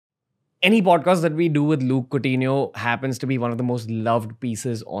Any podcast that we do with Luke Coutinho happens to be one of the most loved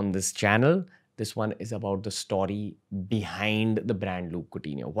pieces on this channel. This one is about the story behind the brand Luke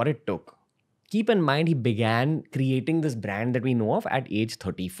Coutinho, what it took. Keep in mind, he began creating this brand that we know of at age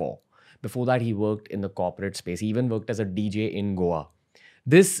 34. Before that, he worked in the corporate space. He even worked as a DJ in Goa.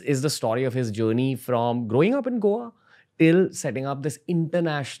 This is the story of his journey from growing up in Goa till setting up this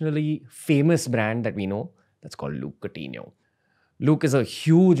internationally famous brand that we know that's called Luke Coutinho. Luke is a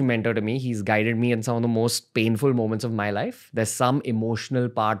huge mentor to me. He's guided me in some of the most painful moments of my life. There's some emotional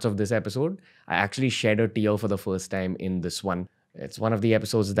parts of this episode. I actually shed a tear for the first time in this one. It's one of the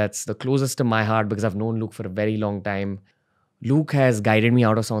episodes that's the closest to my heart because I've known Luke for a very long time. Luke has guided me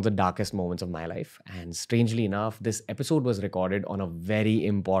out of some of the darkest moments of my life. And strangely enough, this episode was recorded on a very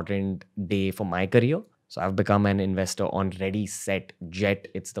important day for my career. So I've become an investor on Ready, Set, Jet.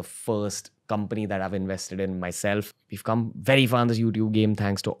 It's the first company that I've invested in myself. We've come very far in this YouTube game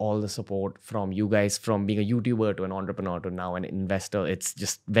thanks to all the support from you guys, from being a YouTuber to an entrepreneur to now an investor. It's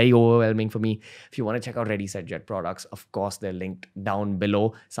just very overwhelming for me. If you want to check out Ready, Set, Jet products, of course, they're linked down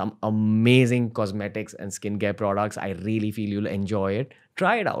below. Some amazing cosmetics and skincare products. I really feel you'll enjoy it.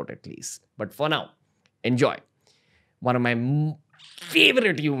 Try it out at least. But for now, enjoy. One of my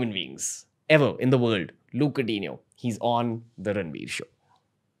favorite human beings ever in the world, Luke Coutinho. He's on the Ranveer show.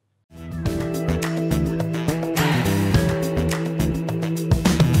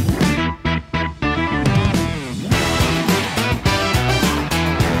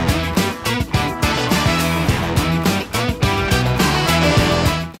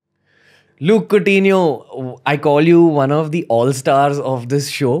 Luke Coutinho, I call you one of the all-stars of this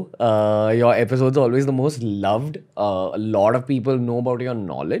show. Your episodes are always the most loved. A lot of people know about your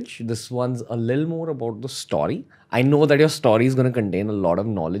knowledge. This one's a little more about the story. I know that your story is going to contain a lot of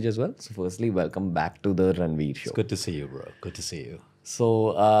knowledge as well. So firstly, welcome back to the Ranveer show. It's good to see you, bro. Good to see you.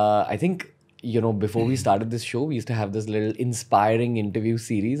 So I think, before we started this show, we used to have this little inspiring interview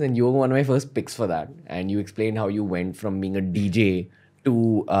series and you were one of my first picks for that. And you explained how you went from being a DJ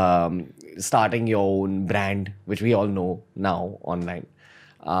to starting your own brand, which we all know now online.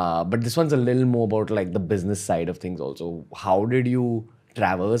 But this one's a little more about like the business side of things also. How did you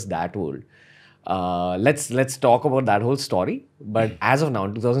traverse that world? Let's talk about that whole story. But as of now,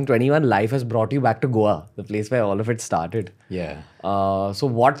 in 2021, life has brought you back to Goa, the place where all of it started. Yeah. So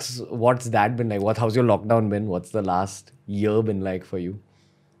what's that been like? How's your lockdown been? What's the last year been like for you?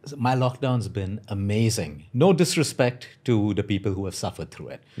 My lockdown's been amazing. No disrespect to the people who have suffered through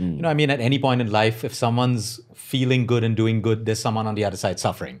it. At any point in life, if someone's feeling good and doing good, there's someone on the other side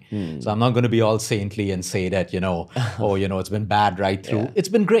suffering. So I'm not going to be all saintly and say that, it's been bad right through. Yeah. It's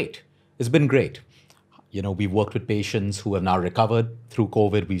been great. It's been great. We've worked with patients who have now recovered through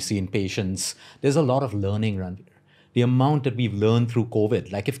COVID. We've seen patients. There's a lot of learning, Ranveer. The amount that we've learned through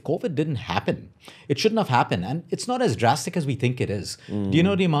COVID. Like if COVID didn't happen, it shouldn't have happened. And it's not as drastic as we think it is. Do you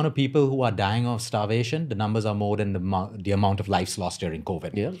know the amount of people who are dying of starvation? The numbers are more than the amount of lives lost during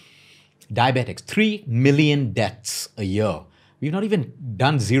COVID. Yeah. Diabetics, 3 million deaths a year. We've not even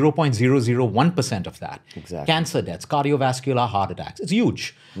done 0.001% of that. Exactly. Cancer deaths, cardiovascular heart attacks. It's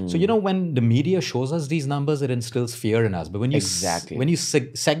huge. So, when the media shows us these numbers, it instills fear in us. But when you, when you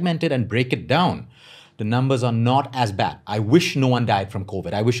segment it and break it down, the numbers are not as bad. I wish no one died from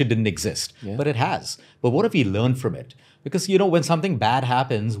COVID. I wish it didn't exist, but it has. But what have we learned from it? Because, when something bad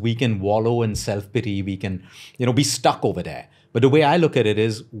happens, we can wallow in self-pity. We can, be stuck over there. But the way I look at it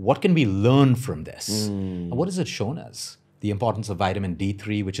is, what can we learn from this? And what has it shown us? The importance of vitamin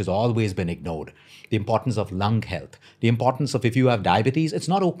D3, which has always been ignored. The importance of lung health. The importance of if you have diabetes, it's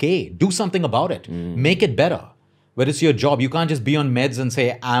not okay. Do something about it. Make it better. Whether it's your job, you can't just be on meds and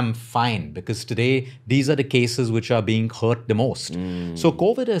say, I'm fine. Because today, these are the cases which are being hurt the most. So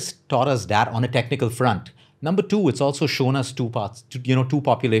COVID has taught us that on a technical front. Number two, it's also shown us two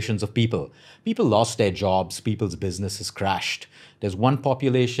populations of people. People lost their jobs, people's businesses crashed. There's one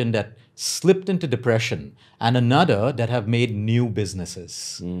population that slipped into depression and another that have made new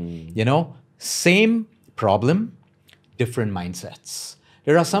businesses. Same problem, different mindsets.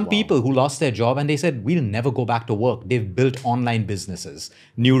 There are some people who lost their job and they said, we'll never go back to work. They've built online businesses,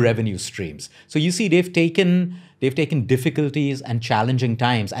 new revenue streams. So you see, they've taken difficulties and challenging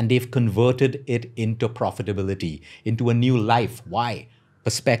times and they've converted it into profitability, into a new life. Why?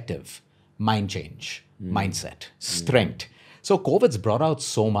 Perspective, mind change, mindset, strength. So COVID's brought out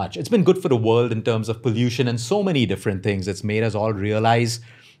so much. It's been good for the world in terms of pollution and so many different things. It's made us all realize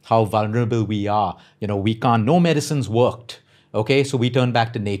how vulnerable we are. No medicines worked. Okay, so we turned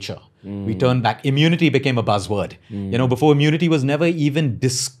back to nature. We turned back. Immunity became a buzzword. Before immunity was never even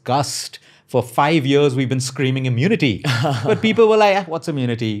discussed For 5 years, we've been screaming immunity. But people were like, what's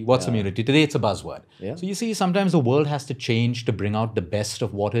immunity? What's immunity? Today, it's a buzzword. Yeah. So you see, sometimes the world has to change to bring out the best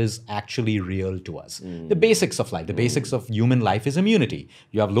of what is actually real to us. The basics of life, the basics of human life is immunity.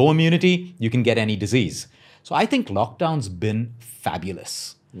 You have low immunity, you can get any disease. So I think lockdown's been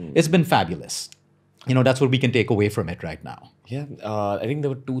fabulous. It's been fabulous. That's what we can take away from it right now. Yeah, I think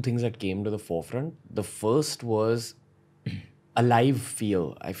there were two things that came to the forefront. The first was a live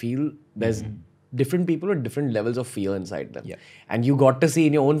fear. I feel there's different people with different levels of fear inside them. Yeah. And you got to see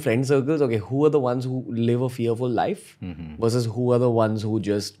in your own friend circles, okay, who are the ones who live a fearful life versus who are the ones who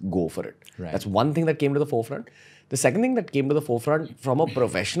just go for it. Right. That's one thing that came to the forefront. The second thing that came to the forefront from a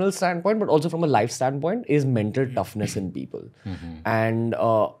professional standpoint, but also from a life standpoint, is mental toughness in people. And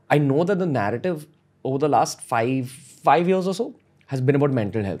I know that the narrative over the last five years or so has been about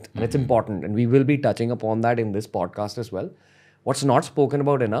mental health. And it's important. And we will be touching upon that in this podcast as well. What's not spoken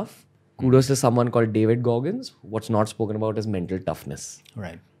about enough, kudos to someone called David Goggins, what's not spoken about is mental toughness.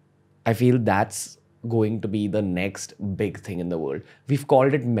 Right. I feel that's going to be the next big thing in the world. We've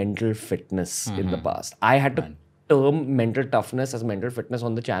called it mental fitness in the past. I had to term mental toughness as mental fitness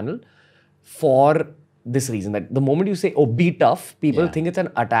on the channel for this reason, that the moment you say, oh, be tough, people think it's an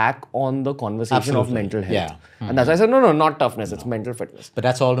attack on the conversation of mental health. Yeah. And that's why I said, no, not toughness, it's mental fitness. But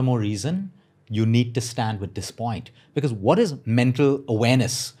that's all the more reason you need to stand with this point. Because what is mental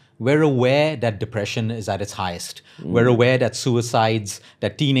awareness? We're aware that depression is at its highest. We're aware that suicides,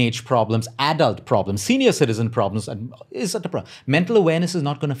 that teenage problems, adult problems, senior citizen problems is at the problem. Mental awareness is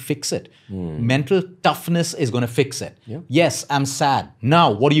not going to fix it. Mental toughness is going to fix it. Yeah. Yes, I'm sad. Now,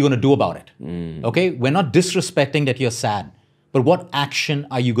 what are you going to do about it? Okay, we're not disrespecting that you're sad. But what action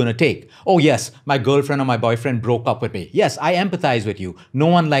are you going to take? Oh, yes, my girlfriend or my boyfriend broke up with me. Yes, I empathize with you. No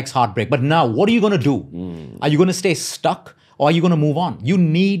one likes heartbreak. But now, what are you going to do? Are you going to stay stuck? Or are you going to move on? You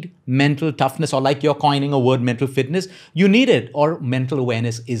need mental toughness, or like you're coining a word, mental fitness. You need it, or mental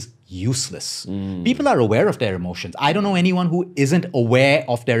awareness is useless. People are aware of their emotions. I don't know anyone who isn't aware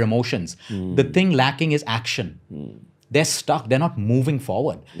of their emotions. The thing lacking is action. They're stuck. They're not moving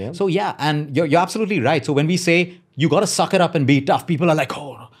forward. Yeah. So yeah, and you're absolutely right. So when we say you got to suck it up and be tough, people are like,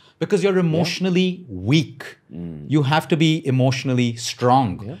 oh, because you're emotionally weak. You have to be emotionally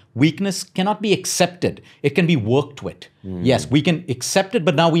strong. Weakness cannot be accepted. It can be worked with. Yes, we can accept it,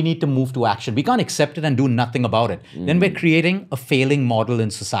 but now we need to move to action. We can't accept it and do nothing about it. Then we're creating a failing model in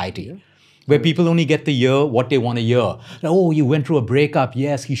society. Where people only get to hear what they want to hear. Oh, you went through a breakup.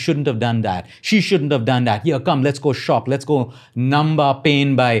 Yes, he shouldn't have done that. She shouldn't have done that. Here, come, let's go shop. Let's go numb our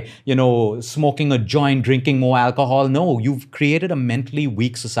pain by, smoking a joint, drinking more alcohol. No, you've created a mentally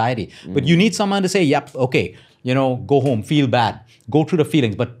weak society. But you need someone to say, yep, okay, go home, feel bad, go through the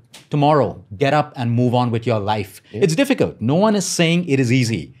feelings. But tomorrow, get up and move on with your life. It's difficult. No one is saying it is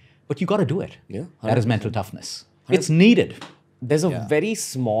easy, but you got to do it. Yeah, that is mental toughness. It's needed. There's a very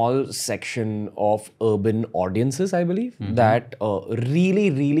small section of urban audiences, I believe, that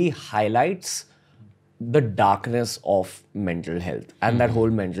really, really highlights the darkness of mental health and that whole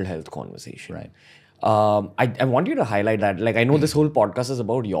mental health conversation. Right. I want you to highlight that. Like, I know this whole podcast is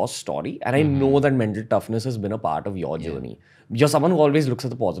about your story, and I know that mental toughness has been a part of your journey. You're someone who always looks at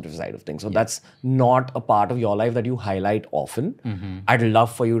the positive side of things. So that's not a part of your life that you highlight often. I'd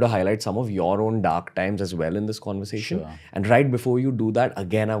love for you to highlight some of your own dark times as well in this conversation. Sure. And right before you do that,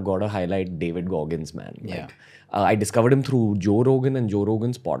 again, I've got to highlight David Goggins, man. Yeah. Like, I discovered him through Joe Rogan and Joe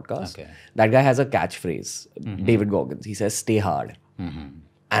Rogan's podcast. Okay. That guy has a catchphrase, David Goggins. He says, stay hard.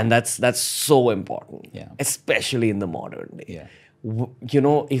 And that's so important, especially in the modern day.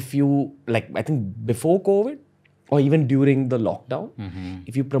 If you, I think before COVID or even during the lockdown,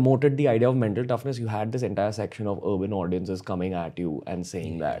 if you promoted the idea of mental toughness, you had this entire section of urban audiences coming at you and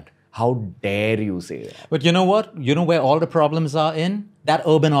saying that. How dare you say that? But you know what? You know where all the problems are in? That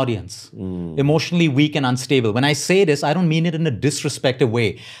urban audience. Emotionally weak and unstable. When I say this, I don't mean it in a disrespectful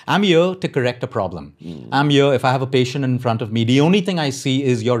way. I'm here to correct a problem. I'm here, if I have a patient in front of me, the only thing I see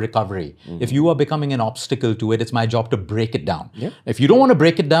is your recovery. If you are becoming an obstacle to it, it's my job to break it down. If you don't want to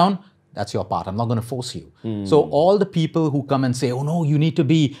break it down, that's your part. I'm not going to force you. So all the people who come and say, oh no, you need to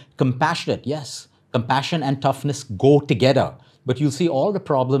be compassionate. Yes, compassion and toughness go together. But you'll see all the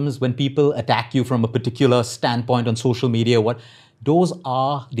problems when people attack you from a particular standpoint on social media. Those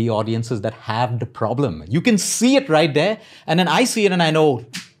are the audiences that have the problem. You can see it right there. And then I see it and I know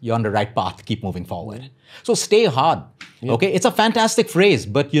you're on the right path. Keep moving forward. So stay hard. Okay, it's a fantastic phrase.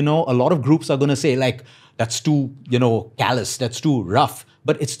 But, a lot of groups are going to say that's too, callous. That's too rough.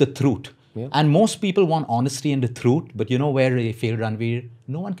 But it's the truth. And most people want honesty and the truth. But you know where they fail, Ranveer?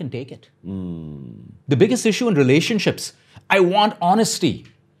 No one can take it. The biggest issue in relationships, I want honesty.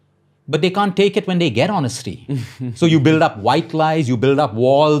 but they can't take it when they get honesty. So you build up white lies, you build up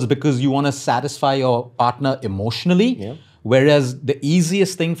walls because you want to satisfy your partner emotionally. Yeah. Whereas the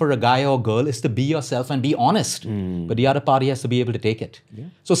easiest thing for a guy or girl is to be yourself and be honest. But the other party has to be able to take it. Yeah.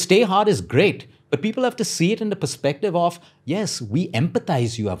 So stay hard is great. But people have to see it in the perspective of, yes, we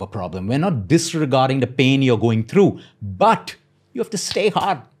empathize you have a problem. We're not disregarding the pain you're going through. But you have to stay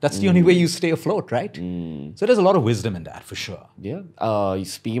hard. That's the only way you stay afloat, right? So there's a lot of wisdom in that, for sure. Yeah.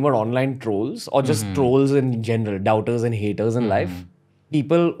 Speaking about online trolls or just trolls in general, doubters and haters in life,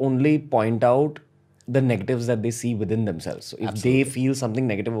 people only point out the negatives that they see within themselves. So if they feel something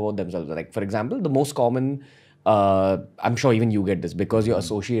negative about themselves, like for example, the most common, I'm sure even you get this, because you're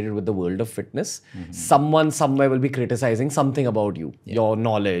associated with the world of fitness, someone somewhere will be criticizing something about you, your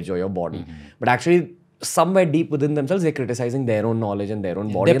knowledge or your body. But actually, somewhere deep within themselves, they're criticizing their own knowledge and their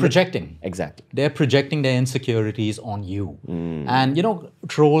own body. They're projecting. Exactly. They're projecting their insecurities on you. And,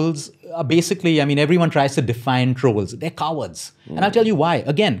 trolls are basically, everyone tries to define trolls. They're cowards. And I'll tell you why.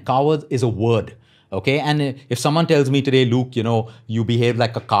 Again, coward is a word. Okay, and if someone tells me today, Luke, you behave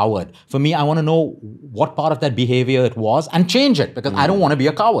like a coward. For me, I want to know what part of that behavior it was and change it, because I don't want to be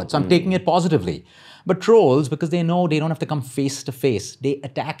a coward. So I'm taking it positively. But trolls, because they know they don't have to come face to face, they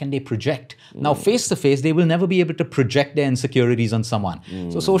attack and they project. Now, face to face, they will never be able to project their insecurities on someone.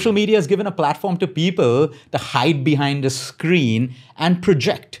 So social media has given a platform to people to hide behind a screen and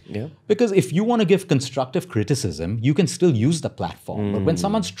project. Yeah. Because if you want to give constructive criticism, you can still use the platform. But when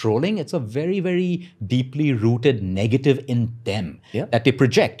someone's trolling, it's a very, very deeply rooted negative in them that they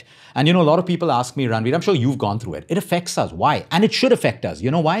project. And a lot of people ask me, Ranveer, I'm sure you've gone through it. It affects us. Why? And it should affect us. You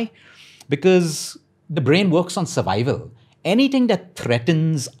know why? Because the brain works on survival. Anything that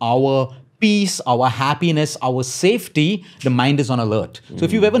threatens our peace, our happiness, our safety, the mind is on alert. So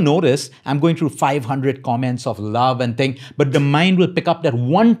if you've ever noticed, I'm going through 500 comments of love and thing, but the mind will pick up that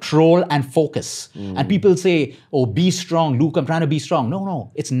one troll and focus. And people say, oh, be strong, Luke, I'm trying to be strong.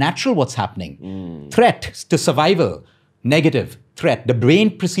 No, it's natural what's happening. Threat to survival, negative. Threat. The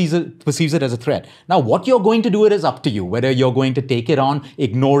brain perceives it as a threat. Now, what you're going to do, it is up to you, whether you're going to take it on,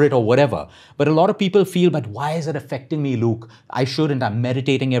 ignore it, or whatever. But a lot of people feel, but why is it affecting me, Luke? I shouldn't. I'm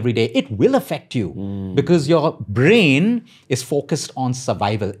meditating every day. It will affect you because your brain is focused on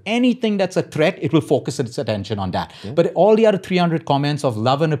survival. Anything that's a threat, it will focus its attention on that. But all the other 300 comments of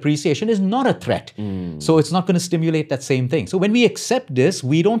love and appreciation is not a threat. So it's not going to stimulate that same thing. So when we accept this,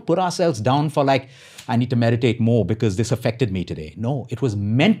 we don't put ourselves down for like, I need to meditate more because this affected me today. No, it was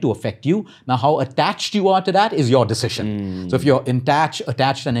meant to affect you. Now, how attached you are to that is your decision. So if you're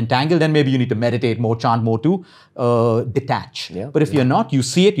attached and entangled, then maybe you need to meditate more, chant more to detach. But if you're not, you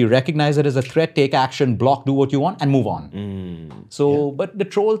see it, you recognize it as a threat, take action, block, do what you want, and move on. So, but the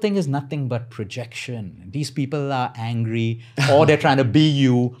troll thing is nothing but projection. These people are angry, or they're trying to be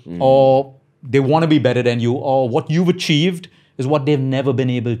you, or they want to be better than you, or what you've achieved is what they've never been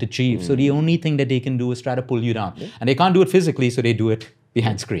able to achieve. So the only thing that they can do is try to pull you down. And they can't do it physically, so they do it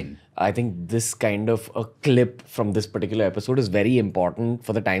behind screen. I think this kind of a clip from this particular episode is very important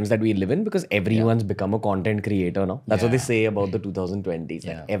for the times that we live in, because everyone's become a content creator now. That's what they say about the 2020s.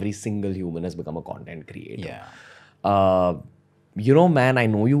 Like every single human has become a content creator. Man, I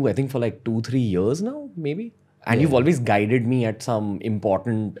know you, I think for like 2-3 years now, maybe. And you've always guided me at some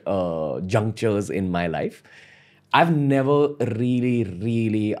important junctures in my life. I've never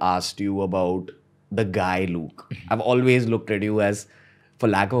really asked you about the guy Luke. I've always looked at you as, for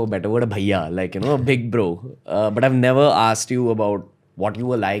lack of a better word, a bhaiya, like, a big bro. But I've never asked you about what you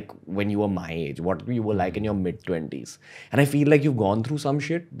were like when you were my age, what you were like in your mid-20s. And I feel like you've gone through some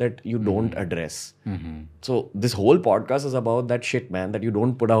shit that you don't address. So this whole podcast is about that shit, man, that you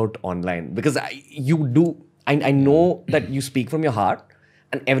don't put out online. Because I know that you speak from your heart,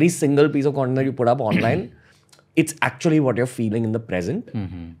 and every single piece of content that you put up online, it's actually what you're feeling in the present.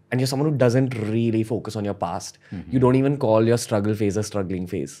 And you're someone who doesn't really focus on your past. You don't even call your struggle phase a struggling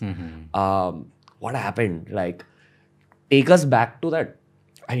phase. What happened? Like, take us back to that.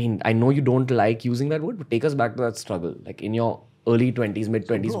 I mean, I know you don't like using that word, but take us back to that struggle. Like in your early 20s,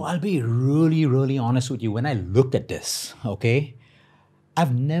 mid-20s. Bro, I'll be really honest with you. When I look at this, okay,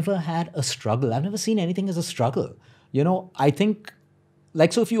 I've never had a struggle. I've never seen anything as a struggle. I think,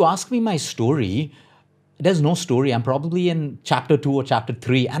 like, so if you ask me my story, there's no story. I'm probably in chapter 2 or chapter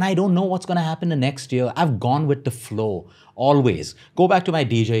 3, and I don't know what's going to happen the next year. I've gone with the flow, always. Go back to my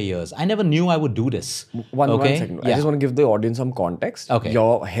DJ years. I never knew I would do this. One second. I just want to give the audience some context. Okay.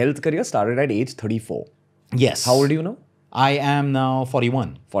 Your health career started at age 34. Yes. How old are you now? I am now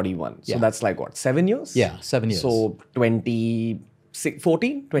 41. 41. So that's like what, 7 years? Yeah, 7 years. So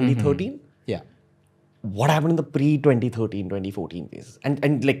 2013? Yeah. what happened in the pre-2013, 2014 phases?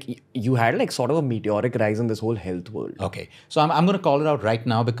 And like you had like sort of a meteoric rise in this whole health world. Okay. So I'm going to call it out right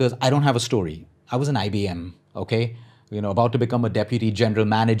now because I don't have a story. I was in IBM, okay? About to become a deputy general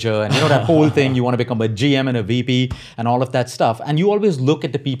manager and that whole thing, you want to become a GM and a VP and all of that stuff. And you always look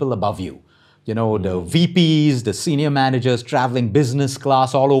at the people above you. The VPs, the senior managers traveling business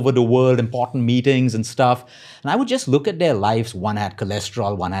class all over the world, important meetings and stuff. And I would just look at their lives. One had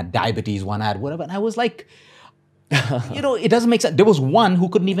cholesterol, one had diabetes, one had whatever. And I was like, it doesn't make sense. There was one who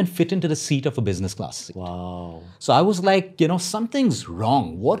couldn't even fit into the seat of a business class seat. Wow. So I was like, something's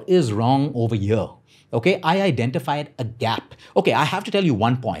wrong. What is wrong over here? Okay, I identified a gap. Okay, I have to tell you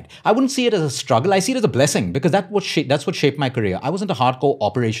one point. I wouldn't see it as a struggle. I see it as a blessing because that's what shaped my career. I was into hardcore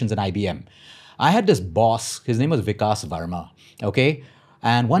operations at IBM. I had this boss, his name was Vikas Verma, okay?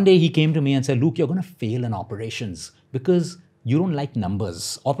 And one day he came to me and said, Luke, you're going to fail in operations because you don't like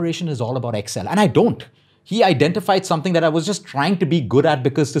numbers. Operation is all about Excel. And I don't. He identified something that I was just trying to be good at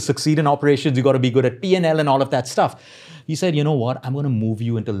because to succeed in operations, you got to be good at P&L and all of that stuff. He said, you know what? I'm going to move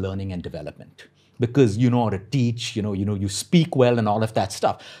you into learning and development because you know how to teach, you speak well and all of that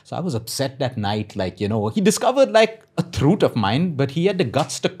stuff. So I was upset that night, he discovered like a truth of mine, but he had the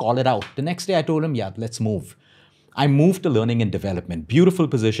guts to call it out. The next day I told him, yeah, let's move. I moved to learning and development, beautiful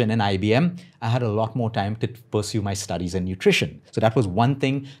position in IBM. I had a lot more time to pursue my studies in nutrition. So that was one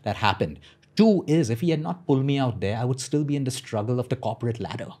thing that happened. Two is, if he had not pulled me out there, I would still be in the struggle of the corporate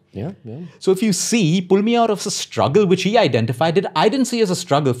ladder. Yeah. So if you see, he pulled me out of a struggle, which he identified. I didn't see as a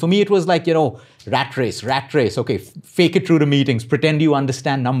struggle. For me, it was like, rat race. Okay, fake it through the meetings, pretend you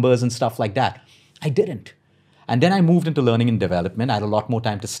understand numbers and stuff like that. I didn't. And then I moved into learning and development. I had a lot more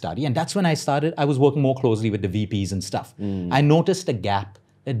time to study. And that's when I was working more closely with the VPs and stuff. I noticed a gap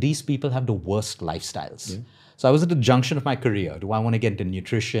that these people have the worst lifestyles. Yeah. So I was at the junction of my career. Do I want to get into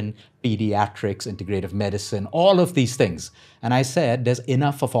nutrition, pediatrics, integrative medicine, all of these things? And I said, there's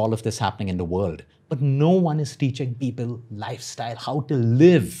enough of all of this happening in the world. But no one is teaching people lifestyle, how to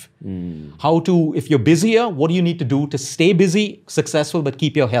live, how to, if you're busier, what do you need to do to stay busy, successful, but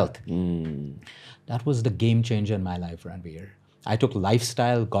keep your health? That was the game changer in my life, Ranveer. I took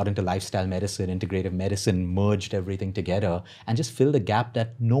lifestyle, got into lifestyle medicine, integrative medicine, merged everything together and just filled a gap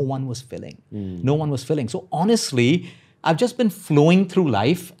that no one was filling. No one was filling. So honestly, I've just been flowing through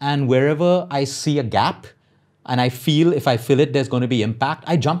life and wherever I see a gap and I feel if I fill it, there's going to be impact,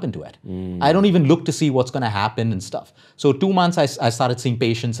 I jump into it. I don't even look to see what's going to happen and stuff. So 2 months, I started seeing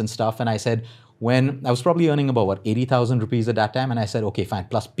patients and stuff and I said, when I was probably earning about 80,000 rupees at that time. And I said, okay, fine,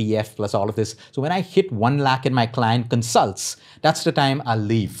 plus PF, plus all of this. So when I hit 1 lakh in my client consults, that's the time I'll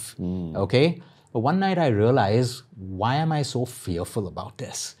leave, okay? But one night I realized, why am I so fearful about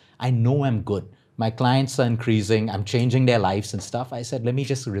this? I know I'm good. My clients are increasing. I'm changing their lives and stuff. I said, let me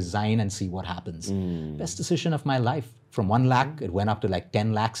just resign and see what happens. Best decision of my life. From 1 lakh, it went up to like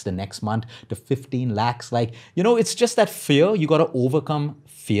 10 lakhs the next month to 15 lakhs. It's just that fear. You got to overcome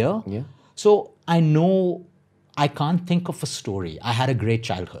fear. Yeah. So I know I can't think of a story. I had a great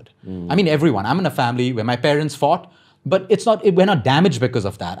childhood. I mean, everyone. I'm in a family where my parents fought, but we're not damaged because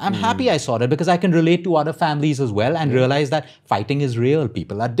of that. I'm happy I saw that because I can relate to other families as well and realize that fighting is real.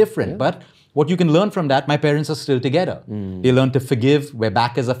 People are different. But what you can learn from that, my parents are still together. They learned to forgive. We're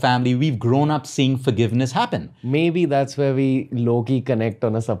back as a family. We've grown up seeing forgiveness happen. Maybe that's where we low-key connect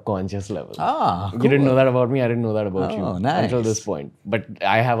on a subconscious level. Cool. You didn't know that about me. I didn't know that about you nice. Until this point. But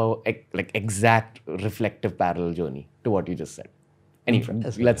I have a exact reflective parallel journey to what you just said. Anyway,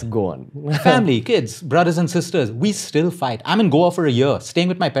 let's go on. Family, kids, brothers and sisters, we still fight. I'm in Goa for a year, staying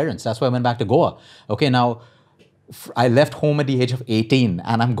with my parents. That's why I went back to Goa. Okay, now I left home at the age of 18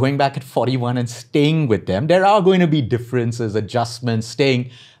 and I'm going back at 41 and staying with them. There are going to be differences, adjustments,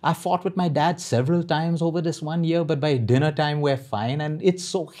 staying. I fought with my dad several times over this 1 year, but by dinner time, we're fine. And it's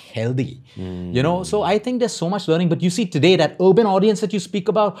so healthy, So I think there's so much learning. But you see today, that urban audience that you speak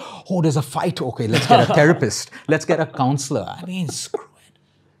about, oh, there's a fight. Okay, let's get a therapist. Let's get a counselor. I mean, screw it.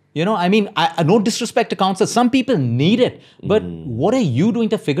 I no disrespect to counselors. Some people need it. But what are you doing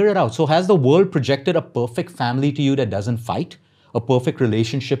to figure it out? So has the world projected a perfect family to you that doesn't fight? A perfect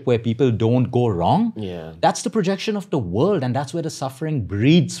relationship where people don't go wrong? Yeah. That's the projection of the world. And that's where the suffering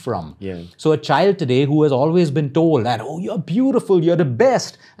breeds from. Yeah. So a child today who has always been told that, oh, you're beautiful, you're the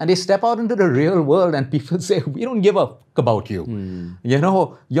best. And they step out into the real world and people say, we don't give a fuck about you. You're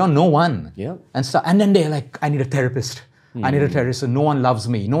no one. Yeah. And then they're like, I need a therapist. I need a therapist. No one loves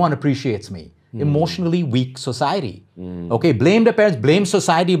me. No one appreciates me. Emotionally weak society. Okay, blame the parents, blame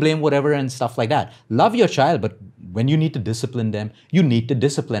society, blame whatever and stuff like that. Love your child, but when you need to discipline them, you need to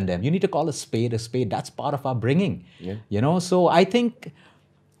discipline them. You need to call a spade a spade. That's part of our bringing. Yeah. So I think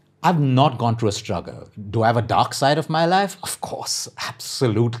I've not gone through a struggle. Do I have a dark side of my life? Of course,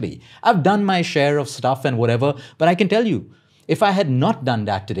 absolutely. I've done my share of stuff and whatever, but I can tell you, if I had not done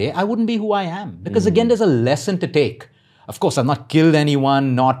that today, I wouldn't be who I am. Because again, there's a lesson to take. Of course, I've not killed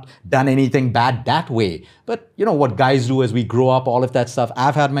anyone, not done anything bad that way. But you know what guys do as we grow up, all of that stuff.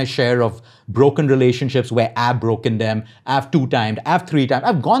 I've had my share of broken relationships where I've broken them. I've 2-timed, I've 3-timed.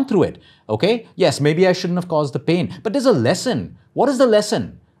 I've gone through it. Okay? Yes, maybe I shouldn't have caused the pain. But there's a lesson. What is the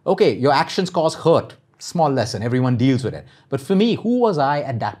lesson? Okay, your actions cause hurt. Small lesson. Everyone deals with it. But for me, who was I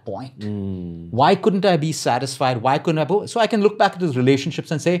at that point? Why couldn't I be satisfied? Why couldn't I? So I can look back at those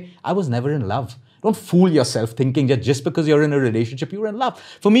relationships and say, I was never in love. Don't fool yourself thinking that just because you're in a relationship, you're in love.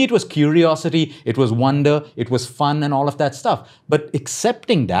 For me, it was curiosity, it was wonder, it was fun and all of that stuff. But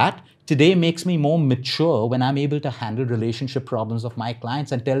accepting that today makes me more mature when I'm able to handle relationship problems of my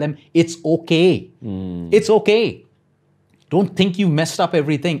clients and tell them, it's okay. It's okay. Don't think you messed up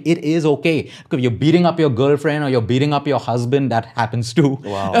everything. It is okay. Because you're beating up your girlfriend or you're beating up your husband, that happens too.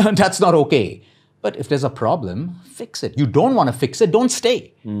 Wow. That's not okay. But if there's a problem, fix it. You don't want to fix it, don't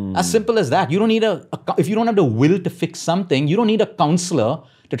stay. As simple as that. You don't need if you don't have the will to fix something, you don't need a counselor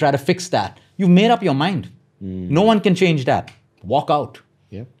to try to fix that. You've made up your mind. No one can change that. Walk out.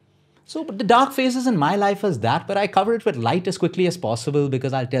 Yep. So but the dark phases in my life is that, but I cover it with light as quickly as possible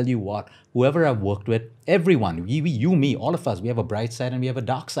because I'll tell you what, whoever I've worked with, everyone, you, me, all of us, we have a bright side and we have a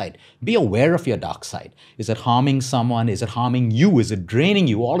dark side. Be aware of your dark side. Is it harming someone? Is it harming you? Is it draining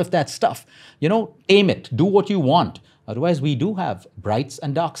you? All of that stuff. You know, aim it. Do what you want. Otherwise, we do have brights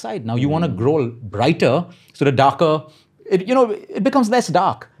and dark side. Now, you want to grow brighter, so the darker, it becomes less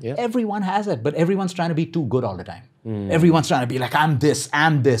dark. Yeah. Everyone has it, but everyone's trying to be too good all the time. Everyone's trying to be like, I'm this,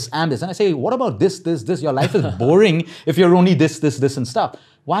 I'm this, I'm this. And I say, what about this? Your life is boring if you're only this, and stuff.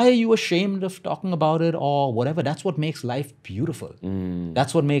 Why are you ashamed of talking about it or whatever? That's what makes life beautiful.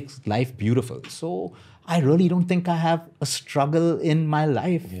 That's what makes life beautiful. So I really don't think I have a struggle in my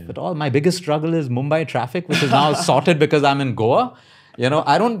life at all. My biggest struggle is Mumbai traffic, which is now sorted because I'm in Goa. You know,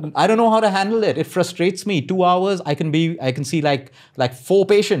 I don't know how to handle it. It frustrates me. 2 hours, I can see like 4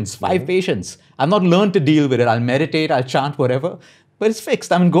 patients, 5 patients. I've not learned to deal with it. I'll meditate, I'll chant, whatever. But it's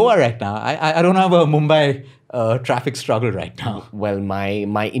fixed. I'm in Goa right now. I don't have a Mumbai traffic struggle right now. Well,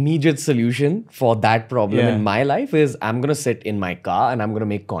 my immediate solution for that problem in my life is I'm going to sit in my car and I'm going to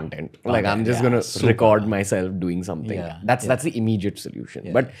make content. Like I'm just going to record myself doing something. That's the immediate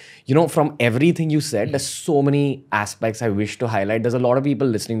solution. But you know, from everything you said, there's so many aspects I wish to highlight. There's a lot of people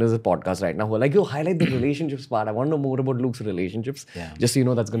listening to this podcast right now who are like, yo, highlight the relationships part. I want to know more about Luke's relationships. Just so you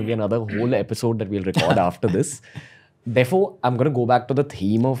know, that's going to be another whole episode that we'll record after this. Therefore, I'm going to go back to the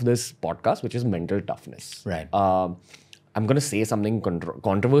theme of this podcast, which is mental toughness. Right. I'm going to say something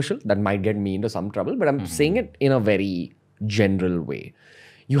controversial that might get me into some trouble, but I'm saying it in a very general way.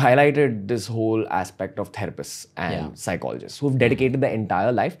 You highlighted this whole aspect of therapists and psychologists who've dedicated their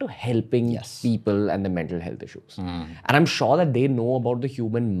entire life to helping people and their mental health issues. And I'm sure that they know about the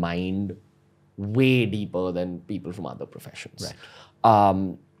human mind way deeper than people from other professions.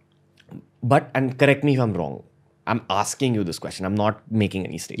 Right. And correct me if I'm wrong, I'm asking you this question. I'm not making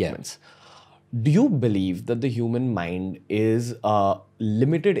any statements. Do you believe that the human mind is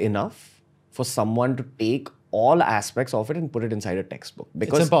limited enough for someone to take all aspects of it and put it inside a textbook?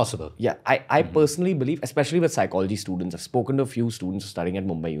 Because it's impossible. Yeah, I personally believe, especially with psychology students, I've spoken to a few students studying at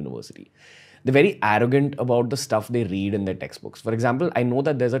Mumbai University. They're very arrogant about the stuff they read in their textbooks. For example, I know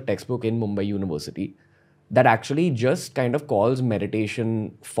that there's a textbook in Mumbai University that actually just kind of calls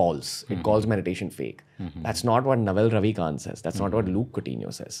meditation false. It calls meditation fake. That's not what Naval Ravikant says. That's not what Luke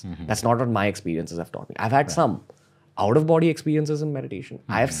Coutinho says. That's not what my experiences have taught me. I've had some out-of-body experiences in meditation.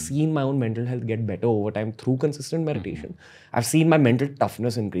 I have seen my own mental health get better over time through consistent meditation. I've seen my mental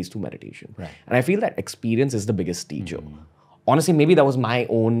toughness increase through meditation. And I feel that experience is the biggest teacher. Honestly, maybe that was my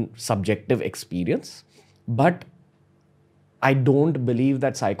own subjective experience, but I don't believe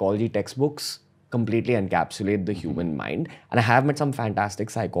that psychology textbooks completely encapsulate the human mind. And I have met some fantastic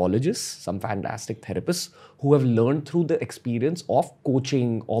psychologists, some fantastic therapists who have learned through the experience of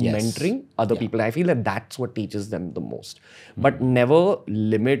coaching or mentoring other people. I feel that that's what teaches them the most. But never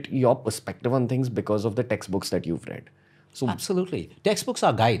limit your perspective on things because of the textbooks that you've read. So absolutely. Textbooks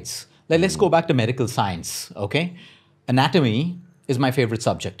are guides. Let's go back to medical science, okay? Anatomy is my favorite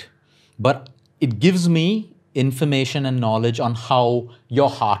subject, but it gives me information and knowledge on how your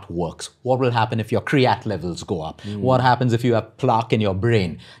heart works. What will happen if your creat levels go up? What happens if you have plaque in your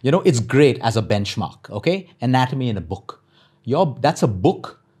brain? You know, it's great as a benchmark, okay? Anatomy in a book. That's a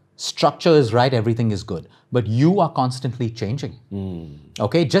book structure is right, everything is good. But you are constantly changing.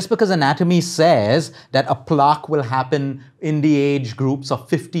 Okay, just because anatomy says that a plaque will happen in the age groups of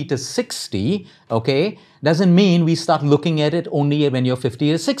 50 to 60, okay, doesn't mean we start looking at it only when you're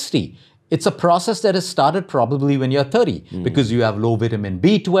 50 to 60. It's a process that has started probably when you're 30 because you have low vitamin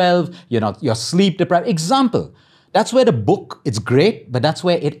B12, you're sleep deprived. Example, that's where the book, it's great, but that's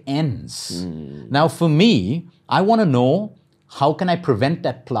where it ends. Now for me, I want to know, how can I prevent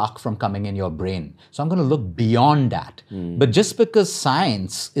that plaque from coming in your brain? So I'm going to look beyond that. But just because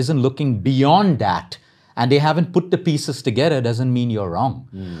science isn't looking beyond that and they haven't put the pieces together doesn't mean you're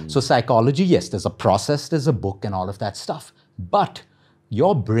wrong. So psychology, yes, there's a process, there's a book and all of that stuff. But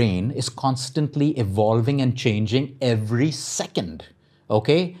your brain is constantly evolving and changing every second.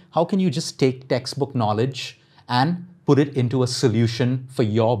 Okay? How can you just take textbook knowledge and put it into a solution for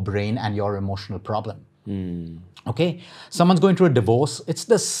your brain and your emotional problem? Okay, someone's going through a divorce, it's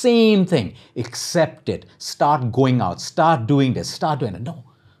the same thing. Accept it, start going out, start doing this, start doing it. No,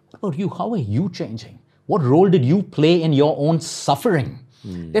 what about you? How are you changing? What role did you play in your own suffering?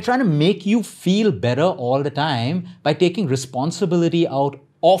 They're trying to make you feel better all the time by taking responsibility out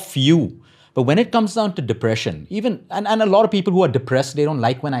of you. But when it comes down to depression, even, and a lot of people who are depressed, they don't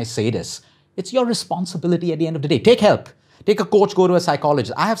like when I say this. It's your responsibility at the end of the day. Take help. Take a coach, go to a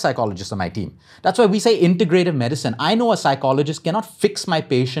psychologist. I have psychologists on my team. That's why we say integrative medicine. I know a psychologist cannot fix my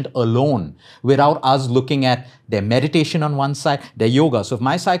patient alone without us looking at their meditation on one side, their yoga. So if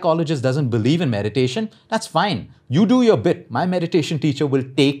my psychologist doesn't believe in meditation, that's fine. You do your bit. My meditation teacher will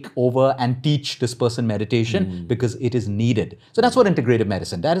take over and teach this person meditation because it is needed. So that's what integrative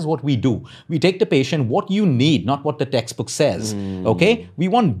medicine, that is what we do. We take the patient what you need, not what the textbook says. Okay? We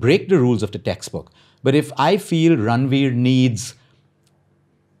won't break the rules of the textbook. But if I feel Ranveer needs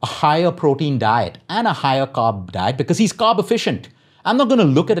a higher protein diet and a higher carb diet because he's carb efficient, I'm not going to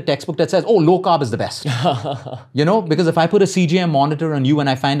look at a textbook that says, oh, low carb is the best. Because if I put a CGM monitor on you and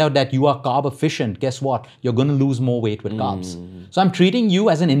I find out that you are carb efficient, guess what? You're going to lose more weight with carbs. So I'm treating you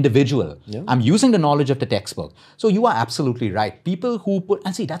as an individual. I'm using the knowledge of the textbook. So you are absolutely right. People who put,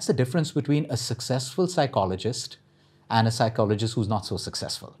 and see, that's the difference between a successful psychologist and a psychologist who's not so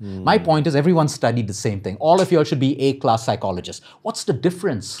successful. My point is everyone studied the same thing. All of you all should be A-class psychologists. What's the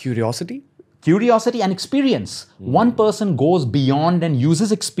difference? Curiosity? Curiosity and experience. One person goes beyond and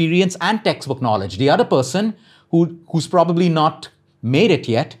uses experience and textbook knowledge. The other person who's probably not made it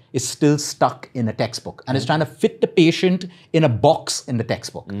yet is still stuck in a textbook and is trying to fit the patient in a box in the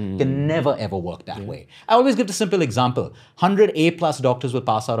textbook. Can never ever work that way. I always give the simple example. 100 A-plus doctors will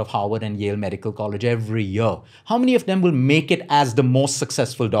pass out of Harvard and Yale Medical College every year. How many of them will make it as the most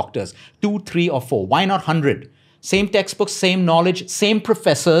successful doctors? 2, 3, or 4. Why not 100? Same textbooks, same knowledge, same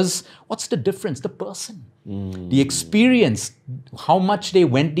professors. What's the difference? The person. The experience, how much they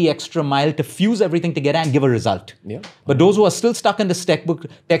went the extra mile to fuse everything together and give a result. But those who are still stuck in this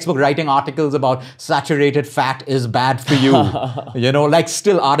textbook writing articles about saturated fat is bad for you, like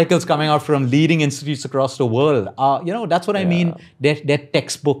still articles coming out from leading institutes across the world. That's what I mean. They're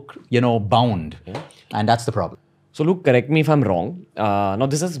textbook, bound. And that's the problem. So Luke, correct me if I'm wrong. Now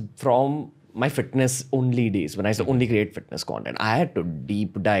this is from my fitness only days when I used to only create fitness content. I had to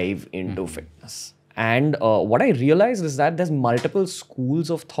deep dive into fitness. And what I realized is that there's multiple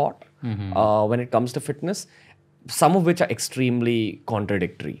schools of thought when it comes to fitness, some of which are extremely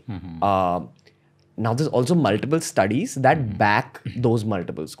contradictory. Now, there's also multiple studies that back those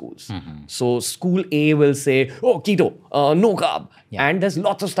multiple schools. So school A will say, oh, keto, no carb. And there's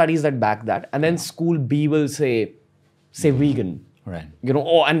lots of studies that back that. And then school B will say vegan. Right.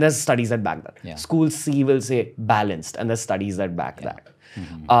 And there's studies that back that. School C will say balanced, and there's studies that back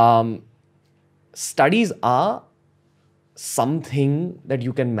that. Studies are something that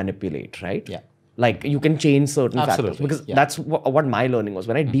you can manipulate, right? Like you can change certain factors. Because that's what my learning was.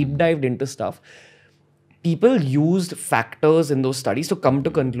 When I deep dived into stuff, people used factors in those studies to come to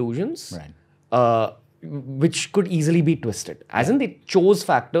conclusions which could easily be twisted. As in, they chose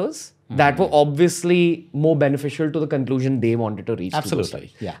factors that were obviously more beneficial to the conclusion they wanted to reach.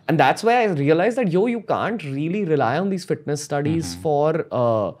 Absolutely. And that's why I realized that, you can't really rely on these fitness studies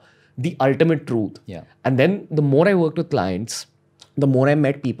for the ultimate truth. And then the more I worked with clients, the more I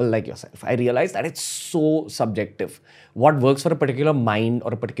met people like yourself, I realized that it's so subjective. What works for a particular mind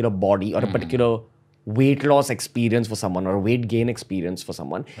or a particular body or a particular weight loss experience for someone or weight gain experience for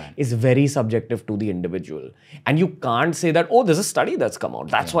someone is very subjective to the individual. And you can't say that, oh, there's a study that's come out,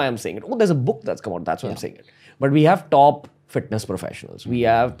 that's why I'm saying it. Oh, there's a book that's come out, that's why I'm saying it. But we have top fitness professionals. We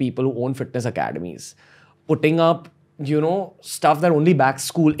have people who own fitness academies putting up stuff that only backs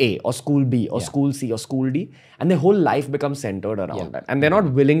school A or school B or school C or school D, and their whole life becomes centered around that. And they're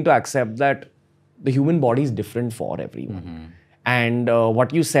not willing to accept that the human body is different for everyone. And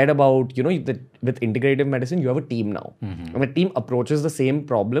what you said about, that with integrative medicine, you have a team now. And the team approaches the same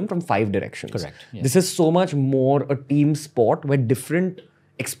problem from 5 directions. Correct. Yeah. This is so much more a team sport where different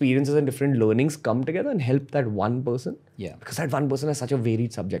experiences and different learnings come together and help that one person. Yeah. Because that one person has such a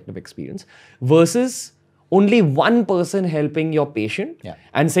varied subjective experience versus only one person helping your patient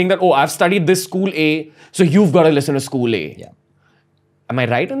and saying that, oh, I've studied this school A, so you've got to listen to school A. Yeah. Am I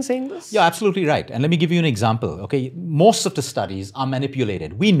right in saying this? You're absolutely right. And let me give you an example. Okay, most of the studies are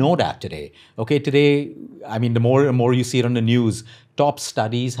manipulated. We know that today. Okay, today, I mean, the more and more you see it on the news, top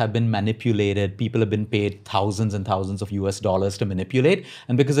studies have been manipulated. People have been paid thousands and thousands of US dollars to manipulate.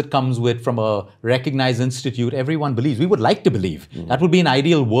 And because it comes from a recognized institute, everyone believes. We would like to believe. That would be an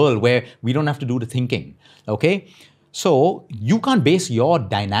ideal world where we don't have to do the thinking. Okay. So you can't base your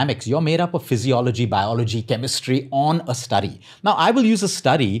dynamics, you're made up of physiology, biology, chemistry on a study. Now, I will use a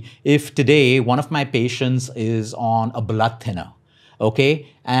study if today one of my patients is on a blood thinner, okay?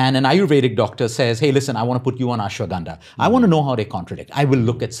 And an Ayurvedic doctor says, hey, listen, I want to put you on ashwagandha. I want to know how they contradict. I will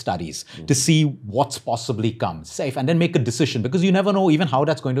look at studies to see what's possibly safe and then make a decision because you never know even how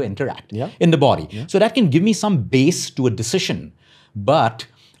that's going to interact in the body. So that can give me some base to a decision. But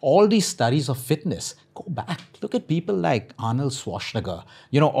all these studies of fitness, go back, look at people like Arnold Schwarzenegger,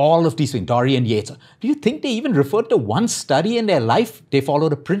 all of these things, Dorian Yates. Do you think they even referred to one study in their life? They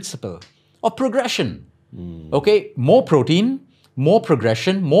followed a principle of progression. Okay, more protein, more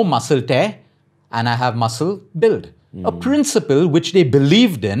progression, more muscle tear, and I have muscle build. A principle which they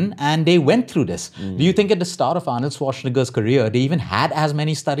believed in and they went through this. Do you think at the start of Arnold Schwarzenegger's career, they even had as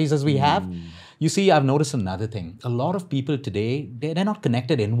many studies as we have? You see, I've noticed another thing. A lot of people today, they're not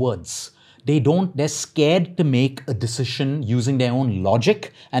connected inwards. They're scared to make a decision using their own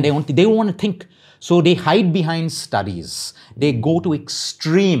logic and they don't want to think. So they hide behind studies. They go to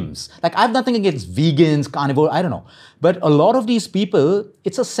extremes. Like I have nothing against vegans, carnivore, I don't know. But a lot of these people,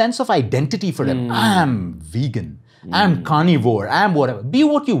 it's a sense of identity for them. I'm vegan. I'm carnivore. I'm whatever. Be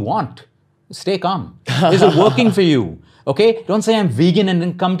what you want. Stay calm. Is it working for you? Okay, don't say I'm vegan and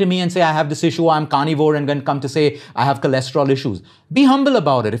then come to me and say I have this issue, I'm carnivore, and then come to say I have cholesterol issues. Be humble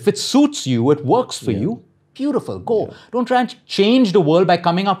about it. If it suits you, it works for you, beautiful, go. Don't try and change the world by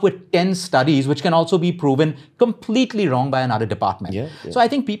coming up with 10 studies which can also be proven completely wrong by another department. So I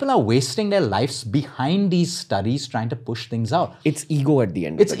think people are wasting their lives behind these studies trying to push things out. It's ego at the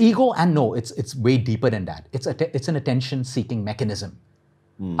end. It's ego, and no, it's way deeper than that. It's an attention-seeking mechanism.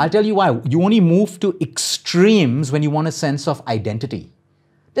 I'll tell you why. You only move to extremes when you want a sense of identity.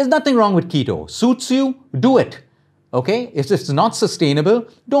 There's nothing wrong with keto. Suits you, do it. Okay? If it's not sustainable,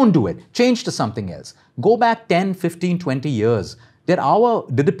 don't do it. Change to something else. Go back 10, 15, 20 years. Did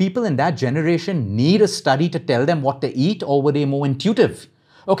the people in that generation need a study to tell them what to eat, or were they more intuitive?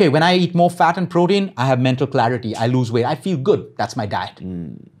 Okay, when I eat more fat and protein, I have mental clarity. I lose weight. I feel good. That's my diet.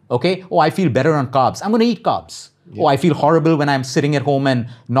 Okay? Oh, I feel better on carbs. I'm going to eat carbs. Oh, I feel horrible when I'm sitting at home and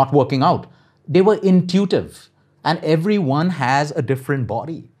not working out. They were intuitive. And everyone has a different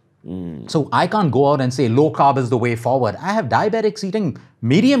body. So I can't go out and say low carb is the way forward. I have diabetics eating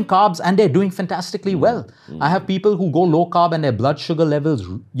medium carbs and they're doing fantastically well. I have people who go low carb and their blood sugar levels,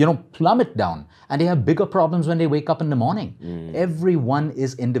 plummet down. And they have bigger problems when they wake up in the morning. Everyone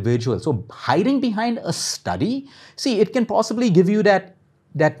is individual. So hiding behind a study, see, it can possibly give you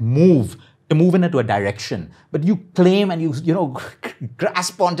that move to move into a direction, but you claim and you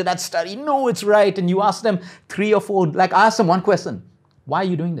grasp onto that study. No, it's right. And you ask them 3 or 4, like I asked them one question, why are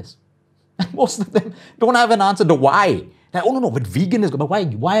you doing this? And most of them don't have an answer to why. Like, oh, no, but vegan is good, but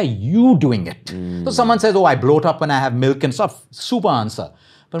why are you doing it? So someone says, oh, I bloat up when I have milk and stuff. Super answer.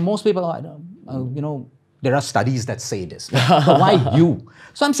 But most people, there are studies that say this. But why you?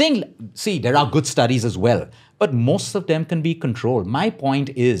 So I'm saying, see, there are good studies as well, but most of them can be controlled. My point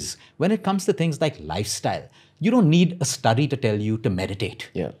is, when it comes to things like lifestyle, you don't need a study to tell you to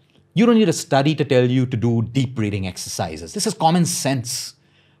meditate. You don't need a study to tell you to do deep breathing exercises. This is common sense.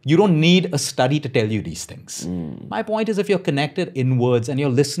 You don't need a study to tell you these things. My point is, if you're connected inwards and you're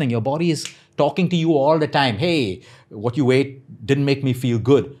listening, your body is talking to you all the time. Hey, what you ate didn't make me feel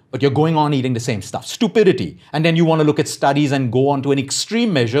good, but you're going on eating the same stuff. Stupidity. And then you want to look at studies and go on to an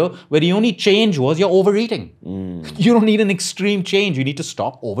extreme measure where the only change was you're overeating. You don't need an extreme change. You need to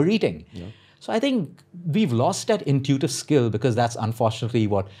stop overeating. So I think we've lost that intuitive skill because that's unfortunately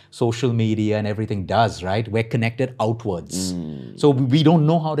what social media and everything does, right? We're connected outwards. So we don't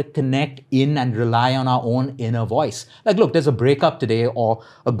know how to connect in and rely on our own inner voice. Like, look, there's a breakup today, or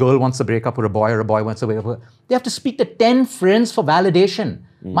a girl wants to break up with a boy, or a boy wants to break up with her. They have to speak to 10 friends for validation.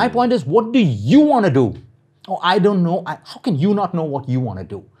 My point is, what do you want to do? Oh, I don't know. How can you not know what you want to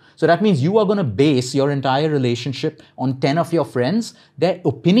do? So that means you are going to base your entire relationship on 10 of your friends, their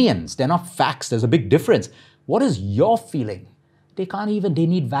opinions. They're not facts. There's a big difference. What is your feeling? They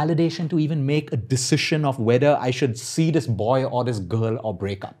need validation to even make a decision of whether I should see this boy or this girl or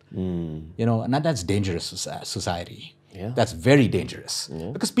break up. And that's dangerous society. Yeah. That's very dangerous.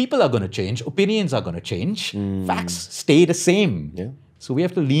 Because people are going to change. Opinions are going to change. Facts stay the same. Yeah. So we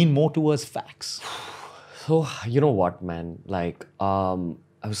have to lean more towards facts. So, you know what, man? Like,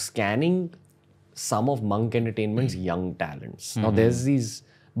 I was scanning some of Monk Entertainment's young talents. Now, there's these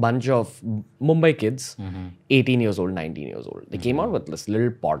bunch of Mumbai kids, 18 years old, 19 years old. They came out with this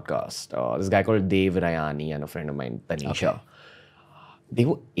little podcast. This guy called Dev Rayani and a friend of mine, Tanisha. Okay. They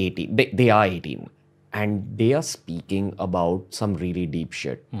were 18. They are 18. And they are speaking about some really deep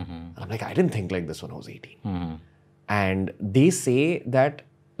shit. I'm like, I didn't think like this when I was 18. And they say that,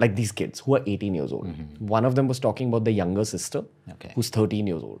 like these kids who are 18 years old, one of them was talking about the younger sister who's 13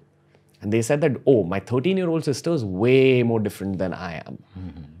 years old. And they said that, oh, my 13-year-old sister is way more different than I am.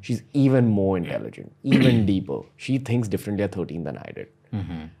 She's even more intelligent, even deeper. She thinks differently at 13 than I did.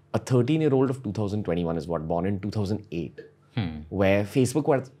 A 13-year-old of 2021 is born in 2008, where Facebook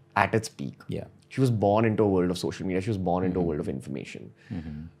was at its peak. Yeah. She was born into a world of social media. She was born into a world of information.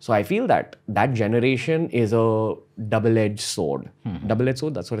 So I feel that that generation is a double-edged sword. Double-edged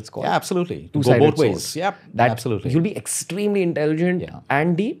sword, that's what it's called. Yeah, absolutely. Two-sided Go both ways. sword. Yep, That absolutely. You'll be extremely intelligent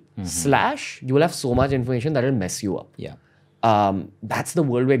and deep, / you will have so much information that will mess you up. Yeah. That's the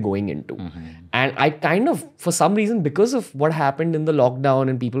world we're going into. And I kind of, for some reason, because of what happened in the lockdown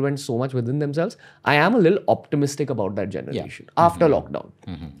and people went so much within themselves, I am a little optimistic about that generation after lockdown.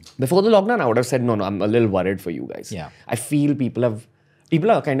 Before the lockdown, I would have said, no, I'm a little worried for you guys. Yeah. I feel people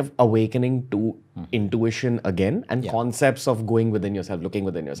are kind of awakening to intuition again and concepts of going within yourself, looking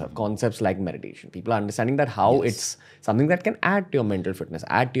within yourself, concepts like meditation. People are understanding that how it's something that can add to your mental fitness,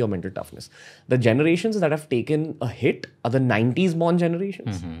 add to your mental toughness. The generations that have taken a hit are the 90s born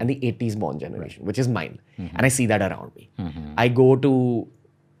generations and the 80s born generation, which is mine. And I see that around me. I go to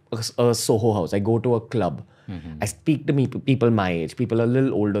a Soho house, I go to a club, I speak to people my age, people a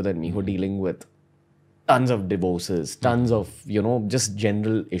little older than me who are dealing with tons of divorces, tons of, just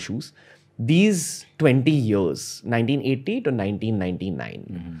general issues. These 20 years, 1980 to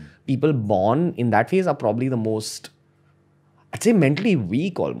 1999, people born in that phase are probably the most, I'd say mentally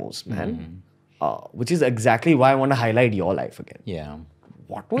weak almost, man. Which is exactly why I want to highlight your life again. Yeah.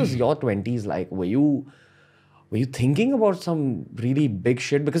 What was your 20s like? Were you thinking about some really big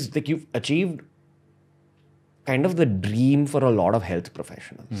shit? Because like you've achieved kind of the dream for a lot of health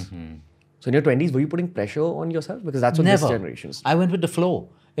professionals. So in your 20s, were you putting pressure on yourself? Because that's what this generation's. I went with the flow.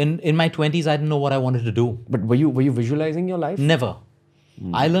 In my 20s, I didn't know what I wanted to do. But were you visualizing your life? Never.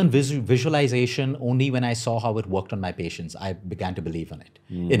 I learned visualization only when I saw how it worked on my patients. I began to believe in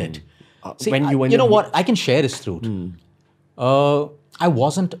it. See, you know what? I can share this truth. I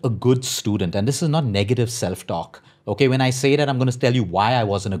wasn't a good student, and this is not negative self-talk. Okay, when I say that, I'm going to tell you why I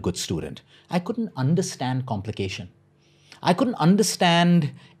wasn't a good student. I couldn't understand complication. I couldn't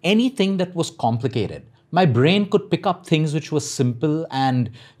understand anything that was complicated. My brain could pick up things which were simple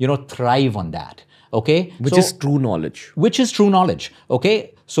and, thrive on that. Okay? Which is true knowledge. Which is true knowledge.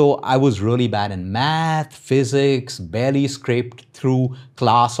 Okay? So I was really bad in math, physics, barely scraped through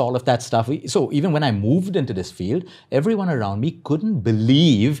class, all of that stuff. So even when I moved into this field, everyone around me couldn't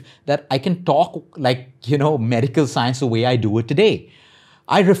believe that I can talk like, medical science the way I do it today.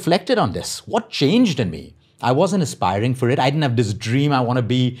 I reflected on this. What changed in me? I wasn't aspiring for it. I didn't have this dream. I want to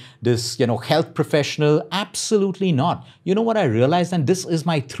be this, health professional. Absolutely not. You know what I realized? And this is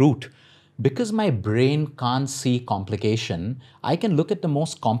my truth. Because my brain can't see complication, I can look at the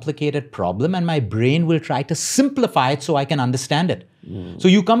most complicated problem and my brain will try to simplify it so I can understand it. So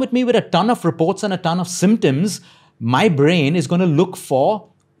you come with me with a ton of reports and a ton of symptoms, my brain is going to look for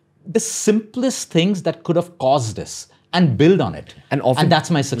the simplest things that could have caused this and build on it. And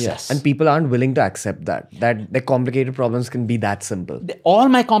that's my success. And people aren't willing to accept that their complicated problems can be that simple. All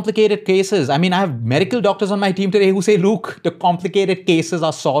my complicated cases, I have medical doctors on my team today who say, Luke, the complicated cases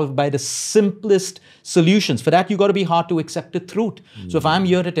are solved by the simplest solutions. For that, you got to be hard to accept the truth. So if I'm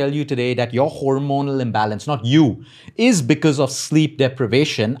here to tell you today that your hormonal imbalance, not you, is because of sleep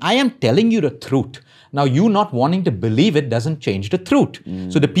deprivation, I am telling you the truth. Now, you not wanting to believe it doesn't change the truth.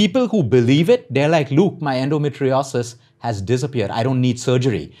 So the people who believe it, they're like, Luke, my endometriosis has disappeared. I don't need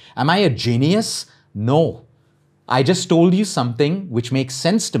surgery. Am I a genius? No. I just told you something which makes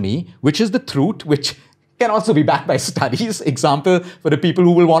sense to me, which is the truth, which can also be backed by studies. Example, for the people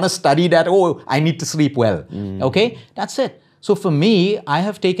who will want to study that, oh, I need to sleep well. Okay, that's it. So for me, I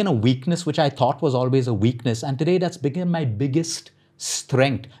have taken a weakness which I thought was always a weakness, and today that's become my biggest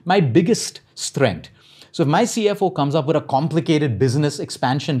strength. My biggest strength. So if my CFO comes up with a complicated business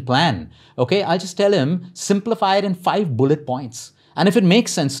expansion plan, okay, I'll just tell him, simplify it in 5 bullet points. And if it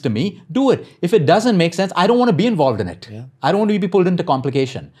makes sense to me, do it. If it doesn't make sense, I don't want to be involved in it. Yeah. I don't want to be pulled into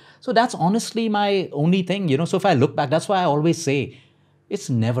complication. So that's honestly my only thing, So if I look back, that's why I always say, it's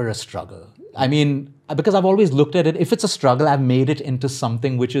never a struggle. I mean, because I've always looked at it, if it's a struggle, I've made it into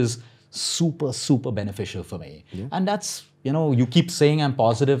something which is super, super beneficial for me. Yeah. And that's, you keep saying I'm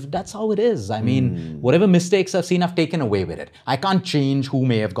positive. That's how it is. I mean, whatever mistakes I've seen, I've taken away with it. I can't change who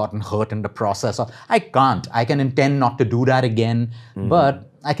may have gotten hurt in the process. I can't. I can intend not to do that again. But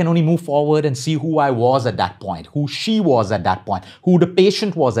I can only move forward and see who I was at that point, who she was at that point, who the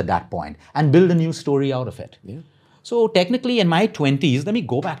patient was at that point, and build a new story out of it. Yeah. So technically in my 20s, let me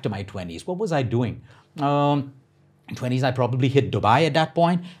go back to my 20s. What was I doing? In 20s, I probably hit Dubai at that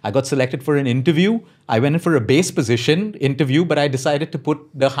point. I got selected for an interview. I went in for a base position interview, but I decided to put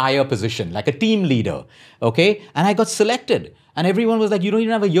the higher position, like a team leader, okay? And I got selected. And everyone was like, you don't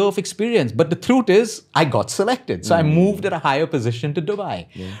even have a year of experience. But the truth is, I got selected. So I moved at a higher position to Dubai.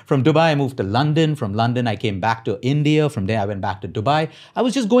 Yeah. From Dubai, I moved to London. From London, I came back to India. From there, I went back to Dubai. I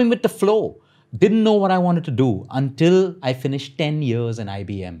was just going with the flow. Didn't know what I wanted to do until I finished 10 years in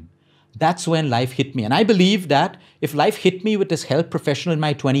IBM. That's when life hit me. And I believe that if life hit me with this health professional in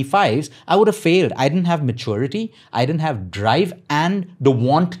my 25s, I would have failed. I didn't have maturity, I didn't have drive and the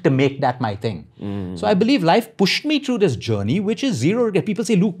want to make that my thing. So I believe life pushed me through this journey, which is zero regret. People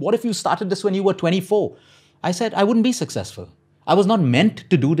say, Luke, what if you started this when you were 24? I said, I wouldn't be successful. I was not meant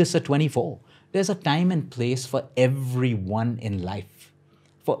to do this at 24. There's a time and place for everyone in life.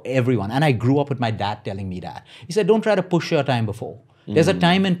 For everyone. And I grew up with my dad telling me that. He said, don't try to push your time before. There's a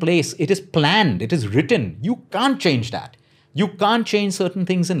time and place. It is planned. It is written. You can't change that. You can't change certain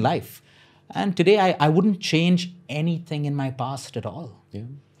things in life. And today, I wouldn't change anything in my past at all. Yeah.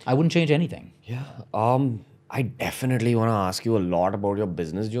 I wouldn't change anything. Yeah. I definitely want to ask you a lot about your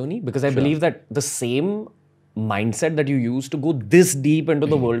business journey because I believe that the same mindset that you use to go this deep into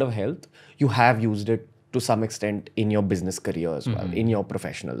the world of health, you have used it to some extent in your business career as well, in your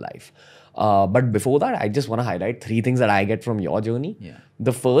professional life. But before that, I just want to highlight 3 things that I get from your journey. Yeah.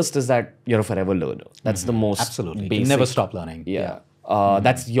 The first is that you're a forever learner. That's the most absolutely basic. You never stop learning. Yeah.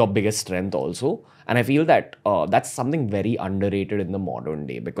 That's your biggest strength also. And I feel that that's something very underrated in the modern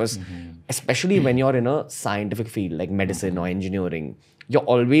day because especially when you're in a scientific field like medicine or engineering, you're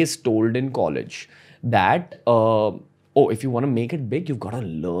always told in college that if you want to make it big, you've got to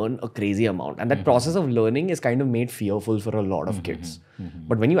learn a crazy amount. And that process of learning is kind of made fearful for a lot of kids.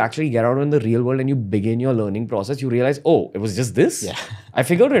 But when you actually get out in the real world and you begin your learning process, you realize, oh, it was just this? Yeah. I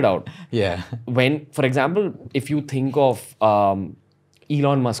figured it out. Yeah. When, for example, if you think of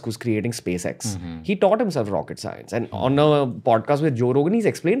Elon Musk, who's creating SpaceX, he taught himself rocket science. And on a podcast with Joe Rogan, he's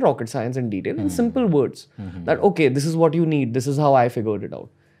explained rocket science in detail in simple words. That, okay, this is what you need. This is how I figured it out.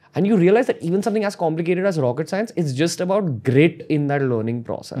 And you realize that even something as complicated as rocket science is just about grit in that learning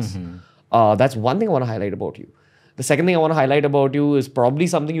process. That's one thing I want to highlight about you. The second thing I want to highlight about you is probably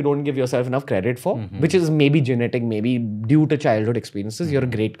something you don't give yourself enough credit for, which is maybe genetic, maybe due to childhood experiences. You're a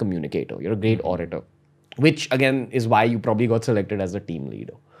great communicator. You're a great orator, which again is why you probably got selected as the team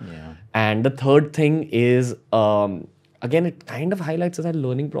leader. Yeah. And the third thing is, again, it kind of highlights that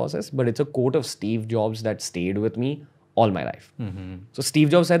learning process, but it's a quote of Steve Jobs that stayed with me all my life. So Steve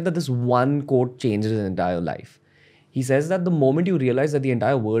Jobs said that this one quote changed his entire life. He says that the moment you realize that the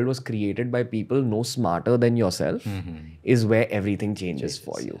entire world was created by people no smarter than yourself is where everything changes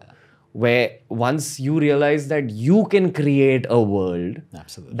for you. Yeah. Where once you realize that you can create a world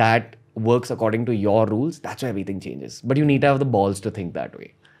that works according to your rules, that's where everything changes. But you need to have the balls to think that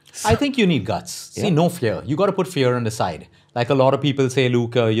way. So, I think you need guts. See, no fear. You got to put fear on the side. Like a lot of people say,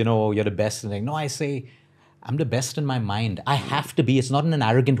 Luke, you're the best. And like, no, I say, I'm the best in my mind. I have to be. It's not in an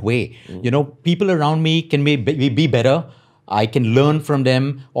arrogant way. People around me can be better. I can learn from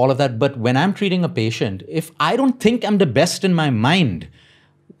them, all of that. But when I'm treating a patient, if I don't think I'm the best in my mind,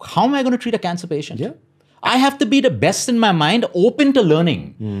 how am I going to treat a cancer patient? Yeah. I have to be the best in my mind, open to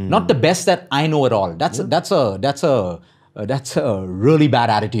learning, not the best that I know it all. That's a really bad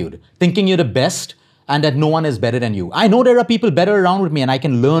attitude. Thinking you're the best and that no one is better than you. I know there are people better around with me and I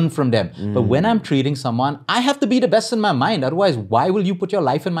can learn from them. But when I'm treating someone, I have to be the best in my mind. Otherwise, why will you put your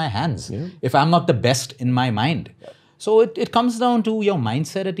life in my hands if I'm not the best in my mind? So it comes down to your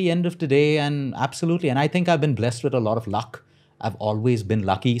mindset at the end of the day, and absolutely. And I think I've been blessed with a lot of luck. I've always been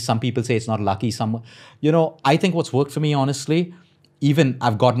lucky. Some people say it's not lucky. I think what's worked for me, honestly, even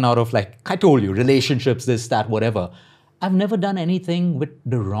I've gotten out of, like I told you, relationships, this, that, whatever. I've never done anything with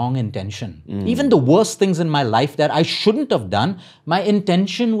the wrong intention. Even the worst things in my life that I shouldn't have done, my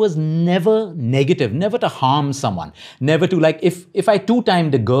intention was never negative, never to harm someone, never to, like, if I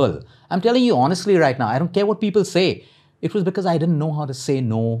two-timed a girl, I'm telling you honestly right now, I don't care what people say. It was because I didn't know how to say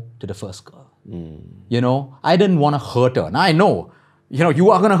no to the first girl. I didn't want to hurt her. Now I know,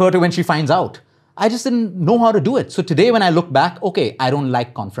 you are going to hurt her when she finds out. I just didn't know how to do it. So today when I look back, okay, I don't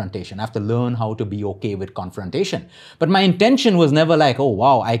like confrontation. I have to learn how to be okay with confrontation. But my intention was never like, oh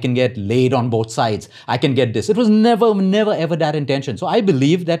wow, I can get laid on both sides. I can get this. It was never ever that intention. So I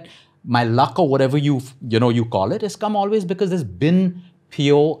believe that my luck, or whatever you call it, has come always because there's been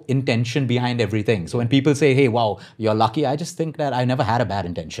pure intention behind everything. So when people say, hey, wow, you're lucky, I just think that I never had a bad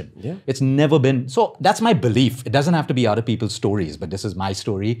intention. It's never been. So that's my belief. It doesn't have to be other people's stories, but this is my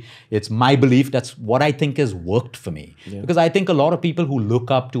story. It's my belief. That's what I think has worked for me. Because I think a lot of people who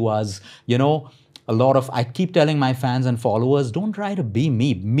look up to us, I keep telling my fans and followers, don't try to be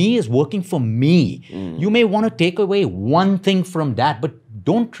me. Me is working for me. You may want to take away one thing from that, but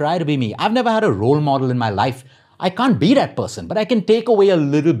don't try to be me. I've never had a role model in my life. I can't be that person, but I can take away a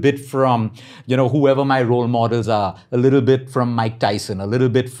little bit from, whoever my role models are, a little bit from Mike Tyson, a little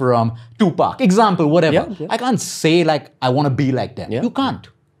bit from Tupac, example, whatever. I can't say like, I want to be like them. You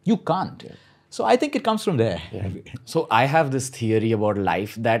can't. So I think it comes from there. So I have this theory about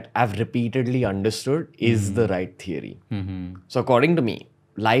life that I've repeatedly understood is the right theory. So according to me,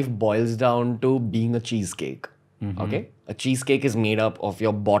 life boils down to being a cheesecake. Okay? A cheesecake is made up of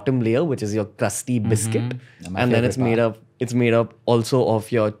your bottom layer, which is your crusty biscuit. And then it's made up also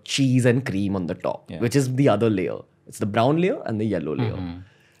of your cheese and cream on the top, which is the other layer. It's the brown layer and the yellow layer.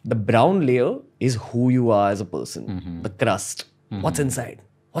 The brown layer is who you are as a person, the crust. What's inside?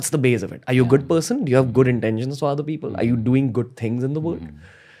 What's the base of it? Are you a good person? Do you have good intentions for other people? Are you doing good things in the world?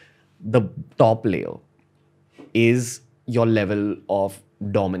 The top layer is your level of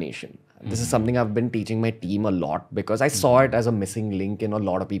domination. This is something I've been teaching my team a lot because I saw it as a missing link in a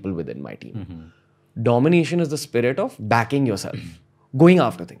lot of people within my team. Domination is the spirit of backing yourself, going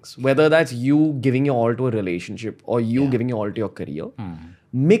after things, whether that's you giving your all to a relationship or you giving your all to your career,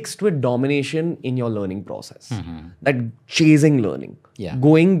 mixed with domination in your learning process. That chasing learning,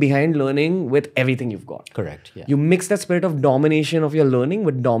 going behind learning with everything you've got. Correct. You mix that spirit of domination of your learning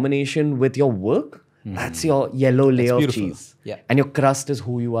with domination with your work. That's your yellow layer of cheese. And your crust is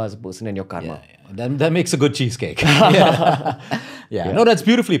who you are as a person and your karma. That makes a good cheesecake. No, that's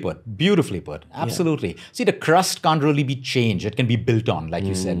beautifully put. Absolutely. See, the crust can't really be changed. It can be built on, like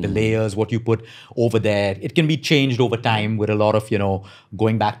you said, the layers, what you put over there. It can be changed over time with a lot of,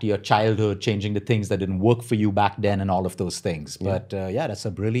 going back to your childhood, changing the things that didn't work for you back then and all of those things. But that's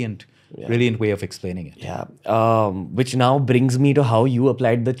a brilliant way of explaining it. Which now brings me to how you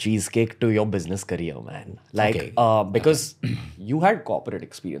applied the cheesecake to your business career, man. Because you had corporate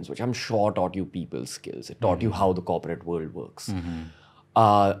experience, which I'm sure taught you people skills. It taught you how the corporate world works.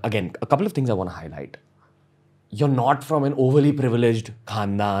 Again, a couple of things I want to highlight. You're not from an overly privileged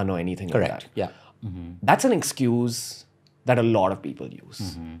khandan or anything like that. That's an excuse that a lot of people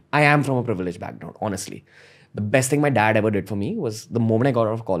use. I am from a privileged background, honestly. The best thing my dad ever did for me was the moment I got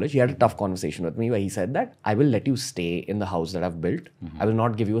out of college, he had a tough conversation with me where he said that I will let you stay in the house that I've built. I will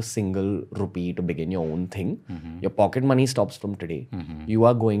not give you a single rupee to begin your own thing. Your pocket money stops from today. You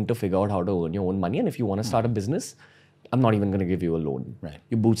are going to figure out how to earn your own money. And if you want to start a business, I'm not even going to give you a loan.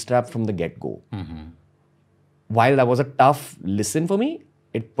 You bootstrap from the get-go. While that was a tough listen for me,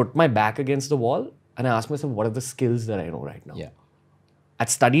 it put my back against the wall. And I asked myself, what are the skills that I know right now? I'd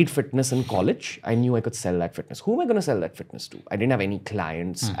studied fitness in college. I knew I could sell that fitness. Who am I going to sell that fitness to? I didn't have any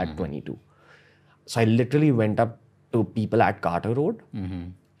clients at 22. So I literally went up to people at Carter Road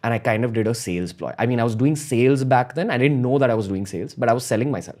and I kind of did a sales ploy. I mean, I was doing sales back then. I didn't know that I was doing sales, but I was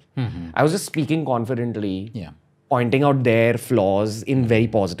selling myself. I was just speaking confidently, pointing out their flaws in very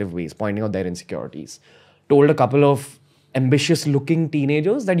positive ways, pointing out their insecurities. Told a couple of ambitious looking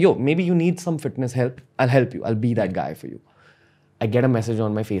teenagers that, maybe you need some fitness help. I'll help you. I'll be that guy for you. I get a message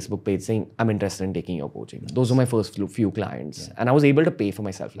on my Facebook page saying, I'm interested in taking your coaching. Those were my first few clients. And I was able to pay for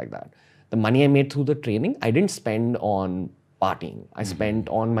myself like that. The money I made through the training, I didn't spend on partying. I spent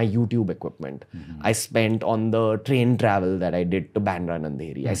on my YouTube equipment. I spent on the train travel that I did to Bandra and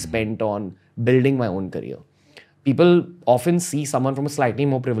Andheri. I spent on building my own career. People often see someone from a slightly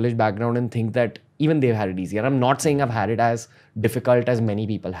more privileged background and think that even they've had it easy. And I'm not saying I've had it as difficult as many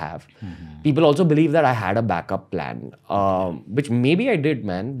people have. People also believe that I had a backup plan, which maybe I did,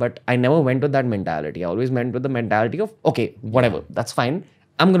 man, but I never went with that mentality. I always went with the mentality of, okay, whatever, that's fine.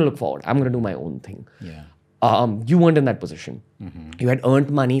 I'm going to look forward. I'm going to do my own thing. You weren't in that position. You had earned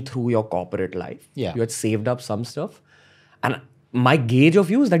money through your corporate life. You had saved up some stuff. And my gauge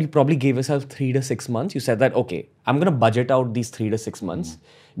of you is that you probably gave yourself 3 to 6 months. You said that, okay, I'm going to budget out these 3 to 6 months,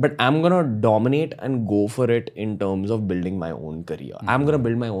 but I'm going to dominate and go for it in terms of building my own career. I'm going to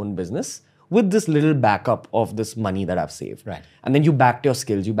build my own business with this little backup of this money that I've saved. And then you backed your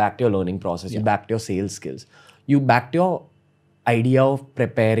skills, you backed your learning process, you backed your sales skills, you backed your idea of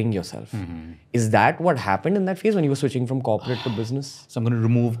preparing yourself. Is that what happened in that phase when you were switching from corporate to business? So I'm going to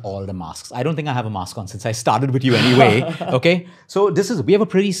remove all the masks. I don't think I have a mask on since I started with you anyway. Okay. So we have a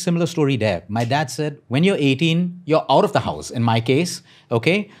pretty similar story there. My dad said, when you're 18, you're out of the house. In my case,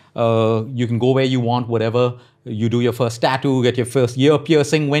 okay, you can go where you want, whatever. You do your first tattoo, get your first ear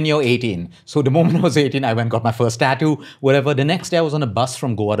piercing when you're 18. So the moment I was 18, I went and got my first tattoo, whatever. The next day I was on a bus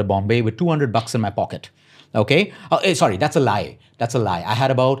from Goa to Bombay with $200 in my pocket. Okay. Sorry, that's a lie. That's a lie. I had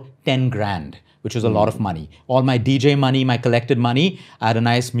about 10 grand, which was a lot of money. All my DJ money, my collected money. I had a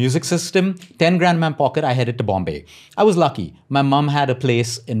nice music system. 10 grand in my pocket. I headed to Bombay. I was lucky. My mom had a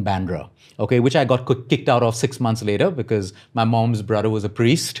place in Bandra, okay, which I got kicked out of 6 months later because my mom's brother was a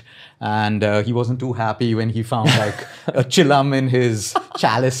priest and he wasn't too happy when he found like a chillam in his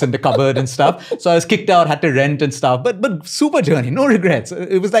chalice in the cupboard and stuff. So I was kicked out, had to rent and stuff, but super journey, no regrets.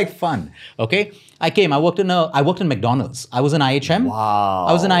 It was like fun, okay? I worked in McDonald's. I was in IHM. Wow.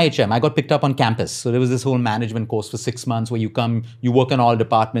 I was in IHM. I got picked up on campus. So there was this whole management course for 6 months where you come, you work in all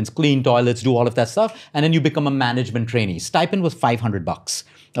departments, clean toilets, do all of that stuff, and then you become a management trainee. Stipend was $500.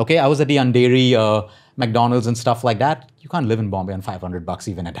 Okay, I was at the Andheri McDonald's and stuff like that. You can't live in Bombay on $500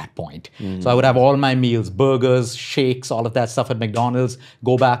 even at that point. So I would have all my meals, burgers, shakes, all of that stuff at McDonald's.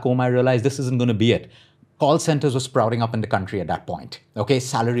 Go back home, I realized this isn't going to be it. Call centers were sprouting up in the country at that point. Okay,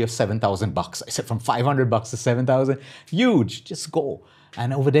 salary of $7,000. I said from $500 to $7,000, huge, just go.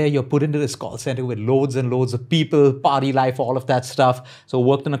 And over there, you're put into this call center with loads and loads of people, party life, all of that stuff. So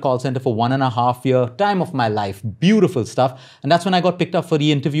worked in a call center for 1.5 years, time of my life, beautiful stuff. And that's when I got picked up for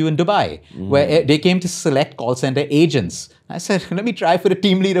the interview in Dubai, where they came to select call center agents. I said, let me try for the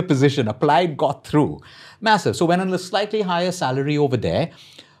team leader position. Applied, got through. Massive. So went on a slightly higher salary over there.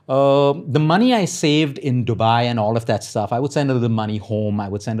 The money I saved in Dubai and all of that stuff, I would send a little money home. I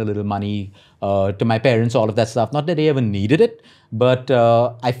would send a little money to my parents, all of that stuff. Not that they ever needed it, but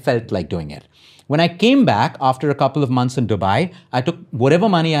I felt like doing it. When I came back after a couple of months in Dubai, I took whatever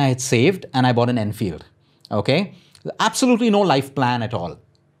money I had saved and I bought an Enfield. Okay? Absolutely no life plan at all.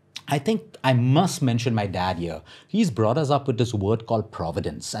 I think I must mention my dad here. He's brought us up with this word called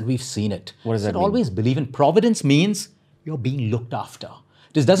providence, and we've seen it. What does that mean? Always believe in providence means you're being looked after.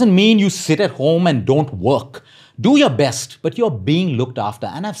 This doesn't mean you sit at home and don't work. Do your best, but you're being looked after.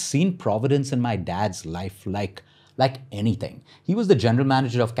 And I've seen providence in my dad's life like anything. He was the general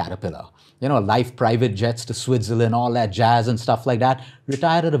manager of Caterpillar. You know, life private jets to Switzerland, all that jazz and stuff like that.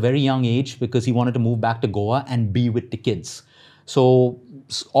 Retired at a very young age because he wanted to move back to Goa and be with the kids. So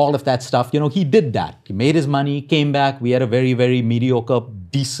all of that stuff, you know, he did that. He made his money, came back. We had a very, very mediocre,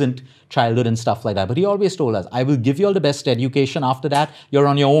 decent childhood and stuff like that. But he always told us, I will give you all the best education. After that, you're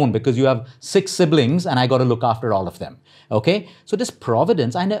on your own because you have 6 siblings and I got to look after all of them. Okay? So this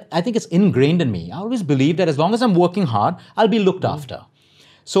providence, I think it's ingrained in me. I always believe that as long as I'm working hard, I'll be looked after.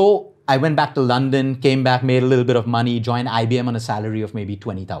 So I went back to London, came back, made a little bit of money, joined IBM on a salary of maybe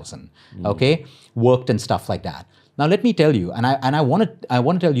 20,000. Okay? Worked and stuff like that. Now let me tell you, and I want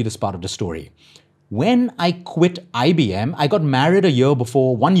to tell you this part of the story. When I quit IBM, I got married 1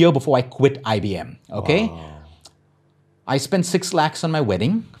 year before I quit IBM, okay? Wow. I spent 6 lakhs on my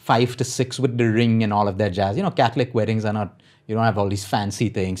wedding, 5 to 6 with the ring and all of that jazz. You know, Catholic weddings are not, you don't have all these fancy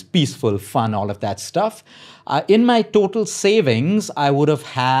things, peaceful, fun, all of that stuff. In my total savings, I would have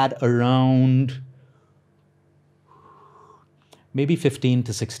had around maybe 15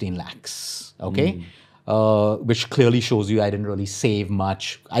 to 16 lakhs, okay? Which clearly shows you I didn't really save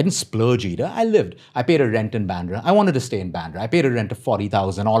much. I didn't splurge either. I lived. I paid a rent in Bandra. I wanted to stay in Bandra. I paid a rent of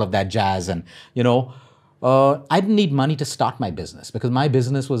 40,000, all of that jazz. And, you know, I didn't need money to start my business because my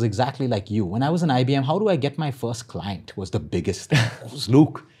business was exactly like you. When I was in IBM, how do I get my first client was the biggest thing. It was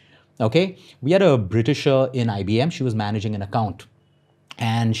Luke. Okay? We had a Britisher in IBM. She was managing an account.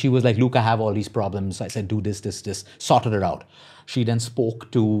 And she was like, Luke, I have all these problems. I said, do this, sorted it out. She then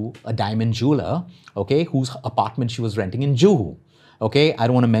spoke to a diamond jeweler, okay, whose apartment she was renting in Juhu. Okay, I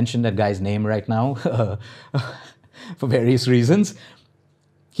don't want to mention that guy's name right now for various reasons.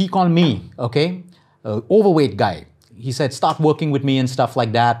 He called me, okay, overweight guy. He said, start working with me and stuff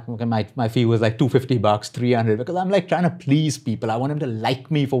like that. Okay, my fee was like $250, 300, because I'm like trying to please people. I want him to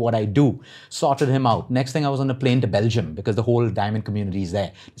like me for what I do. Sorted him out. Next thing, I was on a plane to Belgium because the whole diamond community is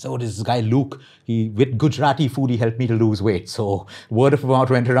there. So this guy, Luke, with Gujarati food, he helped me to lose weight. So word of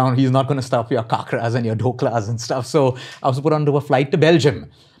mouth went around, he's not going to stop your kakras and your doklas and stuff. So I was put onto a flight to Belgium.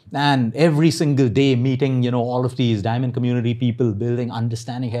 And every single day meeting, all of these diamond community people, building,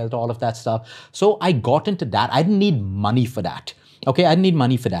 understanding health, all of that stuff. So I got into that. I didn't need money for that. Okay, I didn't need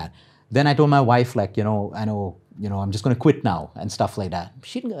money for that. Then I told my wife, like, I know, I'm just going to quit now and stuff like that.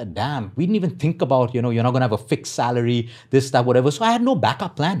 She didn't give a damn. We didn't even think about, you're not going to have a fixed salary, this, that, whatever. So I had no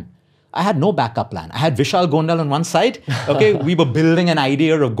backup plan. I had Vishal Gondal on one side. Okay, we were building an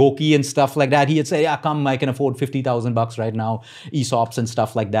idea of Goki and stuff like that. He had said, yeah, come, I can afford $50,000 right now, ESOPs and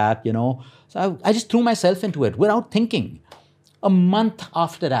stuff like that, So I just threw myself into it without thinking. A month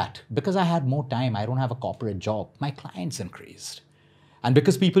after that, because I had more time, I don't have a corporate job, my clients increased. And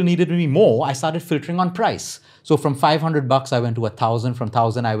because people needed me more, I started filtering on price. So from $500, I went to 1,000. From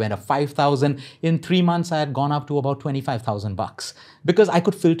 1,000, I went to 5,000. In 3 months, I had gone up to about $25,000 because I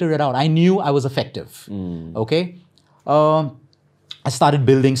could filter it out. I knew I was effective. Okay. I started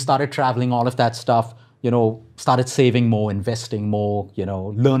building, started traveling, all of that stuff. Started saving more, investing more.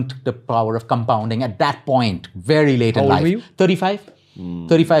 Learned the power of compounding at that point, very late in life. How old were you? 35.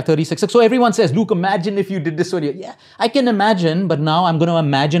 35, 36. So everyone says, Luke, imagine if you did this when you... Yeah, I can imagine, but now I'm going to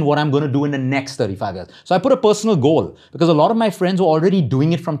imagine what I'm going to do in the next 35 years. So I put a personal goal because a lot of my friends were already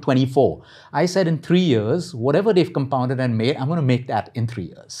doing it from 24. I said in 3 years, whatever they've compounded and made, I'm going to make that in 3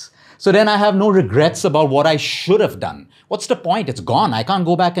 years. So then I have no regrets about what I should have done. What's the point? It's gone. I can't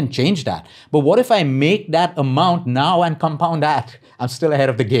go back and change that. But what if I make that amount now and compound that? I'm still ahead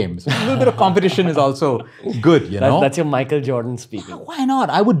of the game. So a little bit of competition is also good, That's your Michael Jordan speaking. Why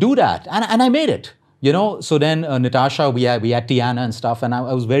not? I would do that. And I made it. So then Natasha, we had Tiana and stuff. And I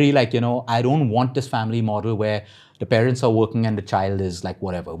was very like, I don't want this family model where the parents are working and the child is like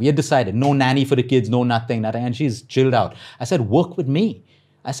whatever. We had decided no nanny for the kids, no nothing. And she's chilled out. I said, work with me.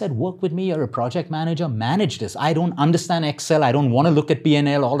 Work with me. You're a project manager. Manage this. I don't understand Excel. I don't want to look at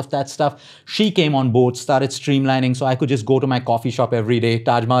P&L, all of that stuff. She came on board, started streamlining, so I could just go to my coffee shop every day,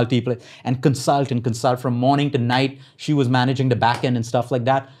 Taj Mahal tea place, and consult from morning to night. She was managing the back end and stuff like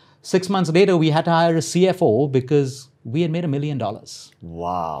that. 6 months later, we had to hire a CFO because we had made $1 million.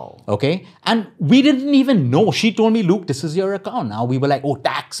 Wow. Okay. And we didn't even know. She told me, Luke, this is your account. Now we were like, oh,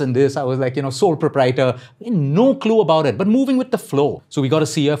 tax and this. I was like, sole proprietor. We had no clue about it, but moving with the flow. So we got a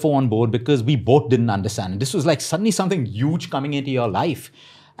CFO on board because we both didn't understand. And this was like suddenly something huge coming into your life.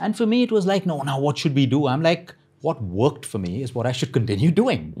 And for me, it was like, no, now what should we do? I'm like, what worked for me is what I should continue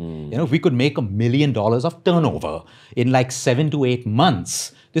doing. If we could make $1 million of turnover in like 7 to 8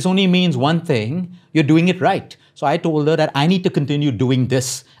 months, this only means one thing, you're doing it right. So I told her that I need to continue doing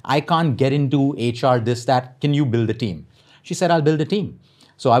this. I can't get into HR, this, that. Can you build a team? She said, I'll build a team.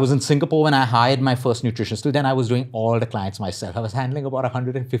 So I was in Singapore when I hired my first nutritionist. Till then, I was doing all the clients myself. I was handling about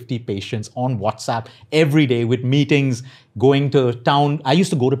 150 patients on WhatsApp every day with meetings, going to town. I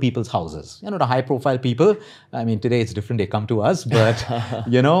used to go to people's houses, the high profile people. I mean, today it's different. They come to us, but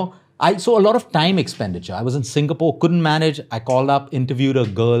so a lot of time expenditure. I was in Singapore, couldn't manage. I called up, interviewed a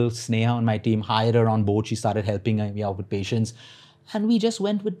girl, Sneha on my team, hired her on board. She started helping me out with patients. And we just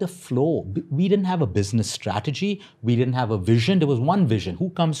went with the flow. We didn't have a business strategy. We didn't have a vision. There was one vision. Who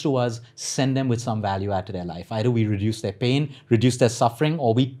comes to us, send them with some value add to their life. Either we reduce their pain, reduce their suffering,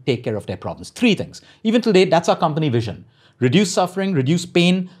 or we take care of their problems. 3 things. Even till date, that's our company vision. Reduce suffering, reduce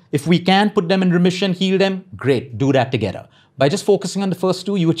pain. If we can put them in remission, heal them, great, do that together. By just focusing on the first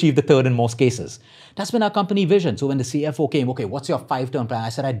 2, you achieve the third in most cases. That's been our company vision. So when the CFO came, okay, what's your 5-term plan? I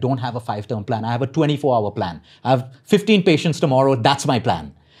said, I don't have a 5-term plan. I have a 24-hour plan. I have 15 patients tomorrow. That's my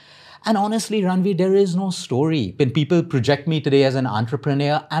plan. And honestly, Ranveer, there is no story. When people project me today as an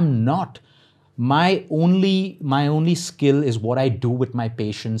entrepreneur, I'm not. My only skill is what I do with my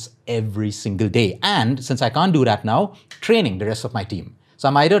patients every single day. And since I can't do that now, training the rest of my team. So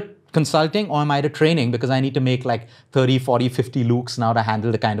I'm either consulting or I'm either training because I need to make like 30, 40, 50 Lukes now to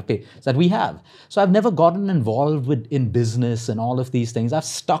handle the kind of patients that we have. So I've never gotten involved in business and all of these things. I've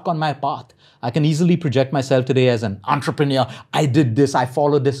stuck on my path. I can easily project myself today as an entrepreneur. I did this, I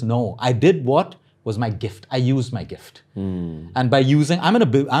followed this. No, I did what was my gift. I used my gift. And by using,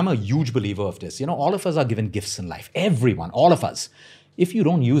 I'm a huge believer of this. All of us are given gifts in life. Everyone, all of us. If you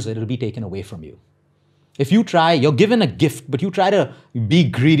don't use it, it'll be taken away from you. If you try, you're given a gift, but you try to be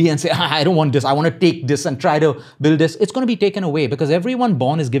greedy and say, I don't want this, I want to take this and try to build this, it's going to be taken away, because everyone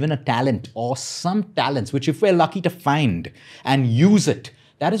born is given a talent or some talents, which if we're lucky to find and use it,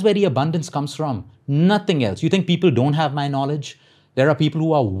 that is where the abundance comes from. Nothing else. You think people don't have my knowledge? There are people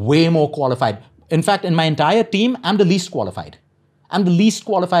who are way more qualified. In fact, in my entire team, I'm the least qualified. I'm the least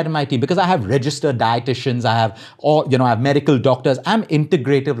qualified in my team because I have registered dietitians, I have medical doctors. I'm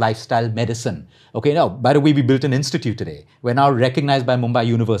integrative lifestyle medicine. Okay, now, by the way, we built an institute today. We're now recognized by Mumbai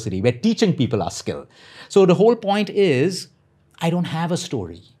University. We're teaching people our skill. So the whole point is, I don't have a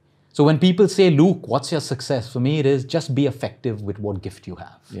story. So when people say, Luke, what's your success? For me, it is just be effective with what gift you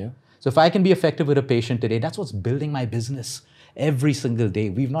have. Yeah. So if I can be effective with a patient today, that's what's building my business every single day.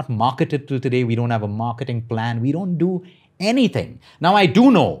 We've not marketed till today. We don't have a marketing plan. We don't do anything. Now, I do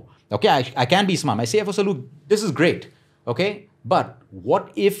know, okay, I can be smart. My CFO said, look, this is great, okay? But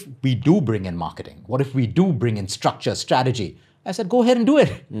what if we do bring in marketing? What if we do bring in structure, strategy? I said, go ahead and do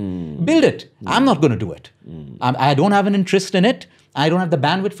it. Build it. I'm not going to do it. I don't have an interest in it. I don't have the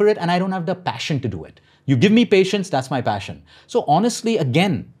bandwidth for it, and I don't have the passion to do it. You give me patience, that's my passion. So honestly,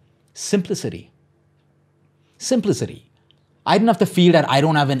 again, simplicity. Simplicity. I didn't have to feel that I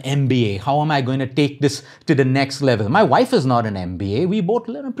don't have an MBA. How am I going to take this to the next level? My wife is not an MBA. We both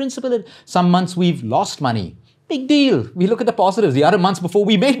live in principle. Some months we've lost money. Big deal. We look at the positives. The other months before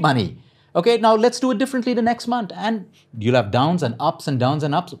we made money. Okay, now let's do it differently the next month. And you'll have downs and ups and downs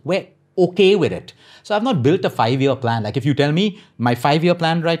and ups. We're okay with it. So I've not built a 5-year plan. Like if you tell me my 5-year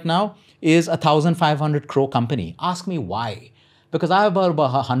plan right now is a 1,500 crore company, ask me why. Because I have about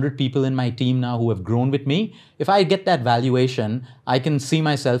 100 people in my team now who have grown with me. If I get that valuation, I can see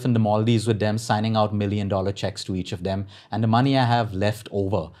myself in the Maldives with them, signing out $1 million checks to each of them. And the money I have left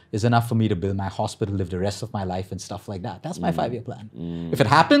over is enough for me to build my hospital, live the rest of my life and stuff like that. That's my 5-year plan. If it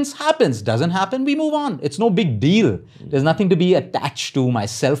happens, happens. Doesn't happen, we move on. It's no big deal. There's nothing to be attached to. My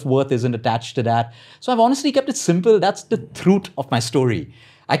self-worth isn't attached to that. So I've honestly kept it simple. That's the truth of my story.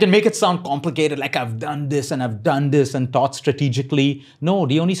 I can make it sound complicated, like I've done this and I've done this and thought strategically. No,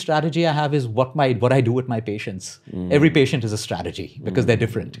 the only strategy I have is what I do with my patients. Every patient is a strategy because they're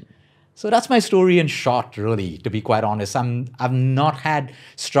different. So that's my story in short, really, to be quite honest. I've not had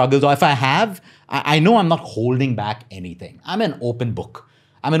struggles, or if I have, I know I'm not holding back anything. I'm an open book.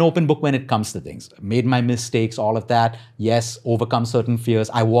 I'm an open book when it comes to things. Made my mistakes, all of that. Yes, overcome certain fears.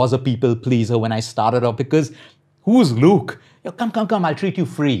 I was a people pleaser when I started off because who's Luke? Yo, come, I'll treat you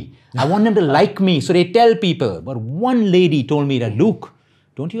free. I want them to like me, so they tell people. But one lady told me that, Luke,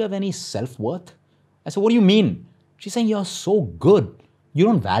 don't you have any self-worth? I said, what do you mean? She's saying, you're so good. You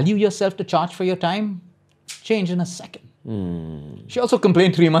don't value yourself to charge for your time? Change in a second. She also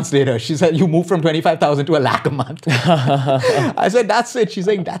complained 3 months later. She said, you moved from 25,000 to $1 lakh a month. I said, that's it. She's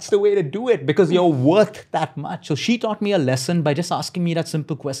saying, that's the way to do it because you're worth that much. So she taught me a lesson by just asking me that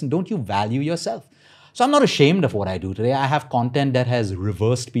simple question. Don't you value yourself? So I'm not ashamed of what I do today. I have content that has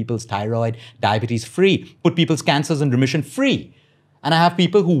reversed people's thyroid, diabetes free, put people's cancers in remission free. And I have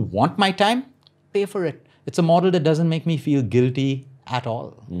people who want my time, pay for it. It's a model that doesn't make me feel guilty at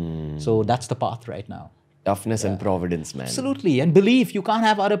all. So that's the path right now. Toughness and providence, man. Absolutely. And belief. You can't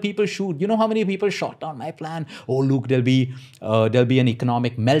have other people shoot. You know how many people shot down my plan? Oh, Luke, there'll be an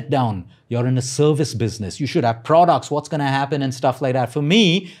economic meltdown. You're in a service business. You should have products. What's going to happen and stuff like that. For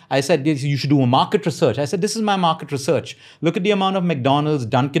me, I said, you should do a market research. I said, this is my market research. Look at the amount of McDonald's,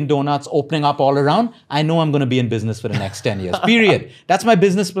 Dunkin' Donuts opening up all around. I know I'm going to be in business for the next 10 years. Period. That's my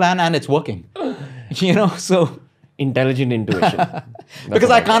business plan and it's working. So... Intelligent intuition.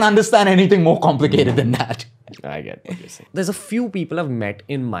 Because I can't understand anything more complicated than that. I get what you're saying. There's a few people I've met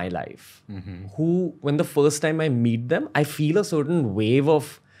in my life who, when the first time I meet them, I feel a certain wave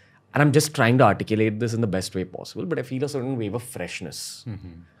of, and I'm just trying to articulate this in the best way possible, but I feel a certain wave of freshness.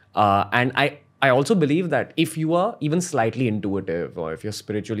 And I also believe that if you are even slightly intuitive or if you're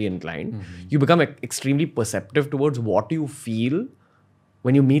spiritually inclined, you become extremely perceptive towards what you feel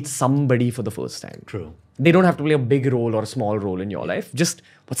when you meet somebody for the first time. True. They don't have to play a big role or a small role in your life. Just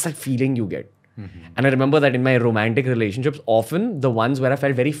what's that feeling you get? And I remember that in my romantic relationships, often the ones where I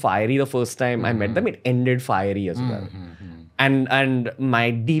felt very fiery the first time I met them, it ended fiery as well. And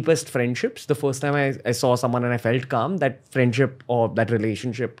my deepest friendships, the first time I saw someone and I felt calm, that friendship or that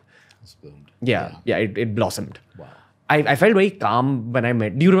relationship, it blossomed. Wow. I felt very calm when I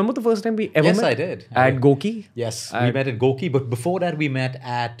met. Do you remember the first time we ever met? Yes, I did. At Goki? Yes, we met at Goki, but before that we met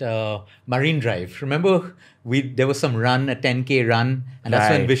at Marine Drive. Remember, there was some run, a 10K run, and that's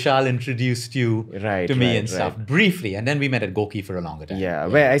when Vishal introduced you to me and stuff, briefly. And then we met at Goki for a longer time. Yeah,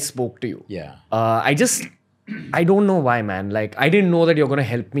 where I spoke to you. Yeah. I don't know why, man. Like, I didn't know that you're going to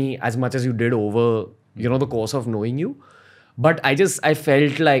help me as much as you did over the course of knowing you. But I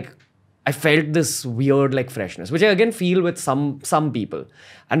felt this weird like freshness, which I again feel with some people.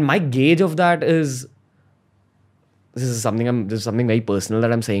 And my gauge of that is, this is something very personal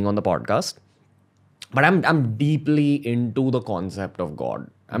that I'm saying on the podcast. But I'm deeply into the concept of God.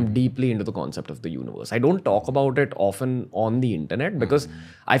 I'm deeply into the concept of the universe. I don't talk about it often on the internet because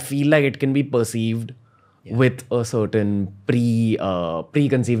I feel like it can be perceived with a certain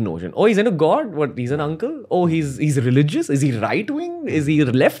preconceived notion. Oh, he's into God? What? He's an uncle? Oh, he's religious? Is he right wing? Is he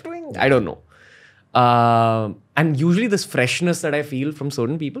left wing? I don't know. And usually this freshness that I feel from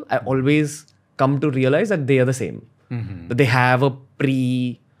certain people, I always come to realize that they are the same. That they have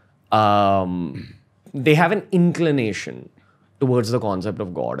they have an inclination towards the concept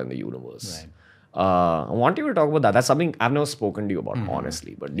of God and the universe. Right. I want you to talk about that. That's something I've never spoken to you about,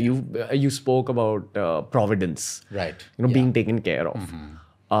 honestly. But you spoke about providence, right? Being taken care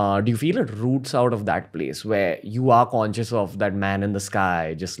of. Do you feel it roots out of that place where you are conscious of that man in the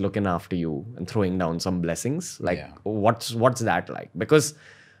sky just looking after you and throwing down some blessings? Like, what's that like? Because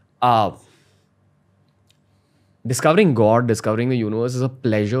discovering God, discovering the universe is a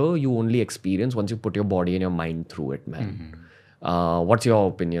pleasure you only experience once you put your body and your mind through it, man. What's your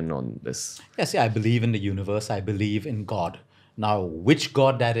opinion on this? Yes, I believe in the universe. I believe in God. Now, which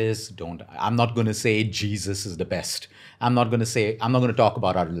God that is, I'm not going to say Jesus is the best. I'm not going to talk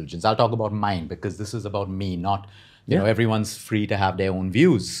about our religions. I'll talk about mine because this is about me, not, everyone's free to have their own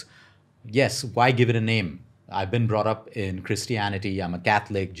views. Yes, why give it a name? I've been brought up in Christianity. I'm a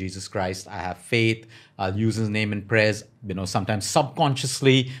Catholic, Jesus Christ. I have faith. I'll use his name in prayers, sometimes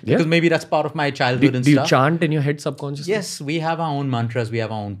subconsciously, because maybe that's part of my childhood and stuff. Do you chant in your head subconsciously? Yes, we have our own mantras. We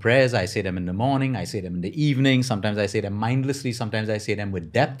have our own prayers. I say them in the morning. I say them in the evening. Sometimes I say them mindlessly. Sometimes I say them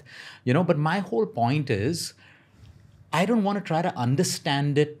with depth. But my whole point is, I don't want to try to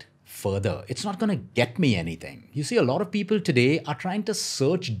understand it further. It's not going to get me anything. You see, a lot of people today are trying to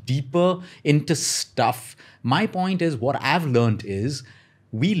search deeper into stuff. My point is, what I've learned is,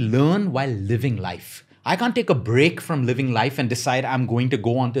 we learn while living life. I can't take a break from living life and decide I'm going to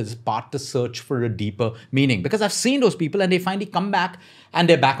go onto this path to search for a deeper meaning. Because I've seen those people and they finally come back and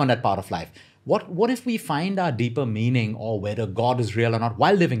they're back on that part of life. What if we find our deeper meaning or whether God is real or not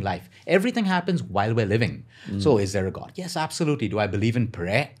while living life? Everything happens while we're living. So is there a God? Yes, absolutely. Do I believe in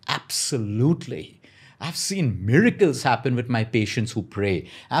prayer? Absolutely. I've seen miracles happen with my patients who pray.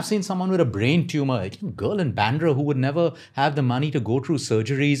 I've seen someone with a brain tumor, a girl in Bandra who would never have the money to go through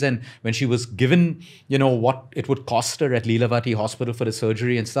surgeries. And when she was given, what it would cost her at Leelavati Hospital for the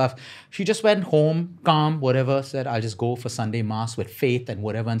surgery and stuff, she just went home, calm, whatever, said, I'll just go for Sunday Mass with faith and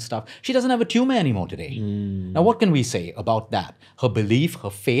whatever and stuff. She doesn't have a tumor anymore today. Now, what can we say about that? Her belief, her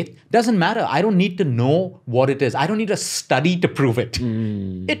faith, doesn't matter. I don't need to know what it is. I don't need a study to prove it.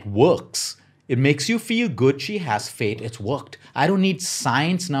 It works. It makes you feel good. She has faith. It's worked. I don't need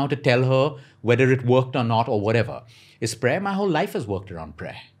science now to tell her whether it worked or not or whatever. Is prayer? My whole life has worked around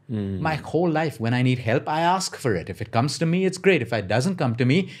prayer. My whole life, when I need help, I ask for it. If it comes to me, it's great. If it doesn't come to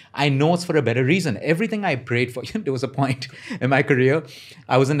me, I know it's for a better reason. Everything I prayed for, there was a point in my career,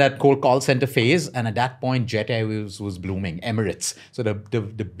 I was in that cold call center phase, and at that point, Jet Airways was blooming, Emirates. So the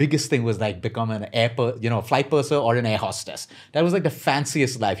biggest thing was like become an flight purser or an air hostess. That was like the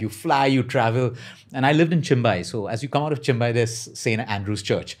fanciest life. You fly, you travel. And I lived in Chimbai. So as you come out of Chimbai, there's St. Andrew's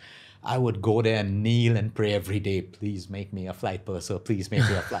Church. I would go there and kneel and pray every day. Please make me a flight purser. Please make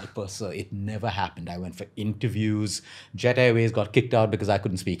me a flight purser. It never happened. I went for interviews. Jet Airways got kicked out because I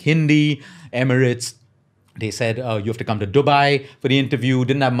couldn't speak Hindi. Emirates, they said, you have to come to Dubai for the interview.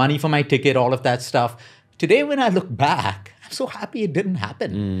 Didn't have money for my ticket, all of that stuff. Today, when I look back, I'm so happy it didn't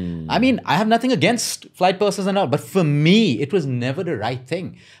happen. I mean, I have nothing against flight pursers and all, but for me, it was never the right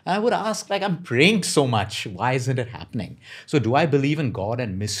thing. And I would ask, I'm praying so much. Why isn't it happening? So do I believe in God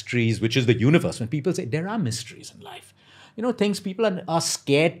and mysteries, which is the universe? When people say there are mysteries in life, things people are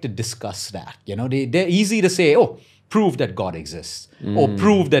scared to discuss that. They're easy to say, prove that God exists, or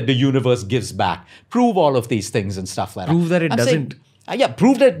prove that the universe gives back, prove all of these things and stuff like that. Prove that it doesn't.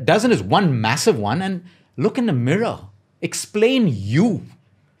 Prove that it doesn't is one massive one. And look in the mirror. Explain you.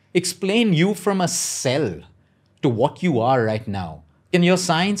 Explain you from a cell to what you are right now. Can your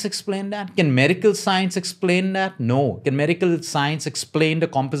science explain that? Can medical science explain that? No. Can medical science explain the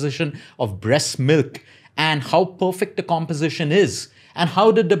composition of breast milk and how perfect the composition is? And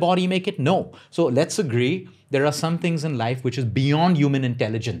how did the body make it? No. So let's agree there are some things in life which is beyond human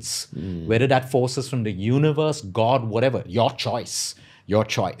intelligence. Whether that force is from the universe, God, whatever. Your choice. Your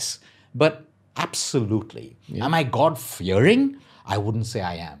choice. But absolutely. Am I God-fearing? I wouldn't say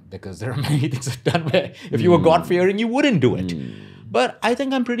I am, because there are many things I've done where if you were God-fearing, you wouldn't do it. But I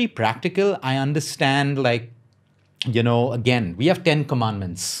think I'm pretty practical. I understand, like, again, we have 10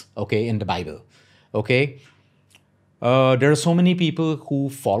 commandments, okay, in the Bible, okay? There are so many people who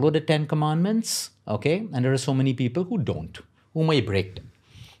follow the 10 commandments, okay? And there are so many people who don't, who may break them.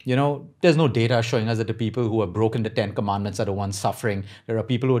 There's no data showing us that the people who have broken the 10 commandments are the ones suffering. There are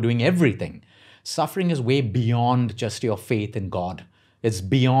people who are doing everything. Suffering is way beyond just your faith in God. It's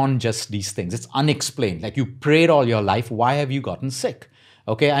beyond just these things. It's unexplained. Like, you prayed all your life. Why have you gotten sick?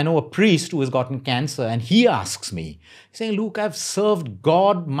 Okay, I know a priest who has gotten cancer, and he asks me, saying, Luke, I've served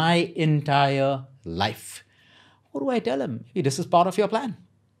God my entire life. What do I tell him? Hey, this is part of your plan.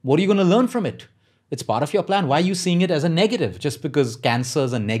 What are you going to learn from it? It's part of your plan. Why are you seeing it as a negative? Just because cancer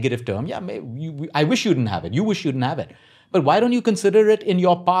is a negative term. Yeah, I wish you didn't have it. You wish you didn't have it. But why don't you consider it in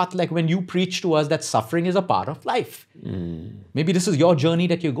your path, like when you preach to us that suffering is a part of life? Maybe this is your journey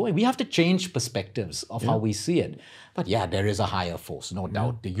that you're going. We have to change perspectives of how we see it. But yeah, there is a higher force, no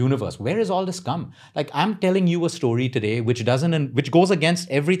doubt. The universe. Where has all this come? Like, I'm telling you a story today which goes against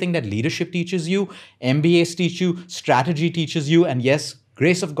everything that leadership teaches you, MBAs teach you, strategy teaches you, and yes,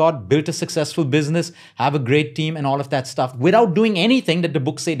 grace of God, built a successful business, have a great team and all of that stuff without doing anything that the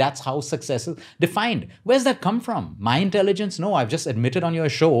books say that's how success is defined. Where's that come from? My intelligence? No, I've just admitted on your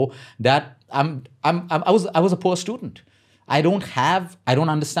show that I was a poor student. I don't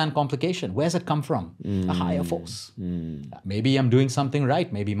understand complication. Where's it come from? A higher force. Maybe I'm doing something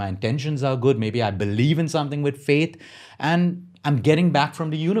right. Maybe my intentions are good. Maybe I believe in something with faith, and I'm getting back from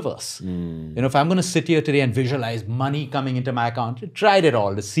the universe. If I'm going to sit here today and visualize money coming into my account, tried it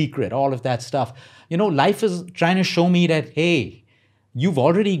all, The Secret, all of that stuff. Life is trying to show me that, hey, you've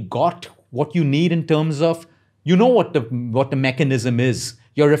already got what you need in terms of, what the mechanism is.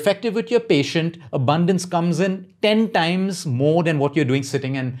 You're effective with your patient. Abundance comes in 10 times more than what you're doing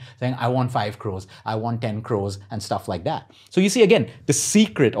sitting and saying, I want 5 crores, I want 10 crores and stuff like that. So you see, again, The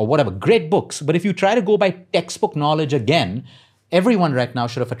Secret or whatever, great books. But if you try to go by textbook knowledge again, everyone right now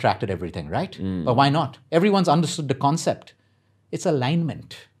should have attracted everything, right? But why not? Everyone's understood the concept. It's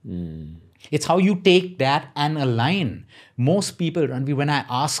alignment. It's how you take that and align. Most people, Ranveer, when I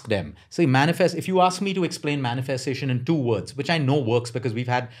ask them, say if you ask me to explain manifestation in 2 words, which I know works because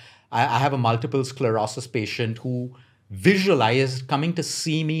I have a multiple sclerosis patient who visualized coming to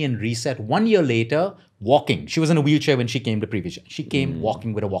see me in Reset 1 year later, walking. She was in a wheelchair when she came to previous. She came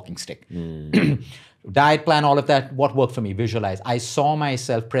walking with a walking stick. Diet plan, all of that, what worked for me? Visualize. I saw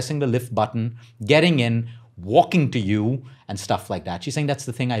myself pressing the lift button, getting in, walking to you, and stuff like that. She's saying that's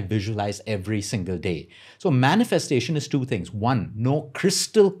the thing I visualize every single day. So manifestation is 2 things. 1, know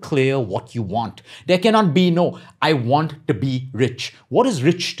crystal clear what you want. There cannot be I want to be rich. What is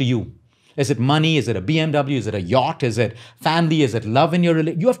rich to you? Is it money? Is it a BMW? Is it a yacht? Is it family? Is it love in your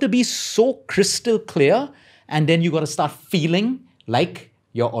relationship? You have to be so crystal clear, and then you got to start feeling like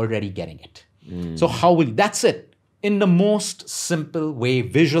you're already getting it. So that's it. In the most simple way,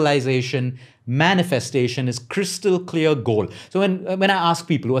 visualization, manifestation is crystal clear goal. So when I ask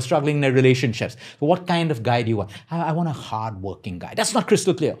people who are struggling in their relationships, so what kind of guy do you want? I want a hardworking guy. That's not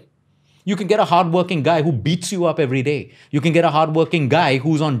crystal clear. You can get a hardworking guy who beats you up every day. You can get a hardworking guy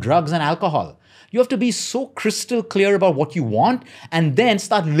who's on drugs and alcohol. You have to be so crystal clear about what you want and then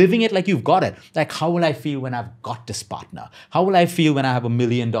start living it like you've got it. Like, how will I feel when I've got this partner? How will I feel when I have $1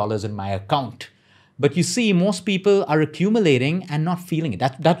 million in my account? But you see, most people are accumulating and not feeling it.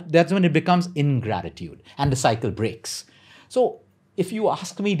 That's when it becomes ingratitude and the cycle breaks. So if you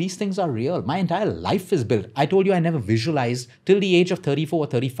ask me, these things are real. My entire life is built. I told you I never visualized till the age of 34 or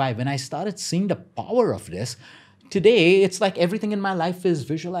 35. When I started seeing the power of this, today it's like everything in my life is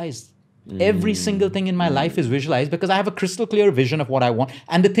visualized. Every single thing in my life is visualized because I have a crystal clear vision of what I want.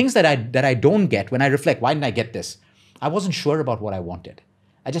 And the things that I don't get, when I reflect, why didn't I get this? I wasn't sure about what I wanted.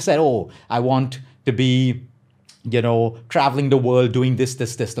 I just said, I want to be, traveling the world, doing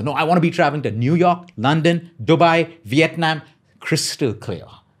this. No, I want to be traveling to New York, London, Dubai, Vietnam, crystal clear.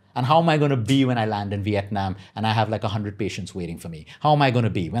 And how am I going to be when I land in Vietnam and I have like 100 patients waiting for me? How am I going to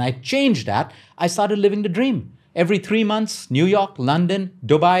be? When I changed that, I started living the dream. Every 3 months, New York, London,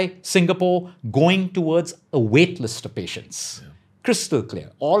 Dubai, Singapore, going towards a wait list of patients. Yeah. Crystal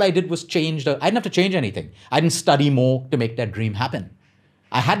clear. All I did was change I didn't have to change anything. I didn't study more to make that dream happen.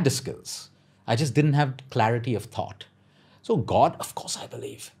 I had the skills. I just didn't have clarity of thought. So God, of course, I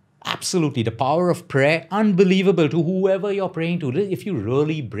believe. Absolutely. The power of prayer, unbelievable to whoever you're praying to. If you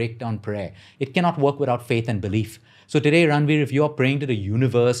really break down prayer, it cannot work without faith and belief. So today, Ranveer, if you're praying to the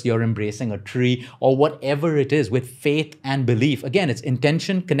universe, you're embracing a tree or whatever it is with faith and belief. Again, it's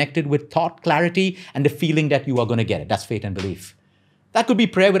intention connected with thought, clarity, and the feeling that you are going to get it. That's faith and belief. That could be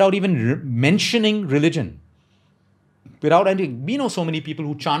prayer without even mentioning religion. without anything. We know so many people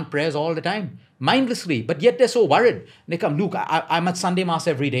who chant prayers all the time, mindlessly, but yet they're so worried. They come, Luke, I'm at Sunday Mass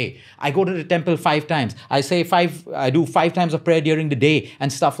every day. I go to the temple 5 times. I do 5 times of prayer during the day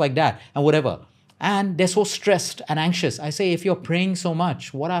and stuff like that and whatever. And they're so stressed and anxious. I say, if you're praying so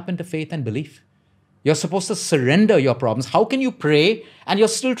much, what happened to faith and belief? You're supposed to surrender your problems. How can you pray and you're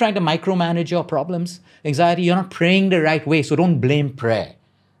still trying to micromanage your problems? Anxiety, you're not praying the right way. So don't blame prayer.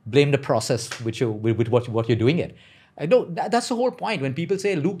 Blame the process with what you're doing it. That's the whole point. When people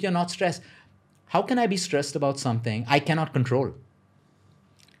say, Luke, you're not stressed. How can I be stressed about something I cannot control?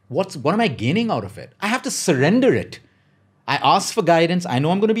 What am I gaining out of it? I have to surrender it. I ask for guidance. I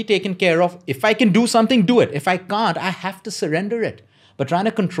know I'm going to be taken care of. If I can do something, do it. If I can't, I have to surrender it. But trying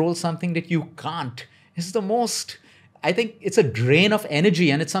to control something that you can't is the most, I think it's a drain of energy,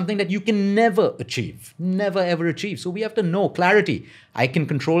 and it's something that you can never achieve, never ever achieve. So we have to know clarity. I can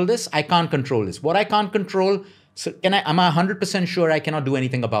control this. I can't control this. What I can't control, am I 100% sure I cannot do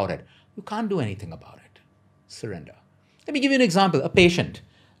anything about it? You can't do anything about it. Surrender. Let me give you an example. A patient.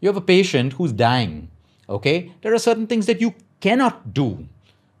 You have a patient who's dying. Okay? There are certain things that you cannot do.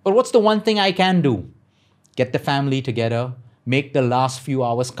 But what's the one thing I can do? Get the family together. Make the last few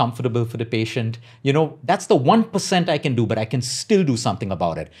hours comfortable for the patient. That's the 1% I can do, but I can still do something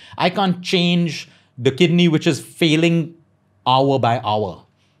about it. I can't change the kidney which is failing hour by hour.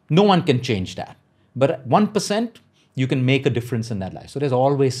 No one can change that. But 1%, you can make a difference in that life. So there's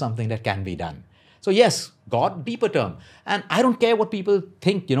always something that can be done. So yes, God, deeper term. And I don't care what people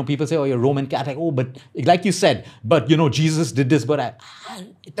think. People say, oh, you're Roman Catholic. Oh, but like you said, but Jesus did this, but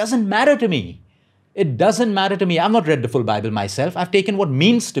it doesn't matter to me. It doesn't matter to me. I've not read the full Bible myself. I've taken what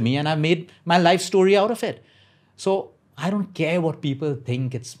means to me and I've made my life story out of it. So I don't care what people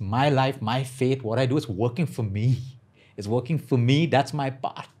think. It's my life, my faith. What I do is working for me. It's working for me. That's my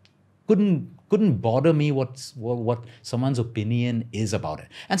part. Couldn't bother me what someone's opinion is about it.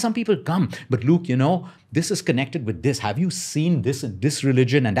 And some people come, but Luke, this is connected with this. Have you seen this in this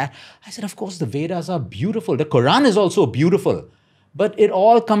religion and that? I said, of course, the Vedas are beautiful. The Quran is also beautiful. But it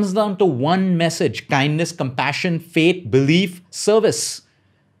all comes down to one message: kindness, compassion, faith, belief, service.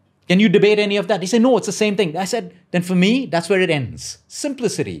 Can you debate any of that? He said, no, it's the same thing. I said, then for me, that's where it ends.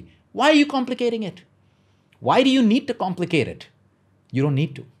 Simplicity. Why are you complicating it? Why do you need to complicate it? You don't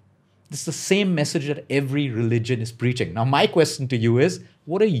need to. It's the same message that every religion is preaching. Now, my question to you is,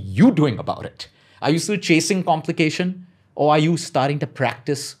 what are you doing about it? Are you still chasing complication? Or are you starting to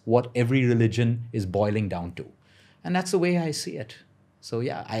practice what every religion is boiling down to? And that's the way I see it. So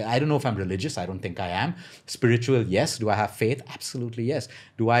yeah, I don't know if I'm religious. I don't think I am. Spiritual, yes. Do I have faith? Absolutely, yes.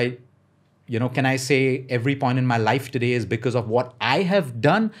 Can I say every point in my life today is because of what I have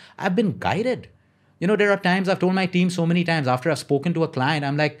done? I've been guided. There are times I've told my team so many times after I've spoken to a client,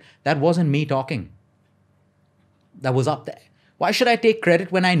 I'm like, that wasn't me talking. That was up there. Why should I take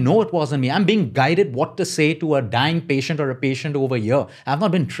credit when I know it wasn't me? I'm being guided what to say to a dying patient or a patient over here. I've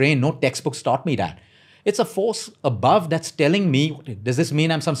not been trained. No textbooks taught me that. It's a force above that's telling me, does this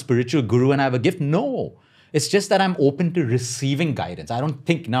mean I'm some spiritual guru and I have a gift? No. It's just that I'm open to receiving guidance. I don't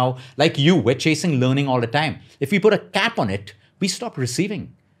think now, like you, we're chasing learning all the time. If we put a cap on it, we stop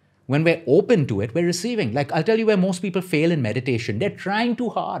receiving. When we're open to it, we're receiving. Like I'll tell you where most people fail in meditation. They're trying too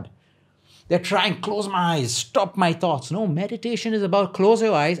hard. They're trying, close my eyes, stop my thoughts. No, meditation is about close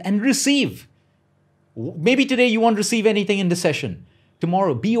your eyes and receive. Maybe today you won't receive anything in the session.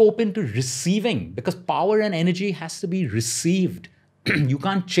 Tomorrow, be open to receiving, because power and energy has to be received. You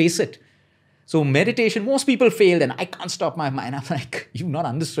can't chase it. So meditation, most people fail and I can't stop my mind. I'm like, you've not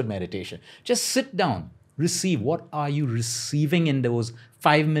understood meditation. Just sit down, receive. What are you receiving in those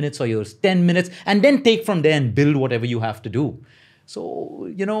 5 minutes or those 10 minutes? And then take from there and build whatever you have to do.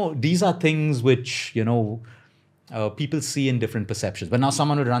 So, these are things which, people see in different perceptions. But now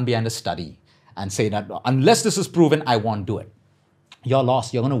someone would run behind a study and say that unless this is proven, I won't do it. You're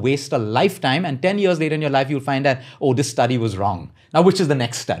lost. You're going to waste a lifetime. And 10 years later in your life, you'll find that, oh, this study was wrong. Now, which is the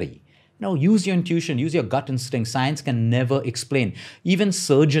next study? Use your intuition, use your gut instinct. Science can never explain. Even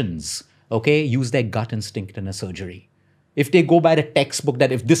surgeons, use their gut instinct in a surgery. If they go by the textbook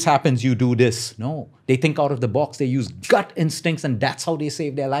that if this happens, you do this. No, they think out of the box. They use gut instincts and that's how they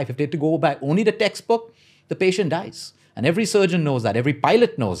save their life. If they have to go by only the textbook, the patient dies. And every surgeon knows that. Every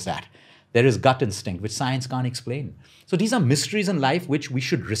pilot knows that. There is gut instinct, which science can't explain. So these are mysteries in life which we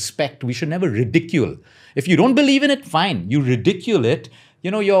should respect. We should never ridicule. If you don't believe in it, fine. You ridicule it.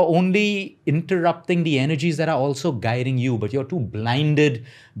 You're only interrupting the energies that are also guiding you, but you're too blinded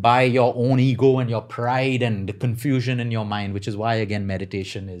by your own ego and your pride and the confusion in your mind, which is why, again,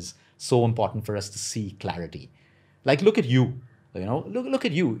 meditation is so important for us to see clarity. Like, look at you. Look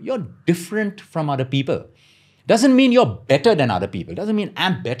at you. You're different from other people. Doesn't mean you're better than other people. Doesn't mean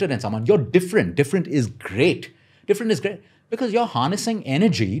I'm better than someone. You're different. Different is great. Different is great because you're harnessing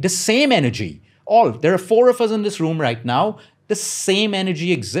energy, the same energy. There are 4 of us in this room right now. The same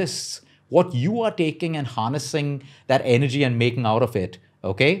energy exists. What you are taking and harnessing that energy and making out of it,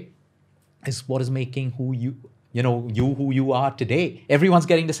 okay, is what is making who you are today. Everyone's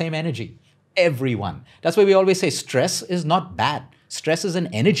getting the same energy. Everyone. That's why we always say stress is not bad. Stress is an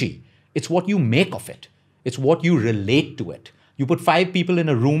energy. It's what you make of it. It's what you relate to it. You put 5 people in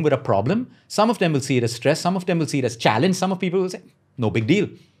a room with a problem. Some of them will see it as stress. Some of them will see it as challenge. Some of people will say, no big deal.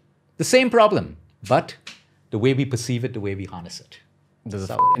 The same problem, but the way we perceive it, the way we harness it. There's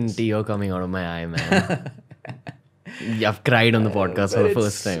a tear coming out of my eye, man. I've cried on the podcast for the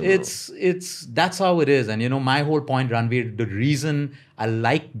first time. That's how it is. And my whole point, Ranveer, the reason I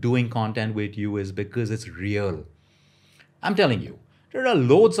like doing content with you is because it's real. I'm telling you, there are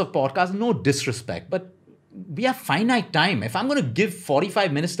loads of podcasts, no disrespect, but we have finite time. If I'm going to give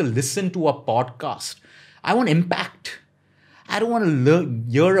 45 minutes to listen to a podcast, I want impact. I don't want to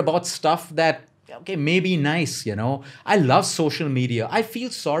hear about stuff that, okay, maybe nice, I love social media. I feel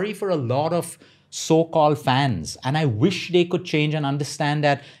sorry for a lot of so-called fans, and I wish they could change and understand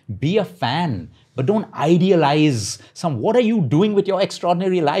that be a fan, but don't idealize what are you doing with your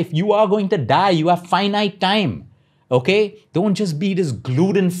extraordinary life? You are going to die. You have finite time. Okay? Don't just be this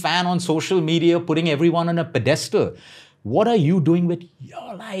glued-in fan on social media, putting everyone on a pedestal. What are you doing with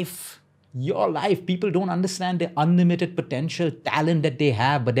your life? Your life. People don't understand the unlimited potential, talent that they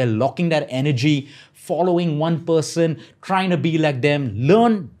have, but they're locking that energy, following one person, trying to be like them.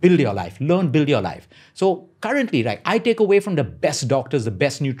 Learn, build your life. Learn, build your life. So currently, right, I take away from the best doctors, the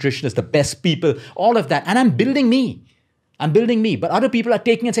best nutritionists, the best people, all of that, and I'm building me. But other people are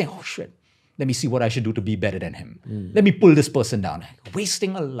taking and saying, oh shit, let me see what I should do to be better than him. Let me pull this person down.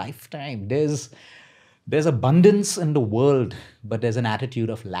 Wasting a lifetime. There's abundance in the world, but there's an attitude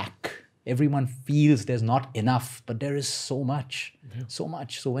of lack. Everyone feels there's not enough, but there is so much, so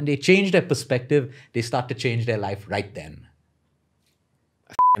much. So when they change their perspective, they start to change their life right then.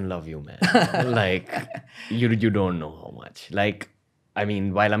 I love you, man. You don't know how much.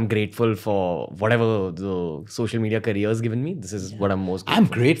 While I'm grateful for whatever the social media career has given me, this is what I'm most grateful I'm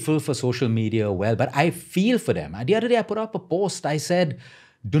grateful for social media, but I feel for them. The other day I put up a post. I said,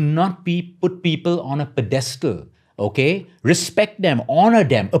 do not put people on a pedestal. Okay? Respect them, honor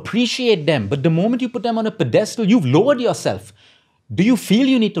them, appreciate them. But the moment you put them on a pedestal, you've lowered yourself. Do you feel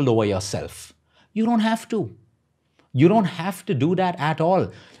you need to lower yourself? You don't have to. You don't have to do that at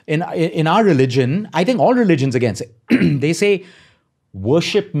all. In our religion, I think all religions again say, they say,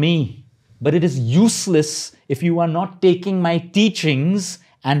 worship me. But it is useless if you are not taking my teachings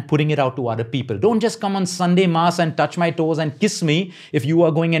and putting it out to other people. Don't just come on Sunday Mass and touch my toes and kiss me if you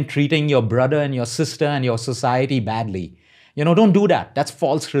are going and treating your brother and your sister and your society badly. Don't do that. That's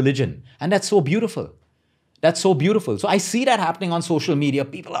false religion. And that's so beautiful. That's so beautiful. So I see that happening on social media.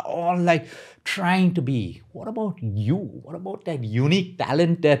 People are all trying to be. What about you? What about that unique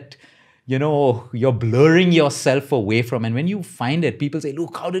talent that, you're blurring yourself away from? And when you find it, people say,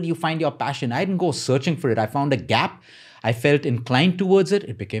 look, how did you find your passion? I didn't go searching for it. I found a gap. I felt inclined towards it.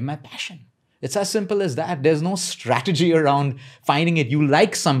 It became my passion. It's as simple as that. There's no strategy around finding it. You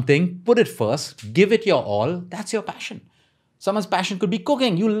like something, put it first, give it your all. That's your passion. Someone's passion could be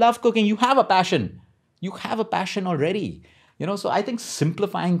cooking. You love cooking. You have a passion. You have a passion already. So I think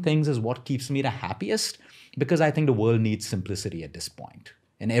simplifying things is what keeps me the happiest, because I think the world needs simplicity at this point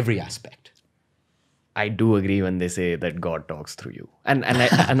in every aspect. I do agree when they say that God talks through you, and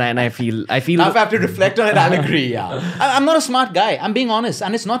I feel. Now if I have to reflect on it, I'll agree. Yeah, I'm not a smart guy. I'm being honest,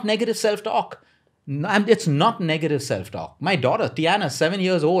 and it's not negative self-talk. It's not negative self-talk. My daughter Tiana, 7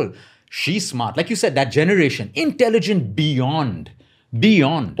 years old, she's smart. Like you said, that generation, intelligent beyond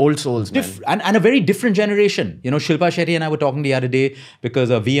old souls, man. And a very different generation. Shilpa Shetty and I were talking the other day because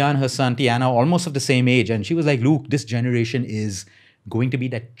Vian, her son Tiana, almost of the same age, and she was like, "Luke, this generation is going to be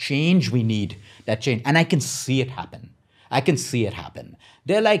that change we need, that change." And I can see it happen.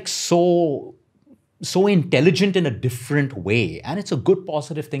 They're so intelligent in a different way. And it's a good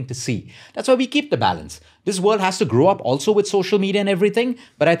positive thing to see. That's why we keep the balance. This world has to grow up also with social media and everything.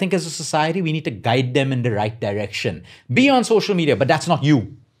 But I think as a society, we need to guide them in the right direction. Be on social media, but that's not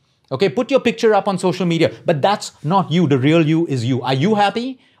you. Okay, put your picture up on social media, but that's not you. The real you is you. Are you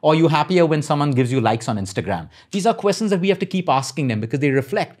happy? Or are you happier when someone gives you likes on Instagram? These are questions that we have to keep asking them because they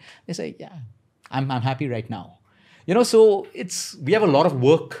reflect. They say, yeah, I'm happy right now. So we have a lot of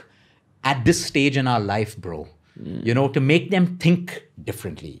work at this stage in our life, bro. To make them think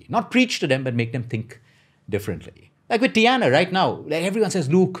differently. Not preach to them, but make them think differently. Like with Tiana right now, like everyone says,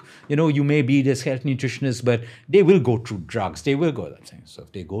 Luke, you may be this health nutritionist, but they will go through drugs. They will go. I'm saying, so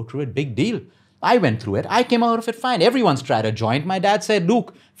if they go through it, big deal. I went through it. I came out of it fine. Everyone's tried a joint. My dad said,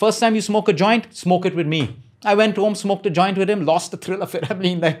 Luke, first time you smoke a joint, smoke it with me. I went home, smoked a joint with him, lost the thrill of it. I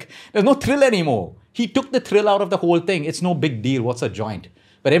mean, like, there's no thrill anymore. He took the thrill out of the whole thing. It's no big deal. What's a joint?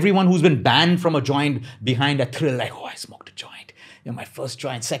 But everyone who's been banned from a joint behind a thrill, like, oh, I smoked a joint. My first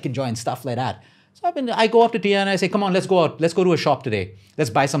joint, second joint, stuff like that. So I go up to Tia and I say, come on, let's go out. Let's go to a shop today. Let's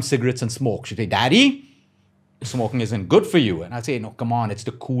buy some cigarettes and smoke. She'll say, Daddy, smoking isn't good for you. And I say, no, come on, it's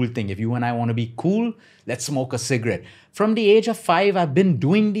the cool thing. If you and I want to be cool, let's smoke a cigarette. From the age of 5, I've been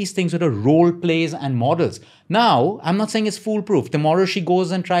doing these things with her role plays and models. Now, I'm not saying it's foolproof. Tomorrow she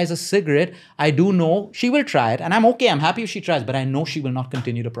goes and tries a cigarette. I do know she will try it. And I'm okay. I'm happy if she tries. But I know she will not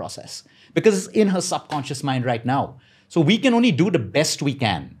continue the process. Because it's in her subconscious mind right now. So we can only do the best we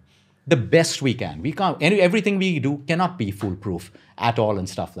can. The best we can. We can't, everything we do cannot be foolproof at all and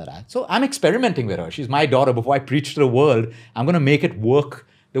stuff like that. So I'm experimenting with her. She's my daughter. Before I preach to the world, I'm going to make it work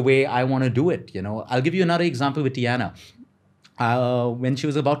the way I want to do it. I'll give you another example with Tiana. When she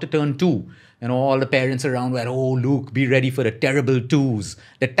was about to turn 2, all the parents around were, oh, Luke, be ready for the terrible 2s,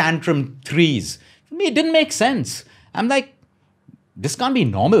 the tantrum 3s. For me, it didn't make sense. I'm like, this can't be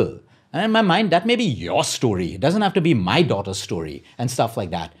normal. And in my mind, that may be your story. It doesn't have to be my daughter's story and stuff like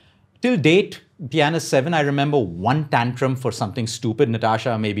that. Till date, Tiana's 7, I remember one tantrum for something stupid.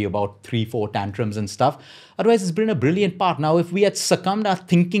 Natasha, maybe about 3-4 tantrums and stuff. Otherwise, it's been a brilliant part. Now, if we had succumbed our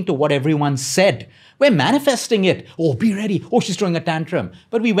thinking to what everyone said, we're manifesting it. Oh, be ready. Oh, she's throwing a tantrum.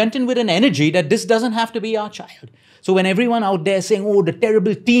 But we went in with an energy that this doesn't have to be our child. So when everyone out there saying, oh, the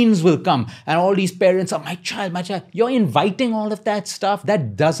terrible teens will come, and all these parents are, my child, you're inviting all of that stuff.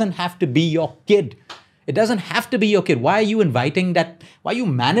 That doesn't have to be your kid. It doesn't have to be your kid. Why are you inviting that? Why are you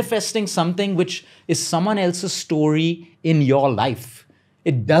manifesting something which is someone else's story in your life?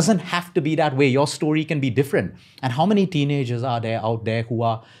 It doesn't have to be that way. Your story can be different. And how many teenagers are there out there who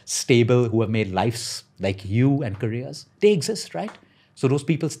are stable, who have made lives like you and careers? They exist, right? So those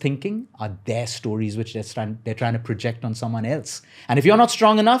people's thinking are their stories which they're trying to project on someone else. And if you're not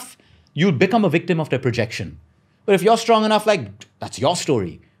strong enough, you'll become a victim of their projection. But if you're strong enough, like, that's your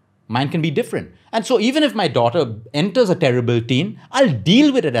story. Mine can be different. And so even if my daughter enters a terrible teen, I'll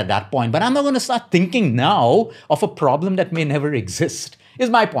deal with it at that point. But I'm not going to start thinking now of a problem that may never exist, is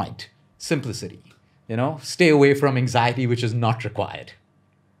my point. Simplicity. Stay away from anxiety, which is not required.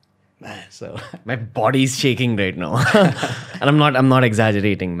 Man, so my body's shaking right now. And I'm not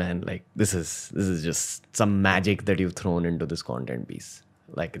exaggerating, man. Like, this is just some magic that you've thrown into this content piece.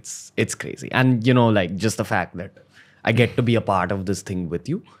 Like, it's crazy. And, like, just the fact that I get to be a part of this thing with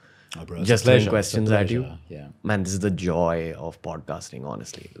you. Oh, bro, just throwing questions at you. Yeah. Man, this is the joy of podcasting,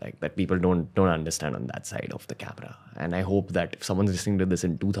 honestly. Like, that people don't understand on that side of the camera. And I hope that if someone's listening to this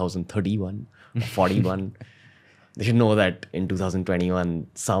in 2031 or 41, they should know that in 2021,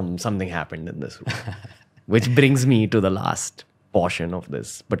 something happened in this room. Which brings me to the last portion of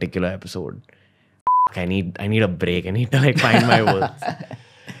this particular episode. I need a break. I need to find my words.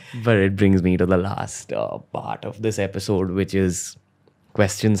 But it brings me to the last part of this episode, which is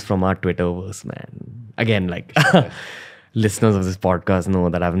questions from our Twitterverse, man. Again, listeners of this podcast know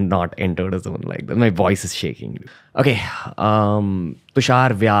that I've not entered a zone like that. My voice is shaking. Okay. Tushar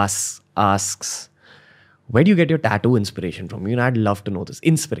Vyas asks, where do you get your tattoo inspiration from? I'd love to know this.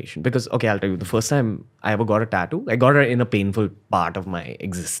 Inspiration. Because, okay, I'll tell you, the first time I ever got a tattoo, I got it in a painful part of my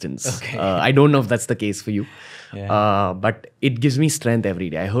existence. Okay. I don't know if that's the case for you. Yeah. But it gives me strength every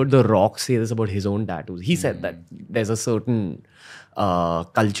day. I heard The Rock say this about his own tattoos. He said that there's a certain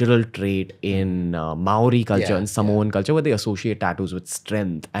cultural trait in Maori culture and Samoan culture where they associate tattoos with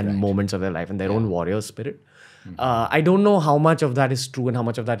strength and moments of their life and their own warrior spirit. I don't know how much of that is true and how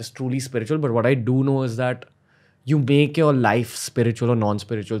much of that is truly spiritual, but what I do know is that you make your life spiritual or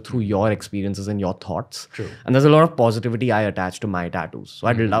non-spiritual through your experiences and your thoughts. True. And there's a lot of positivity I attach to my tattoos. So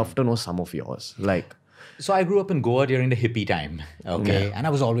I'd love to know some of yours. So I grew up in Goa during the hippie time, okay? Yeah. And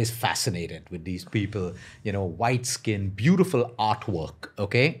I was always fascinated with these people, white skin, beautiful artwork,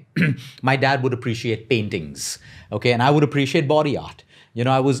 okay? My dad would appreciate paintings, okay? And I would appreciate body art.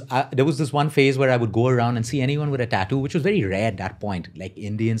 There was this one phase where I would go around and see anyone with a tattoo, which was very rare at that point. Like,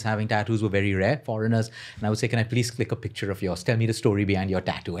 Indians having tattoos were very rare, foreigners. And I would say, can I please click a picture of yours? Tell me the story behind your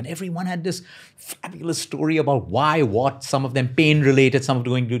tattoo. And everyone had this fabulous story about why, what. Some of them pain-related, some of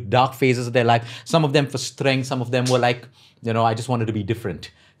them going through dark phases of their life. Some of them for strength. Some of them were like, I just wanted to be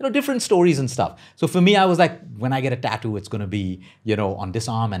different. different stories and stuff. So for me, I was like, when I get a tattoo, it's going to be, on this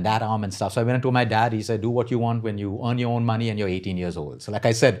arm and that arm and stuff. So I went and told my dad, he said, do what you want when you earn your own money and you're 18 years old. So like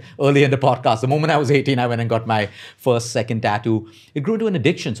I said earlier in the podcast, the moment I was 18, I went and got my second tattoo. It grew into an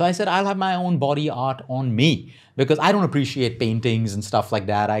addiction. So I said, I'll have my own body art on me because I don't appreciate paintings and stuff like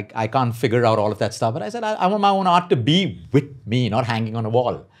that. I can't figure out all of that stuff. But I said, I want my own art to be with me, not hanging on a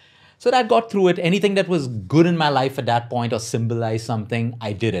wall. So that got through it. Anything that was good in my life at that point or symbolized something,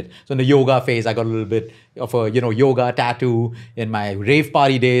 I did it. So in the yoga phase, I got a little bit of a, yoga tattoo. In my rave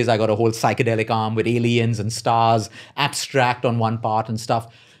party days, I got a whole psychedelic arm with aliens and stars, abstract on one part and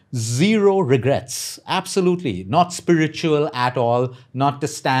stuff. Zero regrets. Absolutely. Not spiritual at all. Not to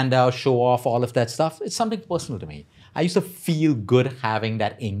stand out, show off, all of that stuff. It's something personal to me. I used to feel good having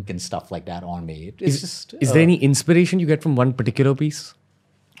that ink and stuff like that on me. Is there any inspiration you get from one particular piece?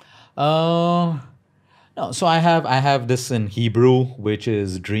 No. So I have this in Hebrew, which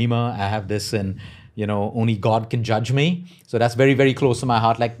is dreamer. I have this in, only God can judge me. So that's very, very close to my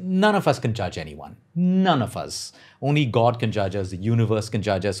heart. Like none of us can judge anyone. None of us. Only God can judge us. The universe can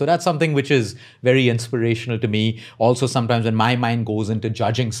judge us. So that's something which is very inspirational to me. Also, sometimes when my mind goes into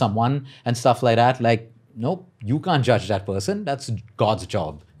judging someone and stuff like that, like, nope, you can't judge that person. That's God's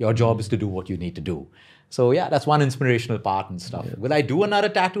job. Your job is to do what you need to do. So yeah, that's one inspirational part and stuff. Yeah. Will I do another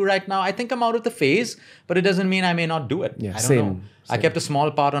tattoo right now? I think I'm out of the phase, but it doesn't mean I may not do it. Yeah, I don't know. I kept a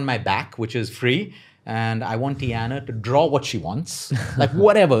small part on my back, which is free. And I want Tiana to draw what she wants. Like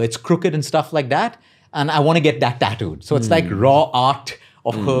whatever, it's crooked and stuff like that. And I want to get that tattooed. So it's like raw art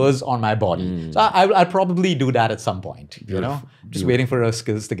of hers on my body. So I'll probably do that at some point, Just waiting for her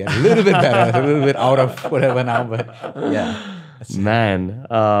skills to get a little bit better, a little bit out of whatever now, but yeah. Man.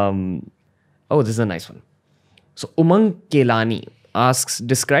 Oh, this is a nice one. So Umang Kelani asks,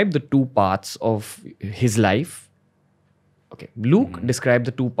 describe the two parts of his life. Okay, Luke, describe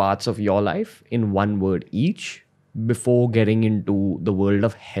the two parts of your life in one word each before getting into the world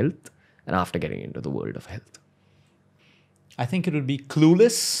of health and after getting into the world of health. I think it would be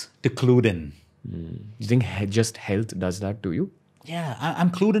clueless to clued in. You think just health does that to you? Yeah,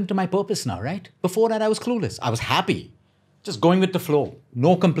 I'm clued into my purpose now, right? Before that, I was clueless. I was happy. Just going with the flow.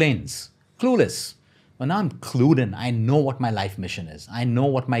 No complaints. Clueless. But now I'm clued in. I know what my life mission is. I know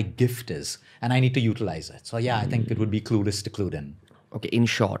what my gift is. And I need to utilize it. So yeah, I think it would be clueless to clued in. Okay, in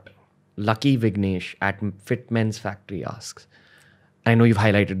short, Lucky Vignesh at Fit Men's Factory asks, I know you've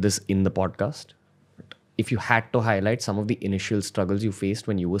highlighted this in the podcast, but if you had to highlight some of the initial struggles you faced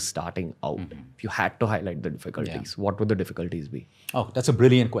when you were starting out, if you had to highlight the difficulties, what would the difficulties be? Oh, that's a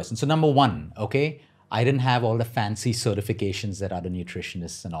brilliant question. So number one, okay, I didn't have all the fancy certifications that other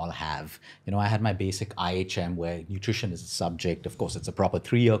nutritionists and all have. I had my basic IHM where nutrition is a subject. Of course, it's a proper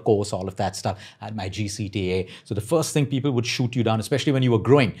 3-year course, all of that stuff. I had my GCTA. So the first thing people would shoot you down, especially when you were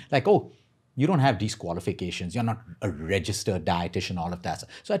growing, like, oh, you don't have these qualifications. You're not a registered dietitian, all of that. So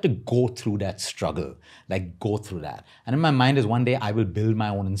I had to go through that struggle, go through that. And in my mind is one day I will build my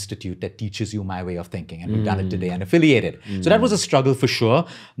own institute that teaches you my way of thinking. And we've done it today and affiliated. So that was a struggle for sure.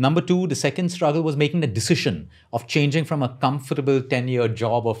 Number two, the second struggle was making the decision of changing from a comfortable 10-year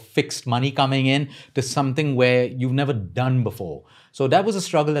job of fixed money coming in to something where you've never done before. So that was a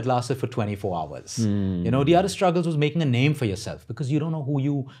struggle that lasted for 24 hours. The other struggles was making a name for yourself because you don't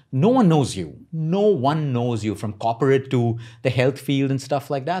know no one knows you. No one knows you from corporate to the health field and stuff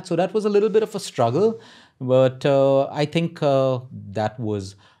like that. So that was a little bit of a struggle. But I think that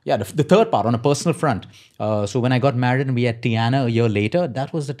was, the third part on a personal front. So when I got married and we had Tiana a year later,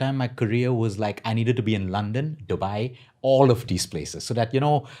 that was the time my career was like, I needed to be in London, Dubai, all of these places. So that,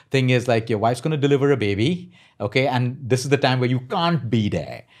 thing is like your wife's going to deliver a baby, okay? And this is the time where you can't be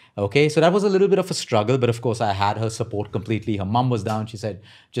there, okay? So that was a little bit of a struggle, but of course I had her support completely. Her mom was down. She said,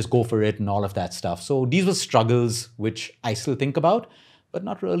 just go for it and all of that stuff. So these were struggles which I still think about, but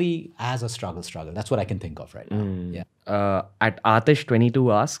not really as a struggle. That's what I can think of right now. Yeah. At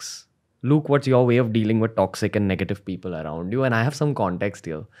Atish22 asks, Luke, what's your way of dealing with toxic and negative people around you? And I have some context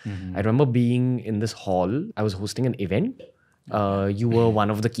here. I remember being in this hall. I was hosting an event. You were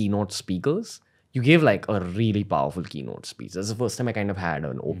one of the keynote speakers. You gave like a really powerful keynote speech. That's the first time I kind of had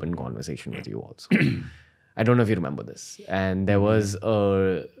an open conversation with you also. I don't know if you remember this. And there was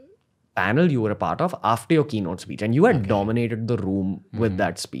a panel you were a part of after your keynote speech, and you had dominated the room with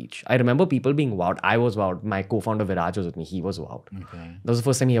that speech. I remember people being wowed. I was wowed. My co-founder Viraj was with me. He was wowed. That was the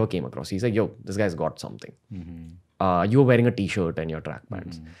first time he ever came across. He's like, yo, this guy's got something. You were wearing a t-shirt and your track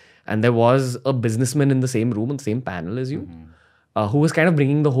pants. And there was a businessman in the same room, on the same panel as you, who was kind of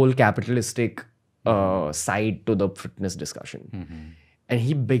bringing the whole capitalistic side to the fitness discussion. And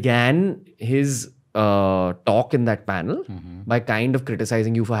he began his talk in that panel by kind of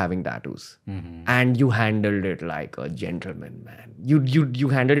criticizing you for having tattoos, and you handled it like a gentleman, man. You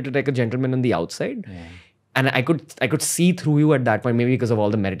handled it like a gentleman on the outside, and I could see through you at that point, maybe because of all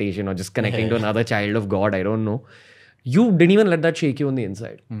the meditation or just connecting to another child of God. I don't know. You didn't even let that shake you on the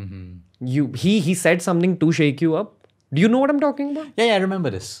inside. He said something to shake you up. Do you know what I'm talking about? Yeah, I remember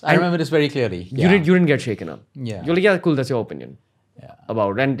this. I remember this very clearly. You didn't get shaken up. Yeah. You're like, yeah, cool, that's your opinion.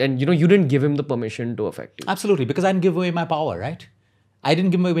 About and you didn't give him the permission to affect you. Absolutely, because I didn't give away my power, right? I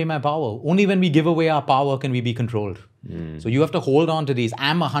didn't give away my power. Only when we give away our power can we be controlled. So you have to hold on to these.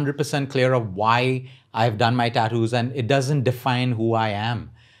 I'm 100% clear of why I've done my tattoos, and it doesn't define who I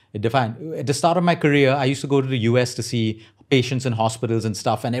am. At the start of my career, I used to go to the US to see patients in hospitals and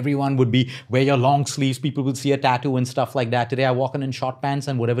stuff, and everyone would be, wear your long sleeves, people would see a tattoo and stuff like that. Today I walk in short pants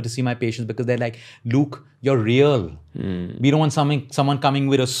and whatever to see my patients because they're like, Luke, you're real. We don't want someone coming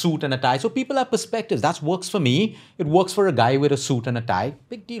with a suit and a tie. So people have perspectives. That works for me. It works for a guy with a suit and a tie.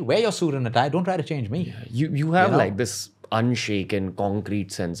 Big deal. Wear your suit and a tie. Don't try to change me. You have like this unshaken,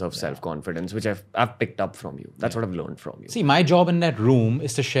 concrete sense of self-confidence, which I've picked up from you. That's what I've learned from you. See, my job in that room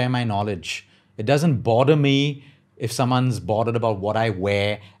is to share my knowledge. It doesn't bother me if someone's bothered about what I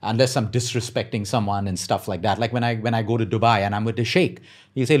wear, unless I'm disrespecting someone and stuff like that. Like when I go to Dubai and I'm with the sheikh,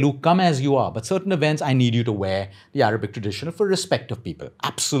 he'll say, Luke, come as you are. But certain events, I need you to wear the Arabic tradition for respect of people.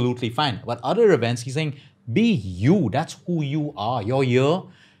 Absolutely fine. But other events, he's saying, be you. That's who you are. You're here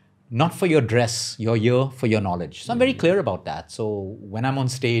not for your dress, you're here for your knowledge. So I'm very clear about that. So when I'm on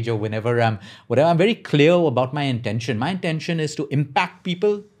stage or whenever I'm very clear about my intention. My intention is to impact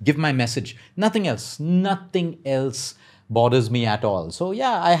people, give my message. Nothing else. Nothing else bothers me at all. So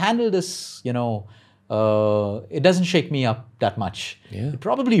yeah, I handle this, it doesn't shake me up that much. It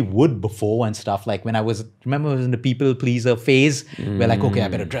probably would before and stuff. Like when I was in the people pleaser phase, where like, okay, I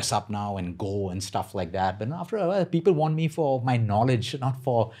better dress up now and go and stuff like that. But after a while, people want me for my knowledge, not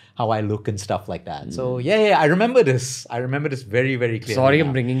for how I look and stuff like that. So yeah, I remember this. I remember this very, very clearly. Sorry,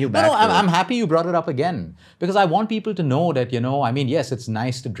 I'm bringing you back. No, I'm happy you brought it up again because I want people to know that, yes, it's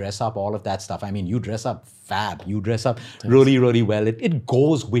nice to dress up, all of that stuff. I mean, you dress up fab. You dress up really, really well. It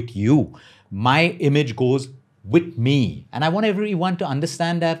goes with you. My image goes with me. And I want everyone to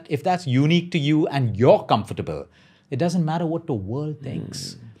understand that if that's unique to you and you're comfortable, it doesn't matter what the world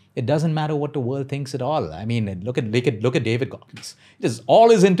thinks. It doesn't matter what the world thinks at all. I mean, look at David Goggins. Just all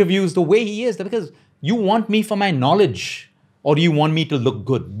his interviews, the way he is, because you want me for my knowledge or do you want me to look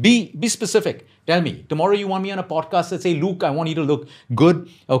good? Be specific. Tell me. Tomorrow you want me on a podcast that say, Luke, I want you to look good.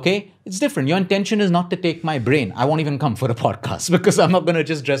 Okay? It's different. Your intention is not to take my brain. I won't even come for a podcast because I'm not going to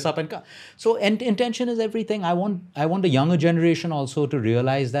just dress up and come. So intention is everything. I want the younger generation also to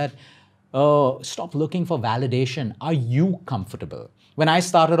realize that stop looking for validation. Are you comfortable? When I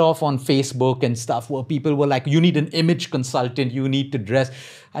started off on Facebook and stuff where people were like, you need an image consultant, you need to dress.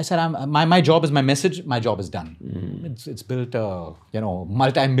 I said, my job is my message, my job is done. It's built a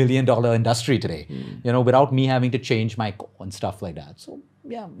multi-million-dollar industry today, without me having to change my core and stuff like that. So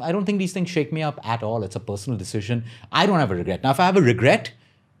yeah, I don't think these things shake me up at all. It's a personal decision. I don't have a regret. Now, if I have a regret,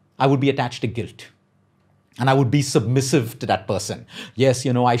 I would be attached to guilt. And I would be submissive to that person. Yes,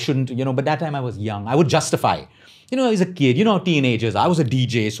 I shouldn't, but that time I was young. I would justify. As a kid, teenagers, I was a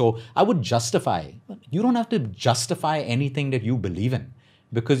DJ, so I would justify. You don't have to justify anything that you believe in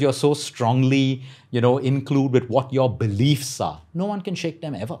because you're so strongly, include with what your beliefs are. No one can shake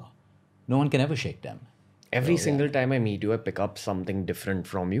them ever. No one can ever shake them. Every single time I meet you, I pick up something different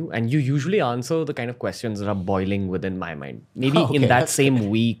from you. And you usually answer the kind of questions that are boiling within my mind. Maybe in that same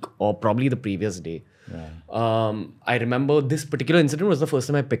week or probably the previous day. Yeah. I remember this particular incident was the first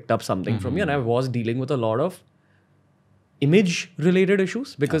time I picked up something from you. And I was dealing with a lot of image-related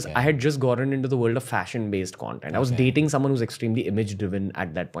issues because I had just gotten into the world of fashion-based content. I was dating someone who's extremely image-driven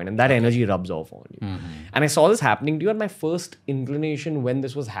at that point, and that energy rubs off on you. And I saw this happening to you, and my first inclination when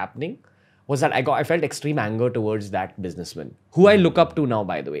this was happening was that I felt extreme anger towards that businessman, who I look up to now,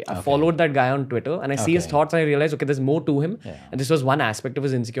 by the way. I followed that guy on Twitter, and I see his thoughts, and I realized, okay, there's more to him. And this was one aspect of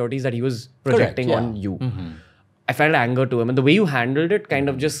his insecurities that he was projecting on you. I felt anger to him, and the way you handled it kind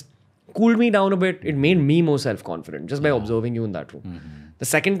of just cooled me down a bit. It made me more self-confident just by observing you in that room. The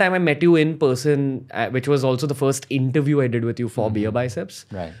second time I met you in person, which was also the first interview I did with you for BeerBiceps,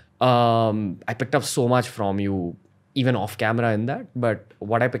 I picked up so much from you, even off camera in that. But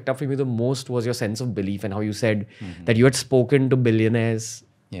what I picked up from you the most was your sense of belief and how you said that you had spoken to billionaires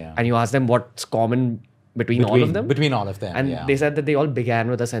and you asked them what's common between all of them. Between all of them, And they said that they all began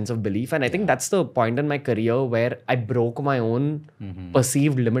with a sense of belief. And I think that's the point in my career where I broke my own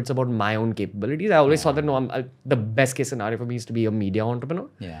perceived limits about my own capabilities. I always thought that the best case scenario for me is to be a media entrepreneur.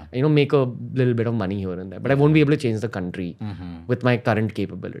 You know, make a little bit of money here and there. But I won't be able to change the country with my current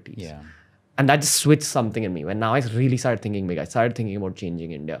capabilities. And that just switched something in me. When now I really started thinking big. I started thinking about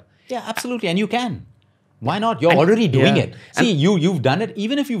changing India. Yeah, absolutely. And you can. Why not? You're already doing it. See, you've done it.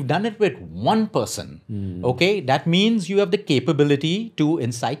 Even if you've done it with one person, okay, that means you have the capability to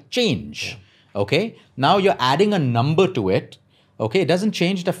incite change. Okay. Now you're adding a number to it. Okay. It doesn't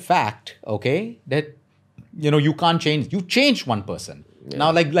change the fact, okay, that, you know, you can't change. You changed one person.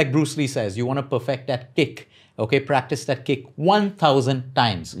 Now, like Bruce Lee says, you want to perfect that kick. Okay. Practice that kick 1,000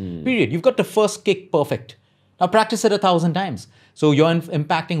 times. Period. You've got the first kick perfect. Now practice it 1,000 times. So you're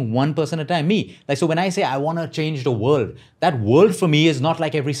impacting one person at a time. Me, like, so when I say I want to change the world, that world for me is not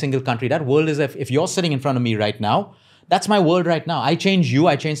like every single country. That world is if you're sitting in front of me right now, that's my world right now. I change you,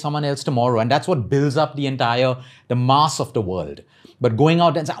 I change someone else tomorrow. And that's what builds up the mass of the world. But going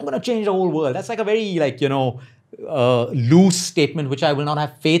out and saying, I'm going to change the whole world, that's like a very, like, you know, loose statement, which I will not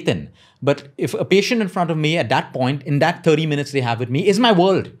have faith in. But if a patient in front of me at that point, in that 30 minutes they have with me, is my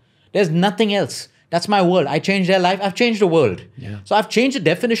world. There's nothing else. That's my world. I changed their life. I've changed the world. So I've changed the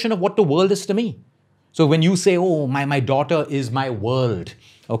definition of what the world is to me. So when you say, oh, my daughter is my world,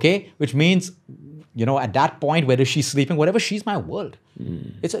 okay, which means, you know, at that point, whether she's sleeping, whatever, she's my world.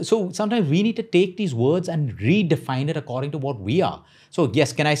 So sometimes we need to take these words and redefine it according to what we are. So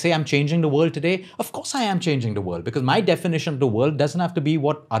yes, can I say I'm changing the world today? Of course I am changing the world, because my definition of the world doesn't have to be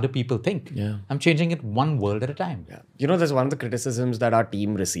what other people think. I'm changing it one world at a time. You know, there's one of the criticisms that our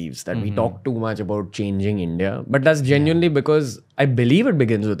team receives, that we talk too much about changing India. But that's genuinely because I believe it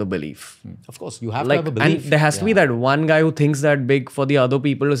begins with a belief. Of course, you have to have a belief. And there has to be that one guy who thinks that big for the other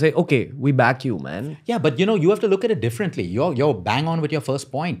people to say, okay, we back you, man. Yeah, but you know, you have to look at it differently. You're bang on with your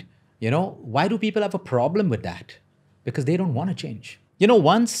first point. You know, why do people have a problem with that? Because they don't want to change. You know,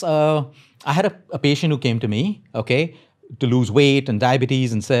 once I had a patient who came to me, okay, to lose weight and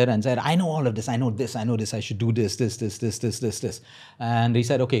diabetes, and said, I know all of this, I know this, I should do this. And he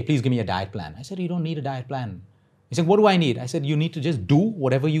said, okay, please give me a diet plan. I said, you don't need a diet plan. He said, what do I need? I said, you need to just do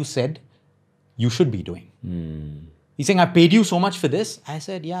whatever you said you should be doing. He's saying, I paid you so much for this. I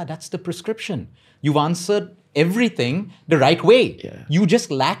said, yeah, that's the prescription. You've answered everything the right way. You just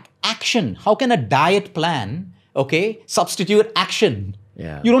lack action. How can a diet plan, okay, substitute action?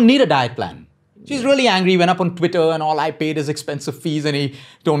 You don't need a diet plan. She's really angry, went up on Twitter and all I paid is expensive fees and he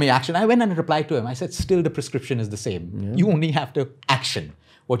told me action. I went and replied to him. I said, still the prescription is the same. You only have to action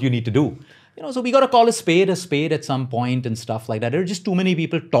what you need to do. You know, so we got to call a spade at some point and stuff like that. There are just too many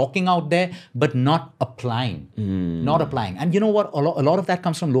people talking out there, but not applying. Not applying. And you know what? A lot of that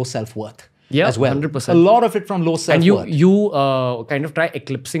comes from low self-worth. As well. 100%. A lot of it from low self-worth. And you kind of try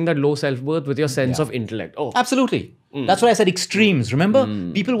eclipsing that low self-worth with your sense of intellect. Oh, absolutely. That's why I said extremes. Remember,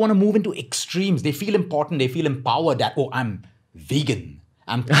 people want to move into extremes. They feel important. They feel empowered that, oh, I'm vegan.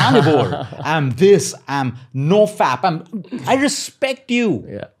 I'm carnivore. I'm this. I'm no fap. I respect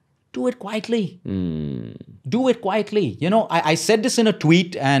you. Do it quietly. Do it quietly. You know, I said this in a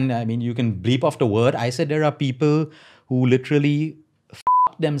tweet, and I mean, you can bleep off the word. I said there are people who literally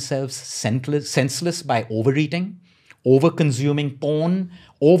themselves senseless by overeating, over-consuming porn,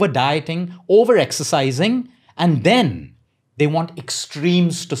 over-dieting, over-exercising, and then they want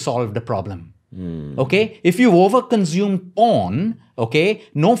extremes to solve the problem. Okay? If you over-consume porn, okay,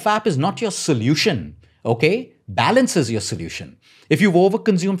 no fap is not your solution. Okay? Balance is your solution. If you've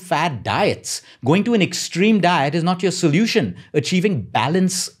overconsumed fad diets, going to an extreme diet is not your solution. Achieving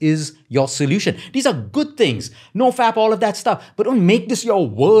balance is your solution. These are good things. No fap, all of that stuff. But don't make this your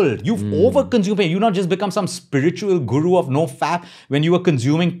world. You've overconsumed it. You not just become some spiritual guru of no fap when you were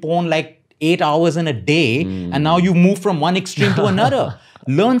consuming porn like 8 hours in a day, and now you move from one extreme to another.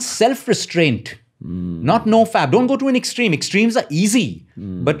 Learn self-restraint. Not no fap. Don't go to an extreme. Extremes are easy.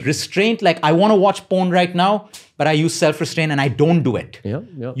 But restraint, like I want to watch porn right now, but I use self-restraint and I don't do it.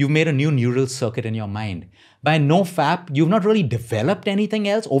 You've made a new neural circuit in your mind. By no fap, you've not really developed anything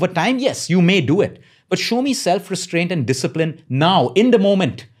else. Over time, yes, you may do it. But show me self-restraint and discipline now, in the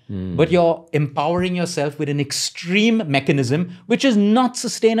moment. But you're empowering yourself with an extreme mechanism, which is not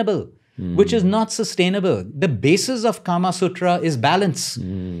sustainable. The basis of Kama Sutra is balance.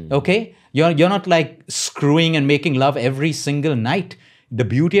 Okay? You're not like screwing and making love every single night. The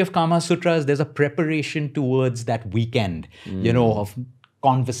beauty of Kama Sutra is there's a preparation towards that weekend, you know, of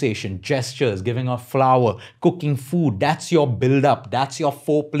conversation, gestures, giving a flower, cooking food. That's your build-up. That's your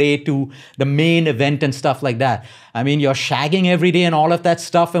foreplay to the main event and stuff like that. I mean, you're shagging every day and all of that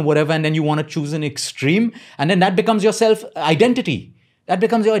stuff and whatever, and then you want to choose an extreme, and then that becomes your self-identity. That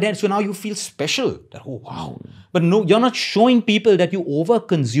becomes your identity. So now you feel special. Oh, wow. But no, you're not showing people that you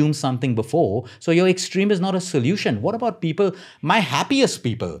over-consume something before, so your extreme is not a solution. What about people, my happiest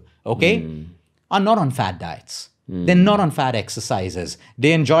people, okay, are not on fad diets. They're not on fad exercises.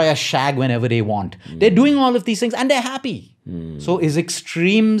 They enjoy a shag whenever they want. They're doing all of these things and they're happy. So is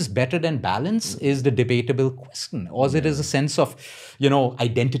extremes better than balance is the debatable question. Or is it as a sense of,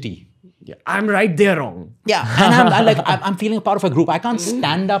 identity? Yeah, I'm right, they're wrong. Yeah, and I'm feeling a part of a group. I can't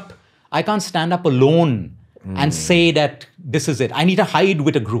stand up alone and say that this is it. I need to hide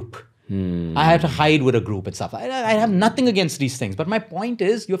with a group. I have to hide with a group and stuff. I have nothing against these things. But my point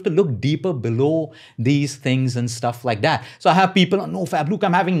is, you have to look deeper below these things and stuff like that. So I have people, no fab, look,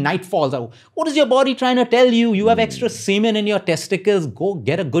 I'm having night falls. What is your body trying to tell you? You have extra semen in your testicles. Go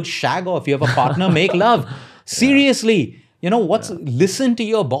get a good shag, or if you have a partner, make love. Seriously. Listen to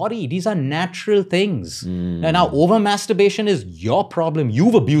your body. These are natural things. And now over masturbation is your problem.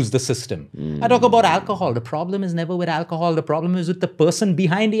 You've abused the system. I talk about alcohol. The problem is never with alcohol. The problem is with the person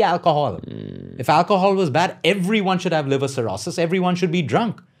behind the alcohol. If alcohol was bad, everyone should have liver cirrhosis. Everyone should be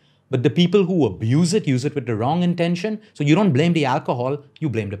drunk. But the people who abuse it, use it with the wrong intention. So you don't blame the alcohol, you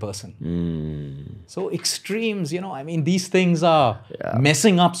blame the person. So extremes, these things are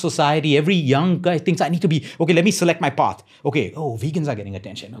messing up society. Every young guy thinks, I need to be, okay, let me select my path. Okay, vegans are getting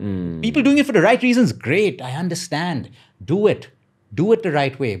attention. People doing it for the right reasons, great, I understand. Do it. Do it the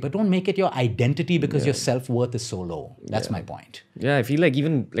right way, but don't make it your identity because your self-worth is so low. That's my point. Yeah, I feel like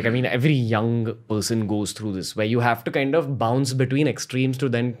every young person goes through this, where you have to kind of bounce between extremes to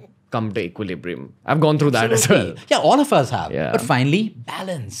then come to equilibrium. I've gone through that as well. Yeah, all of us have. Yeah. But finally,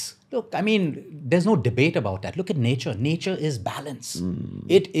 balance. Look, there's no debate about that. Look at nature. Nature is balance.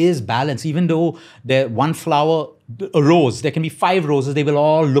 It is balance. Even though one flower, a rose, there can be 5 roses, they will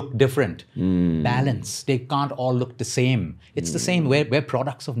all look different. Balance. They can't all look the same. It's the same. We're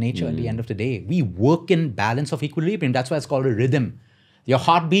products of nature at the end of the day. We work in balance of equilibrium. That's why it's called a rhythm. Your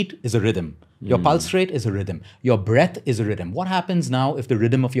heartbeat is a rhythm. Your pulse rate is a rhythm. Your breath is a rhythm. What happens now if the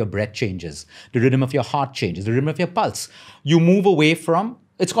rhythm of your breath changes? The rhythm of your heart changes. The rhythm of your pulse. You move away from,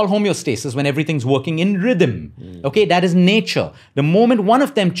 it's called homeostasis, when everything's working in rhythm. Okay, that is nature. The moment one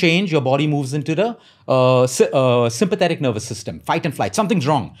of them change, your body moves into the sympathetic nervous system, fight and flight. Something's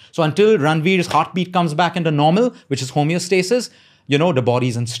wrong. So until Ranveer's heartbeat comes back into normal, which is homeostasis, the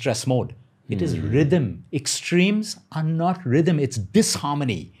body's in stress mode. It is rhythm. Extremes are not rhythm. It's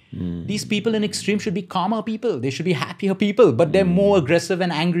disharmony. These people in extreme should be calmer people. They should be happier people, but they're more aggressive and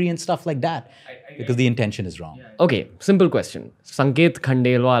angry and stuff like that because the intention is wrong. Okay, simple question. Sanket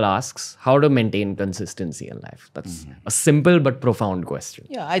Khandelwal asks, how to maintain consistency in life? That's a simple but profound question.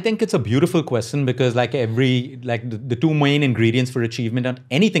 Yeah, I think it's a beautiful question because the 2 main ingredients for achievement on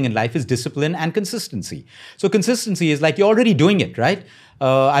anything in life is discipline and consistency. So consistency is like you're already doing it, right?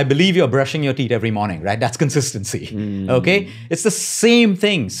 I believe you're brushing your teeth every morning, right? That's consistency, okay? It's the same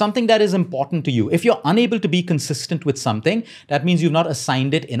thing, something that is important to you. If you're unable to be consistent with something, that means you've not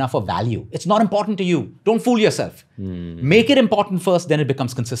assigned it enough of value. It's not important to you. Don't fool yourself. Make it important first, then it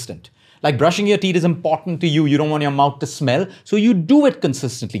becomes consistent. Like brushing your teeth is important to you. You don't want your mouth to smell, so you do it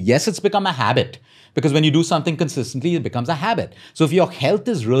consistently. Yes, it's become a habit because when you do something consistently, it becomes a habit. So if your health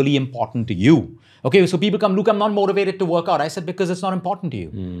is really important to you, okay, so people come, Luke, I'm not motivated to work out. I said, because it's not important to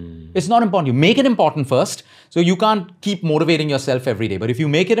you. It's not important to you. Make it important first. So you can't keep motivating yourself every day. But if you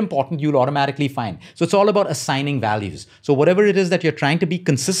make it important, you'll automatically find. So it's all about assigning values. So whatever it is that you're trying to be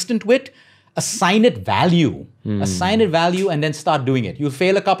consistent with, assign it value. Assign it value and then start doing it. You'll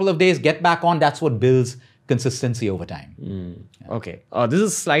fail a couple of days, get back on. That's what builds consistency over time. Yeah. Okay. This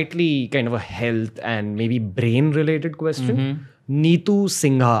is slightly kind of a health and maybe brain related question. Neetu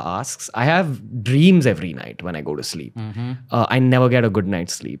Singha asks, I have dreams every night when I go to sleep. I never get a good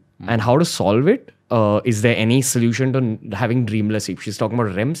night's sleep. And how to solve it? Is there any solution to having dreamless sleep? She's talking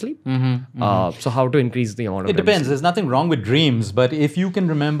about REM sleep. So how to increase the amount of It depends. There's nothing wrong with dreams. But if you can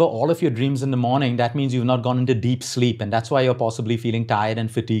remember all of your dreams in the morning, that means you've not gone into deep sleep. And that's why you're possibly feeling tired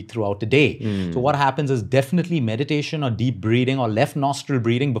and fatigued throughout the day. So what happens is definitely meditation or deep breathing or left nostril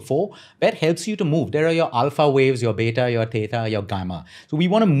breathing before, that helps you to move. There are your alpha waves, your beta, your theta, your gamma. So we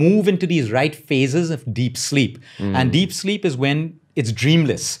want to move into these right phases of deep sleep. And deep sleep is when it's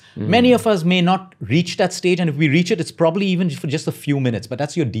dreamless. Many of us may not reach that stage, and if we reach it, it's probably even for just a few minutes, but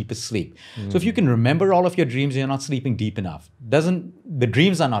that's your deepest sleep. So if you can remember all of your dreams, you're not sleeping deep enough. the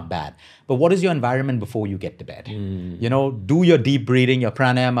dreams are not bad. But what is your environment before you get to bed? You know, do your deep breathing, your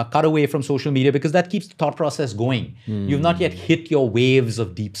pranayama, cut away from social media because that keeps the thought process going. You've not yet hit your waves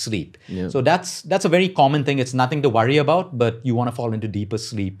of deep sleep. So that's a very common thing. It's nothing to worry about, but you want to fall into deeper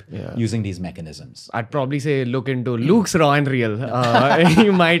sleep using these mechanisms. I'd probably say look into Luke's Raw and Real.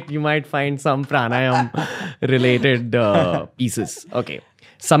 You might find some pranayam related pieces. Okay.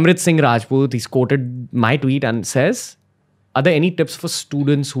 Samrit Singh Rajput, he's quoted my tweet and says, are there any tips for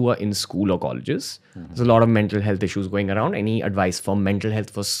students who are in school or colleges? There's a lot of mental health issues going around. Any advice for mental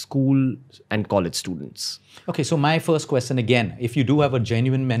health for school and college students? Okay, so my first question again, if you do have a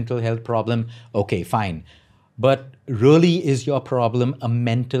genuine mental health problem, okay, fine. But really, is your problem a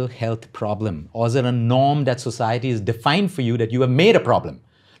mental health problem? Or is it a norm that society has defined for you that you have made a problem?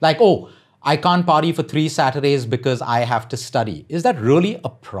 Like, oh, I can't party for 3 Saturdays because I have to study. Is that really a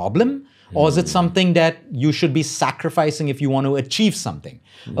problem? Or is it something that you should be sacrificing if you want to achieve something?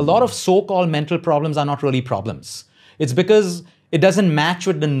 A lot of so-called mental problems are not really problems. It's because it doesn't match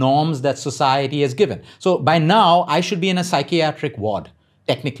with the norms that society has given. So by now, I should be in a psychiatric ward,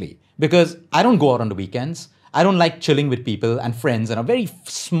 technically, because I don't go out on the weekends. I don't like chilling with people and friends in a very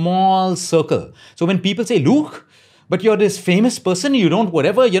small circle. So when people say, Luke, but you're this famous person, you don't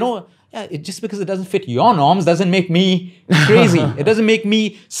whatever, you know, yeah, just because it doesn't fit your norms doesn't make me crazy. It doesn't make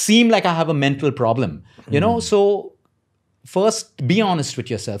me seem like I have a mental problem, you know? So first, be honest with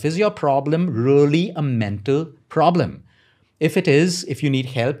yourself. Is your problem really a mental problem? If it is, if you need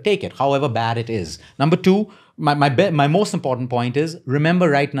help, take it, however bad it is. Number 2, my most important point is, remember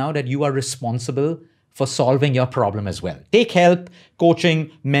right now that you are responsible for solving your problem as well. Take help, coaching,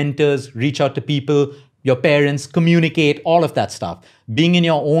 mentors, reach out to people, your parents, communicate, all of that stuff. Being in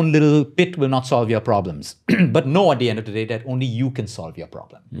your own little pit will not solve your problems. But know at the end of the day that only you can solve your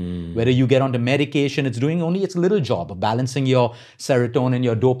problem. Whether you get onto medication, it's doing only its little job of balancing your serotonin,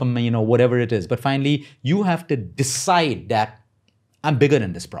 your dopamine, you know, whatever it is. But finally, you have to decide that I'm bigger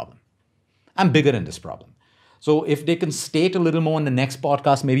than this problem. I'm bigger than this problem. So if they can state a little more in the next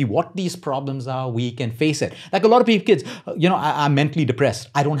podcast, maybe what these problems are, we can face it. Like a lot of people, kids, you know, I'm mentally depressed.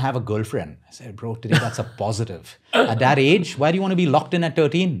 I don't have a girlfriend. I said, bro, today that's a positive. At that age, why do you want to be locked in at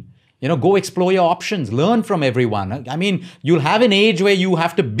 13? You know, go explore your options. Learn from everyone. I mean, you'll have an age where you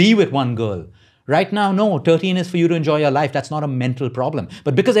have to be with one girl. Right now, no, 13 is for you to enjoy your life. That's not a mental problem.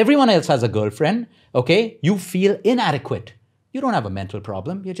 But because everyone else has a girlfriend, okay, you feel inadequate. You don't have a mental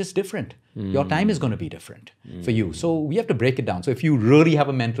problem. You're just different. Your time is going to be different for you. So we have to break it down. So if you really have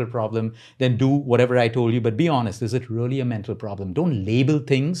a mental problem, then do whatever I told you. But be honest, is it really a mental problem? Don't label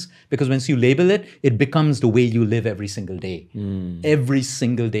things, because once you label it, it becomes the way you live every single day. Every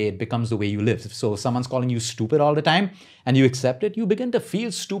single day, it becomes the way you live. So if someone's calling you stupid all the time and you accept it, you begin to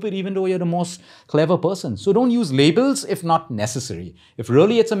feel stupid even though you're the most clever person. So don't use labels if not necessary. If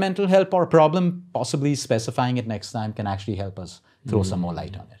really it's a mental health or a problem, possibly specifying it next time can actually help us throw some more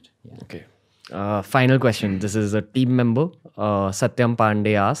light on it. Yeah. Okay. Final question. This is a team member. Satyam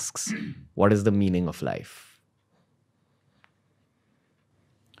Pandey asks, what is the meaning of life?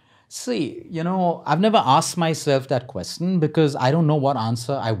 See, you know, I've never asked myself that question because I don't know what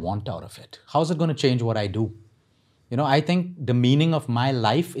answer I want out of it. How's it going to change what I do? You know, I think the meaning of my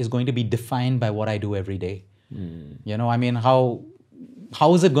life is going to be defined by what I do every day. You know, I mean, how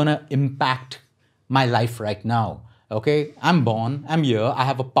is it going to impact my life right now? Okay, I'm born, I'm here, I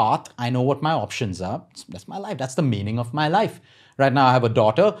have a path, I know what my options are. That's my life, that's the meaning of my life. Right now I have a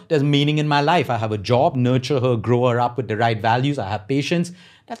daughter, there's meaning in my life. I have a job, nurture her, grow her up with the right values, I have patience.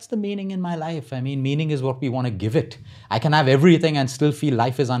 That's the meaning in my life. I mean, meaning is what we want to give it. I can have everything and still feel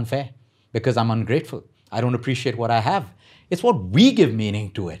life is unfair because I'm ungrateful. I don't appreciate what I have. It's what we give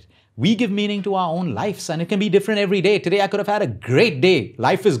meaning to it. We give meaning to our own lives, and it can be different every day. Today, I could have had a great day.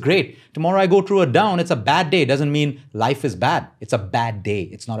 Life is great. Tomorrow, I go through a down. It's a bad day. It doesn't mean life is bad. It's a bad day.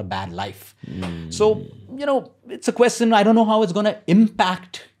 It's not a bad life. So, you know, it's a question. I don't know how it's going to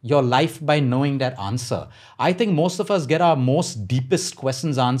impact your life by knowing that answer. I think most of us get our most deepest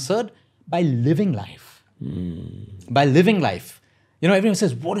questions answered by living life. By living life. You know, everyone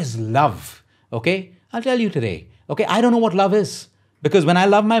says, what is love? Okay, I'll tell you today. Okay, I don't know what love is. Because when I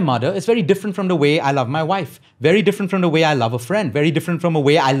love my mother, it's very different from the way I love my wife. Very different from the way I love a friend. Very different from the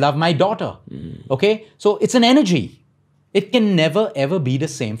way I love my daughter. Okay? So it's an energy. It can never ever be the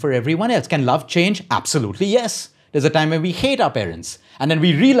same for everyone else. Can love change? Absolutely yes. There's a time when we hate our parents and then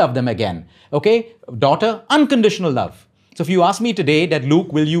we re-love them again. Okay? Daughter, unconditional love. So if you ask me today that,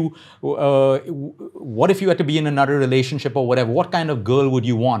 Luke, what if you had to be in another relationship or whatever, what kind of girl would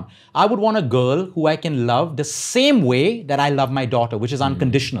you want? I would want a girl who I can love the same way that I love my daughter, which is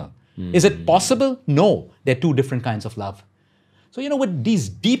unconditional. Is it possible? No. They're two different kinds of love. So, with these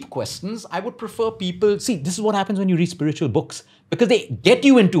deep questions, I would prefer people, see, this is what happens when you read spiritual books, because they get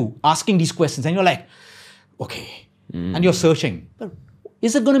you into asking these questions and you're like, okay, and you're searching. But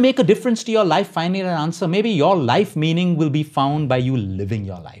is it going to make a difference to your life finding an answer? Maybe your life meaning will be found by you living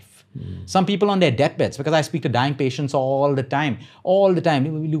your life. Some people on their deathbeds, because I speak to dying patients all the time.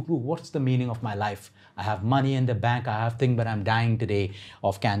 Luke, what's the meaning of my life? I have money in the bank, I have things, but I'm dying today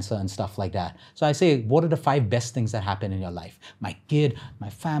of cancer and stuff like that. So I say, what are the 5 best things that happen in your life? My kid, my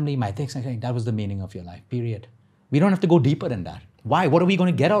family, my things. I think that was the meaning of your life, period. We don't have to go deeper than that. Why? What are we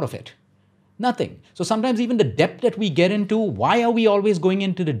going to get out of it? Nothing. So sometimes even the depth that we get into, why are we always going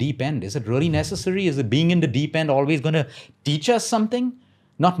into the deep end? Is it really necessary? Is it being in the deep end always going to teach us something?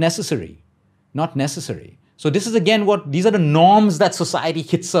 Not necessary. Not necessary. So this is again these are the norms that society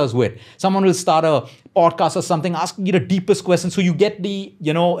hits us with. Someone will start a podcast or something, asking you the deepest question so you get the,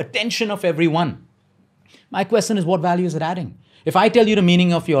 attention of everyone. My question is, what value is it adding? If I tell you the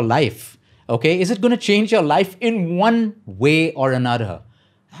meaning of your life, okay, is it going to change your life in one way or another?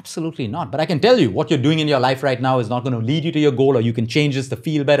 Absolutely not. But I can tell you what you're doing in your life right now is not going to lead you to your goal, or you can change this to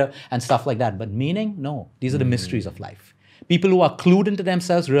feel better and stuff like that. But meaning? No. These are the mysteries of life. People who are clued into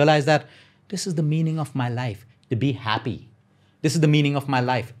themselves realize that this is the meaning of my life, to be happy. This is the meaning of my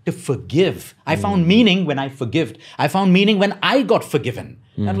life, to forgive. I found meaning when I forgived. I found meaning when I got forgiven.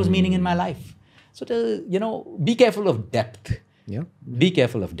 That was meaning in my life. So, be careful of depth. Yeah. Be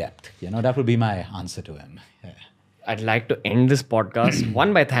careful of depth. That would be my answer to him. Yeah. I'd like to end this podcast,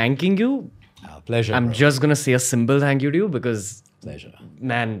 one, by thanking you. Pleasure. I'm just going to say a simple thank you to you because, pleasure.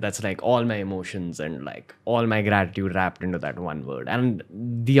 Man, that's like all my emotions and like all my gratitude wrapped into that one word. And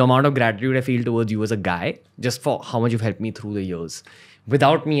the amount of gratitude I feel towards you as a guy, just for how much you've helped me through the years.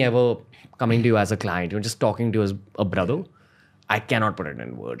 Without me ever coming to you as a client, just talking to you as a brother, I cannot put it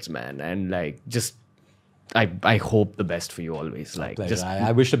in words, man. And like, just, I hope the best for you always. Like, just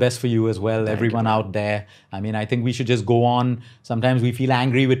I wish the best for you as well, everyone out there. I mean, I think we should just go on. Sometimes we feel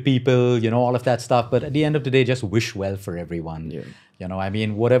angry with people, all of that stuff. But at the end of the day, just wish well for everyone. Yeah.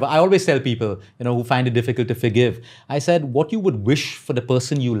 Whatever. I always tell people, who find it difficult to forgive. I said, what you would wish for the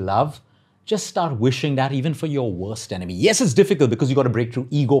person you love, just start wishing that even for your worst enemy. Yes, it's difficult because you got to break through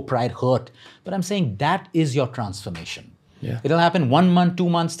ego, pride, hurt. But I'm saying that is your transformation. Yeah. It'll happen 1 month, 2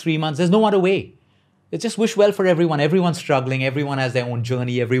 months, 3 months. There's no other way. It's just wish well for everyone. Everyone's struggling. Everyone has their own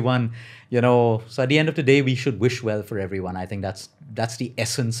journey. Everyone, So at the end of the day, we should wish well for everyone. I think that's the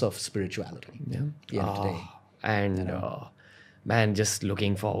essence of spirituality. Yeah. At the end of the day. And man, just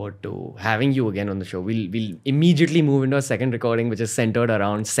looking forward to having you again on the show. We'll immediately move into a second recording, which is centered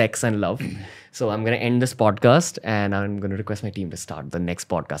around sex and love. So I'm going to end this podcast and I'm going to request my team to start the next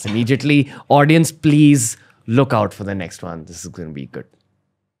podcast immediately. Audience, please look out for the next one. This is going to be good.